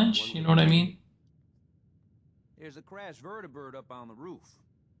challenge. You know what I mean? There's a crashed vertibird up on the roof.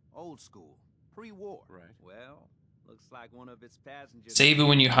 Old school. Pre-war. Right. Well, looks like one of its passengers... Save it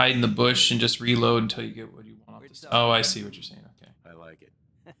when you hide in the bush and just reload until you get what you want off the... Oh, I see what you're saying. Okay. I like it.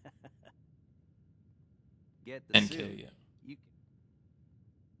 Get the 10k, yeah. You...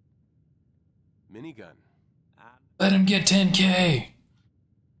 Minigun. Let him get 10k.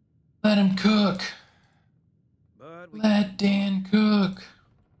 Let him cook. Let Dan cook.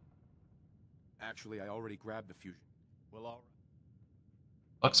 Actually, I already grabbed the fusion. Well, all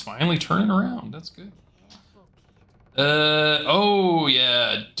right. Luck's finally turning around. That's good. Oh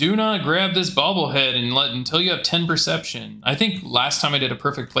yeah. Do not grab this bobblehead and let until you have 10 perception. I think last time I did a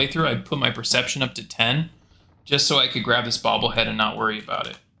perfect playthrough, I put my perception up to 10, just so I could grab this bobblehead and not worry about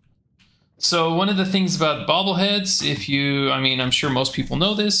it. So one of the things about bobbleheads, I'm sure most people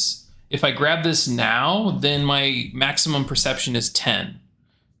know this. If I grab this now, then my maximum perception is 10.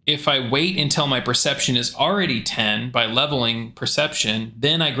 If I wait until my perception is already 10 by leveling perception,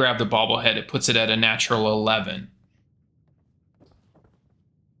 then I grab the bobblehead. It puts it at a natural 11.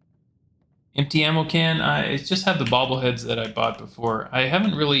 Empty ammo can. I just have the bobbleheads that I bought before. I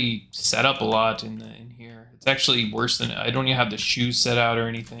haven't really set up a lot in here. It's actually worse than... I don't even have the shoes set out or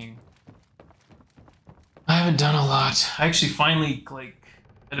anything. I haven't done a lot. I actually finally,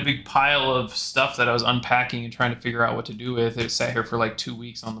 had a big pile of stuff that I was unpacking and trying to figure out what to do with. It sat here for like 2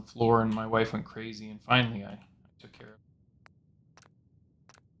 weeks on the floor, and my wife went crazy, and finally I took care of it.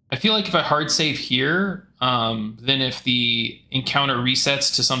 I feel like if I hard save here, then if the encounter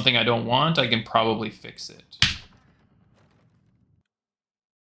resets to something I don't want, I can probably fix it.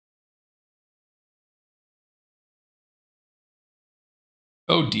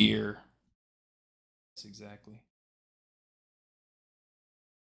 Oh dear. Yes, exactly.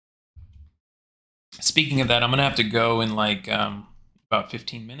 Speaking of that, I'm gonna have to go in like about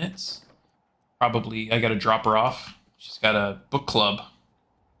 15 minutes. Probably, I gotta drop her off. She's got a book club,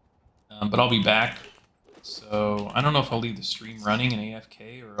 but I'll be back. So I don't know if I'll leave the stream running in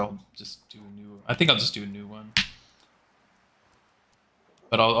AFK or I'll just do a new. I think I'll just do a new one.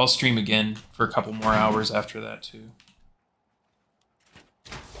 But I'll stream again for a couple more hours after that too.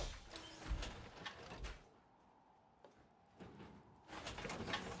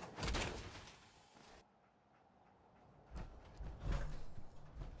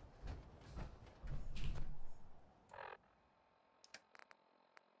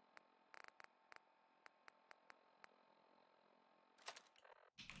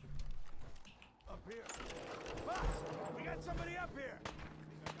 Up here. Boss, we got somebody up here.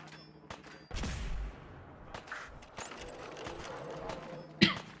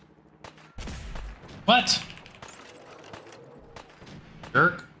 What?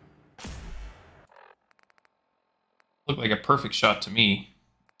 Jerk. Looked like a perfect shot to me.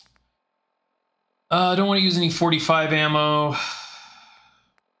 I don't want to use any 45 ammo.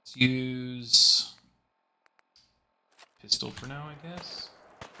 Let's use pistol for now, I guess.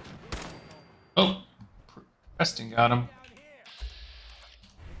 Oh, Preston got him.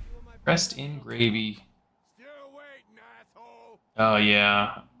 Preston Gravy. Oh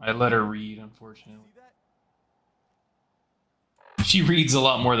yeah, I let her read, unfortunately. She reads a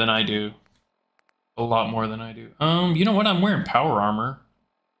lot more than I do. A lot more than I do. You know what? I'm wearing power armor.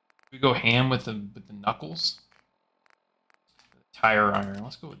 We go ham with the knuckles. Tire iron.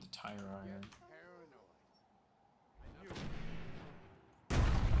 Let's go with the tire iron.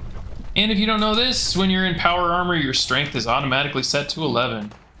 And if you don't know this, when you're in power armor, your strength is automatically set to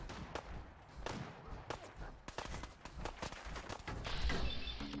 11.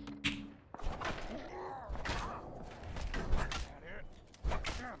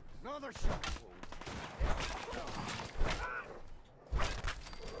 Another shot.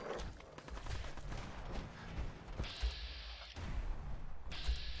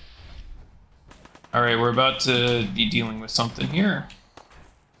 All right, we're about to be dealing with something here.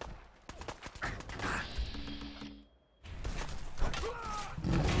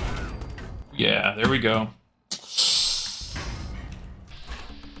 Yeah, there we go.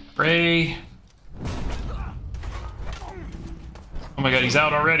 Pray. Oh my god, he's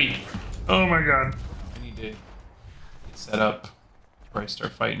out already. Oh my god. I need to get set up before I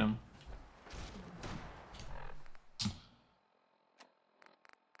start fighting him.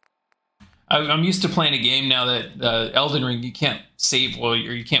 I'm used to playing a game now that Elden Ring, you can't save while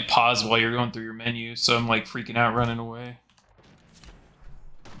you can't pause while you're going through your menu, so I'm like freaking out, running away.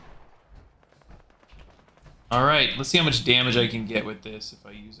 Alright, let's see how much damage I can get with this if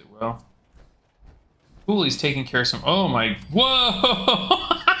I use it well. Cool, he's taking care of some... Oh my... Whoa!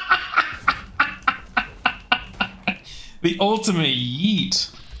 The ultimate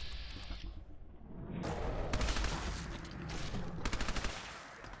yeet.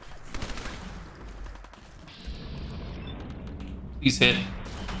 Please hit.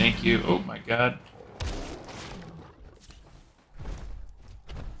 Thank you. Oh my god.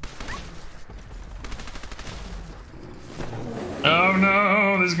 Oh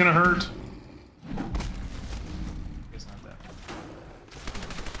no, this is gonna hurt. It's not that.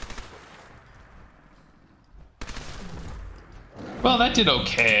 Well, that did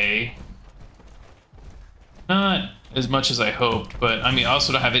okay. Not as much as I hoped, but I mean, I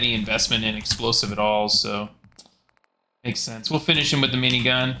also don't have any investment in explosive at all, so makes sense. We'll finish him with the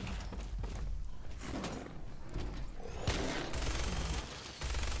minigun.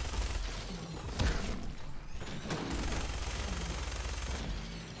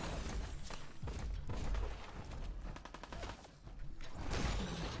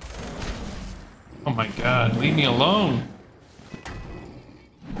 Oh my god, leave me alone.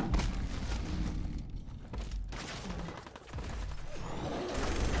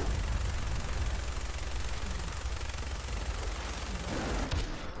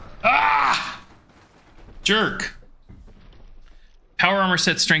 Ah! Jerk. Power armor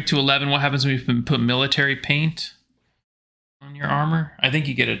sets strength to 11. What happens when you put military paint on your armor? I think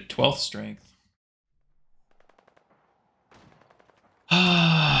you get a 12th strength.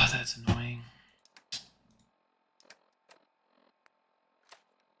 Ah, that's annoying.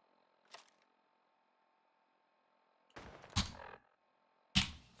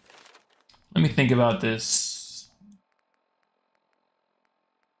 Let me think about this.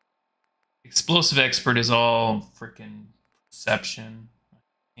 Explosive expert is all freaking perception. I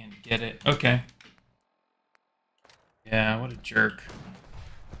can't get it. Okay. Yeah, what a jerk.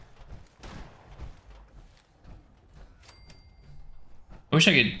 I wish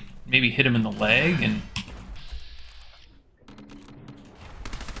I could maybe hit him in the leg and...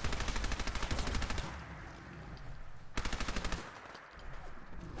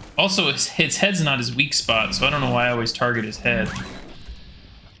 Also, his head's not his weak spot, so I don't know why I always target his head.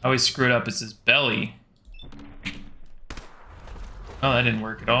 I always screw it up. It's his belly. Oh, that didn't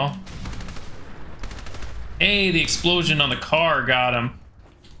work at all. Hey, the explosion on the car got him.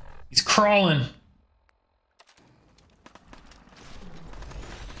 He's crawling.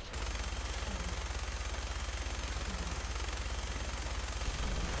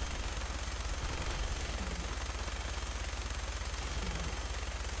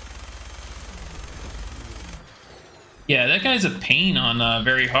 Yeah, that guy's a pain on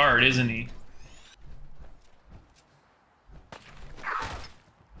very hard, isn't he?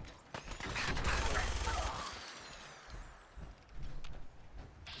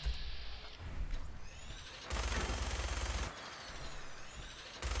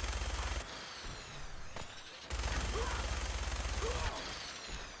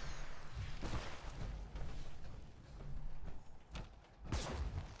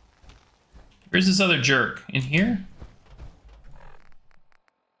 Where's this other jerk? In here?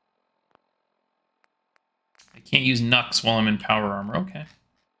 I can't use Nux while I'm in power armor. Okay.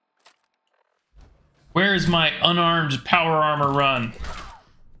 Where's my unarmed power armor run?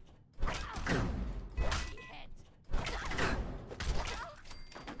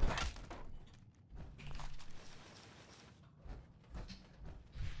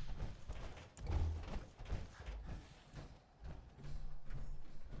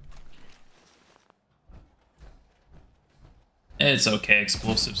 It's okay,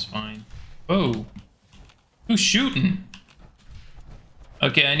 explosive's fine. Whoa. Who's shooting?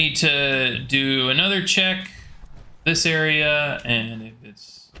 Okay, I need to do another check this area, and if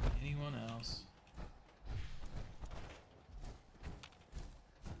it's anyone else.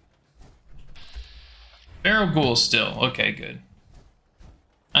 Feral Ghoul still. Okay, good.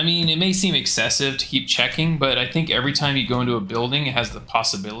 I mean, it may seem excessive to keep checking, but I think every time you go into a building, it has the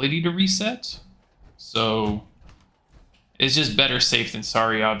possibility to reset. So... it's just better safe than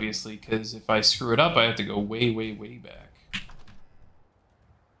sorry, obviously, because if I screw it up, I have to go way, way, way back.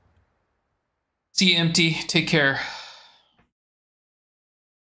 See you, Empty. Take care.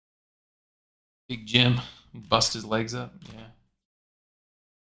 Big Jim. Bust his legs up. Yeah.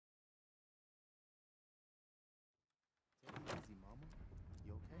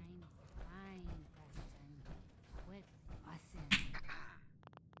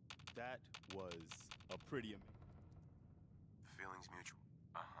 That was a pretty amazing. Feelings mutual.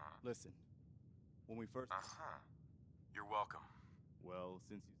 Uh-huh. Listen, when we first... Uh-huh. You're welcome. Well,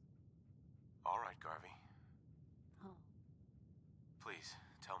 since you... All right, Garvey. Oh, Please,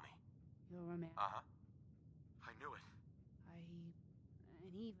 tell me. you're romantic. Uh-huh. I knew it. And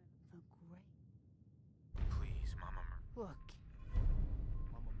even the great. Please, Mama Look,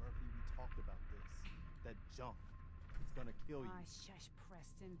 Mama Murphy, we talked about this. That junk. It's gonna kill you. shush,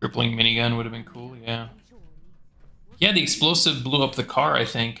 Preston. Crippling minigun would have been cool, yeah. Yeah, the explosive blew up the car, I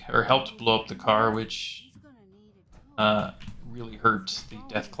think, or helped blow up the car, which really hurt the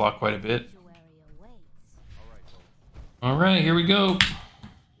death clock quite a bit. All right, here we go.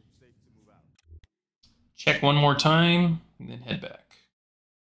 Check one more time, and then head back.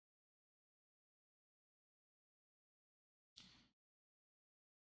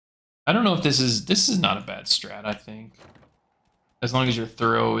 I don't know if this is not a bad strat, I think. As long as you're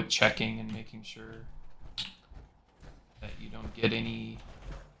thorough with checking and making sure that you don't get any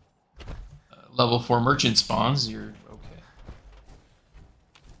level 4 merchant spawns, you're okay.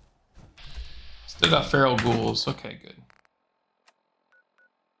 Still got feral ghouls. Okay, good.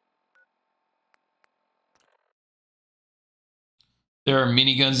 There are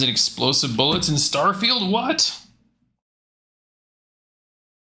miniguns and explosive bullets in Starfield? What?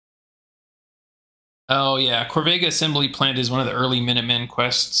 Oh yeah, Corvega Assembly Plant is one of the early Minutemen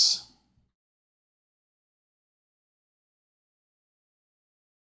quests.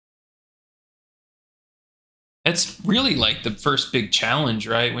 It's really like the first big challenge,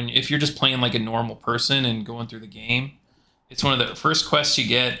 right? If you're just playing like a normal person and going through the game, it's one of the first quests you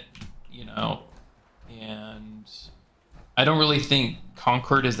get, you know, and I don't really think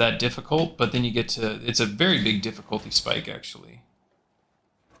Concord is that difficult, but then you get to, it's a very big difficulty spike, actually.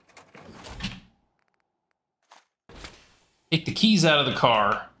 Take the keys out of the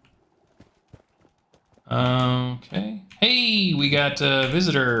car. Okay. Hey, we got a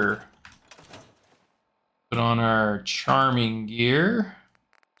visitor. Put on our charming gear.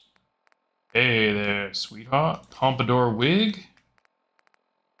 Hey there, sweetheart. Pompadour wig.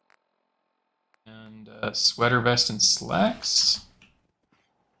 And sweater vest and slacks.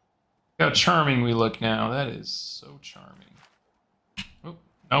 Look how charming we look now. That is so charming. Oh,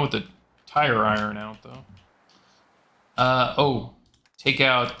 not with the tire iron out, though. Oh, take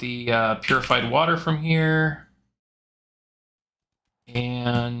out the purified water from here.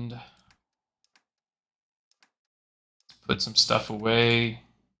 And put some stuff away.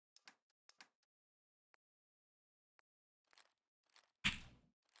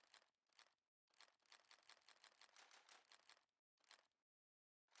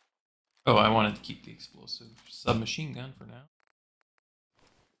 Oh, I wanted to keep the explosive submachine gun for now.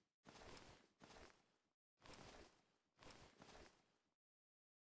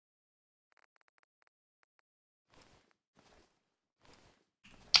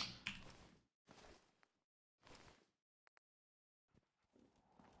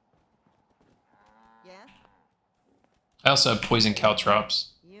 Yeah? I also have poison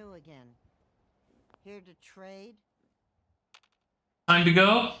caltrops. You again. Here to trade? Time to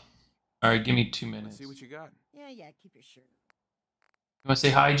go? Alright, give me 2 minutes. Let's see what you got. Yeah, keep your shirt. You want to say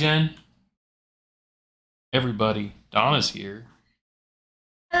hi, Jen? Everybody. Donna's here.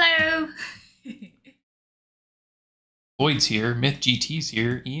 Hello. Lloyd's here. Myth GT's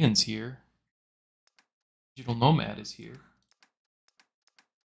here. Ian's here. Digital Nomad is here.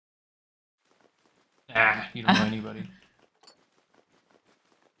 Nah, you don't know anybody.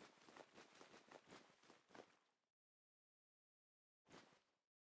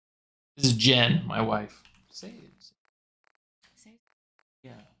 This is Jen, my wife. Say it.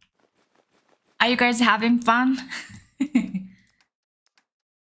 Yeah. Are you guys having fun? You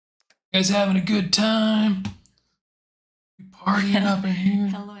guys having a good time? You partying up in here?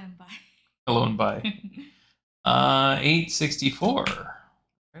 Hello and bye. Hello and bye. 864. Right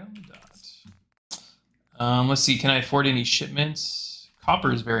on the dot. Let's see. Can I afford any shipments?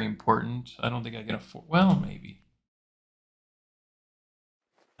 Copper is very important. I don't think I can afford. Well, maybe.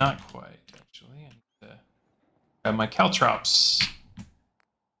 Not quite, actually. I need to grab my caltrops.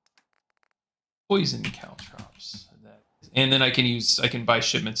 Poison caltrops. And then I can buy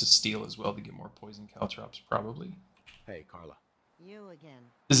shipments of steel as well to get more poison caltrops, probably. Hey, Carla. You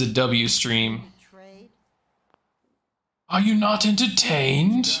again. This is a W stream. Trade? Are you not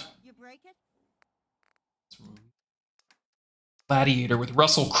entertained? You break it? Gladiator with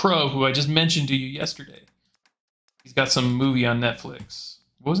Russell Crowe, who I just mentioned to you yesterday. He's got some movie on Netflix.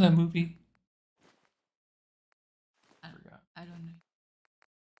 What was that movie? I don't know.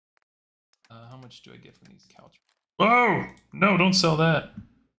 How much do I get from these caltrops? Whoa! No, don't sell that.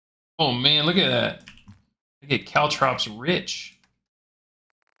 Oh man, look at that. I get caltrops rich.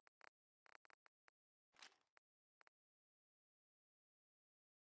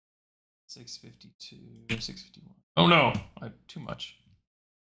 $652, $651. Oh no, I have too much.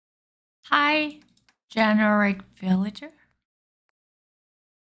 Hi, generic villager.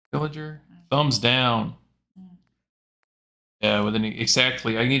 Villager, thumbs down. Yeah, with an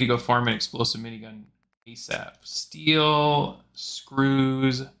exactly. I need to go farm an explosive minigun ASAP. Steel,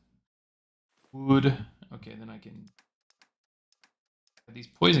 screws, wood. Okay, then I can. These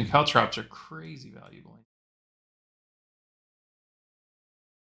poison caltrops are crazy valuable.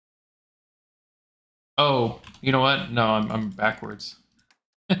 Oh, you know what? No, I'm backwards.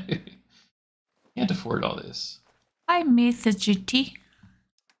 Can't afford all this. Hi, Myth GT.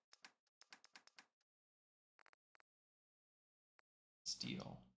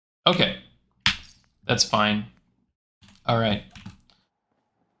 Steel. Okay. That's fine. All right.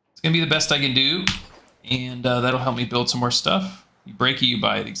 It's going to be the best I can do, and that'll help me build some more stuff. You break it, you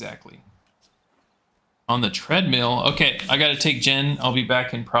buy it, exactly. On the treadmill. Okay, I got to take Jen. I'll be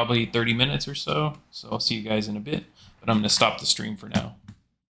back in probably 30 minutes or so, so I'll see you guys in a bit, but I'm going to stop the stream for now.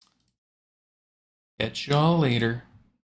 Catch y'all later.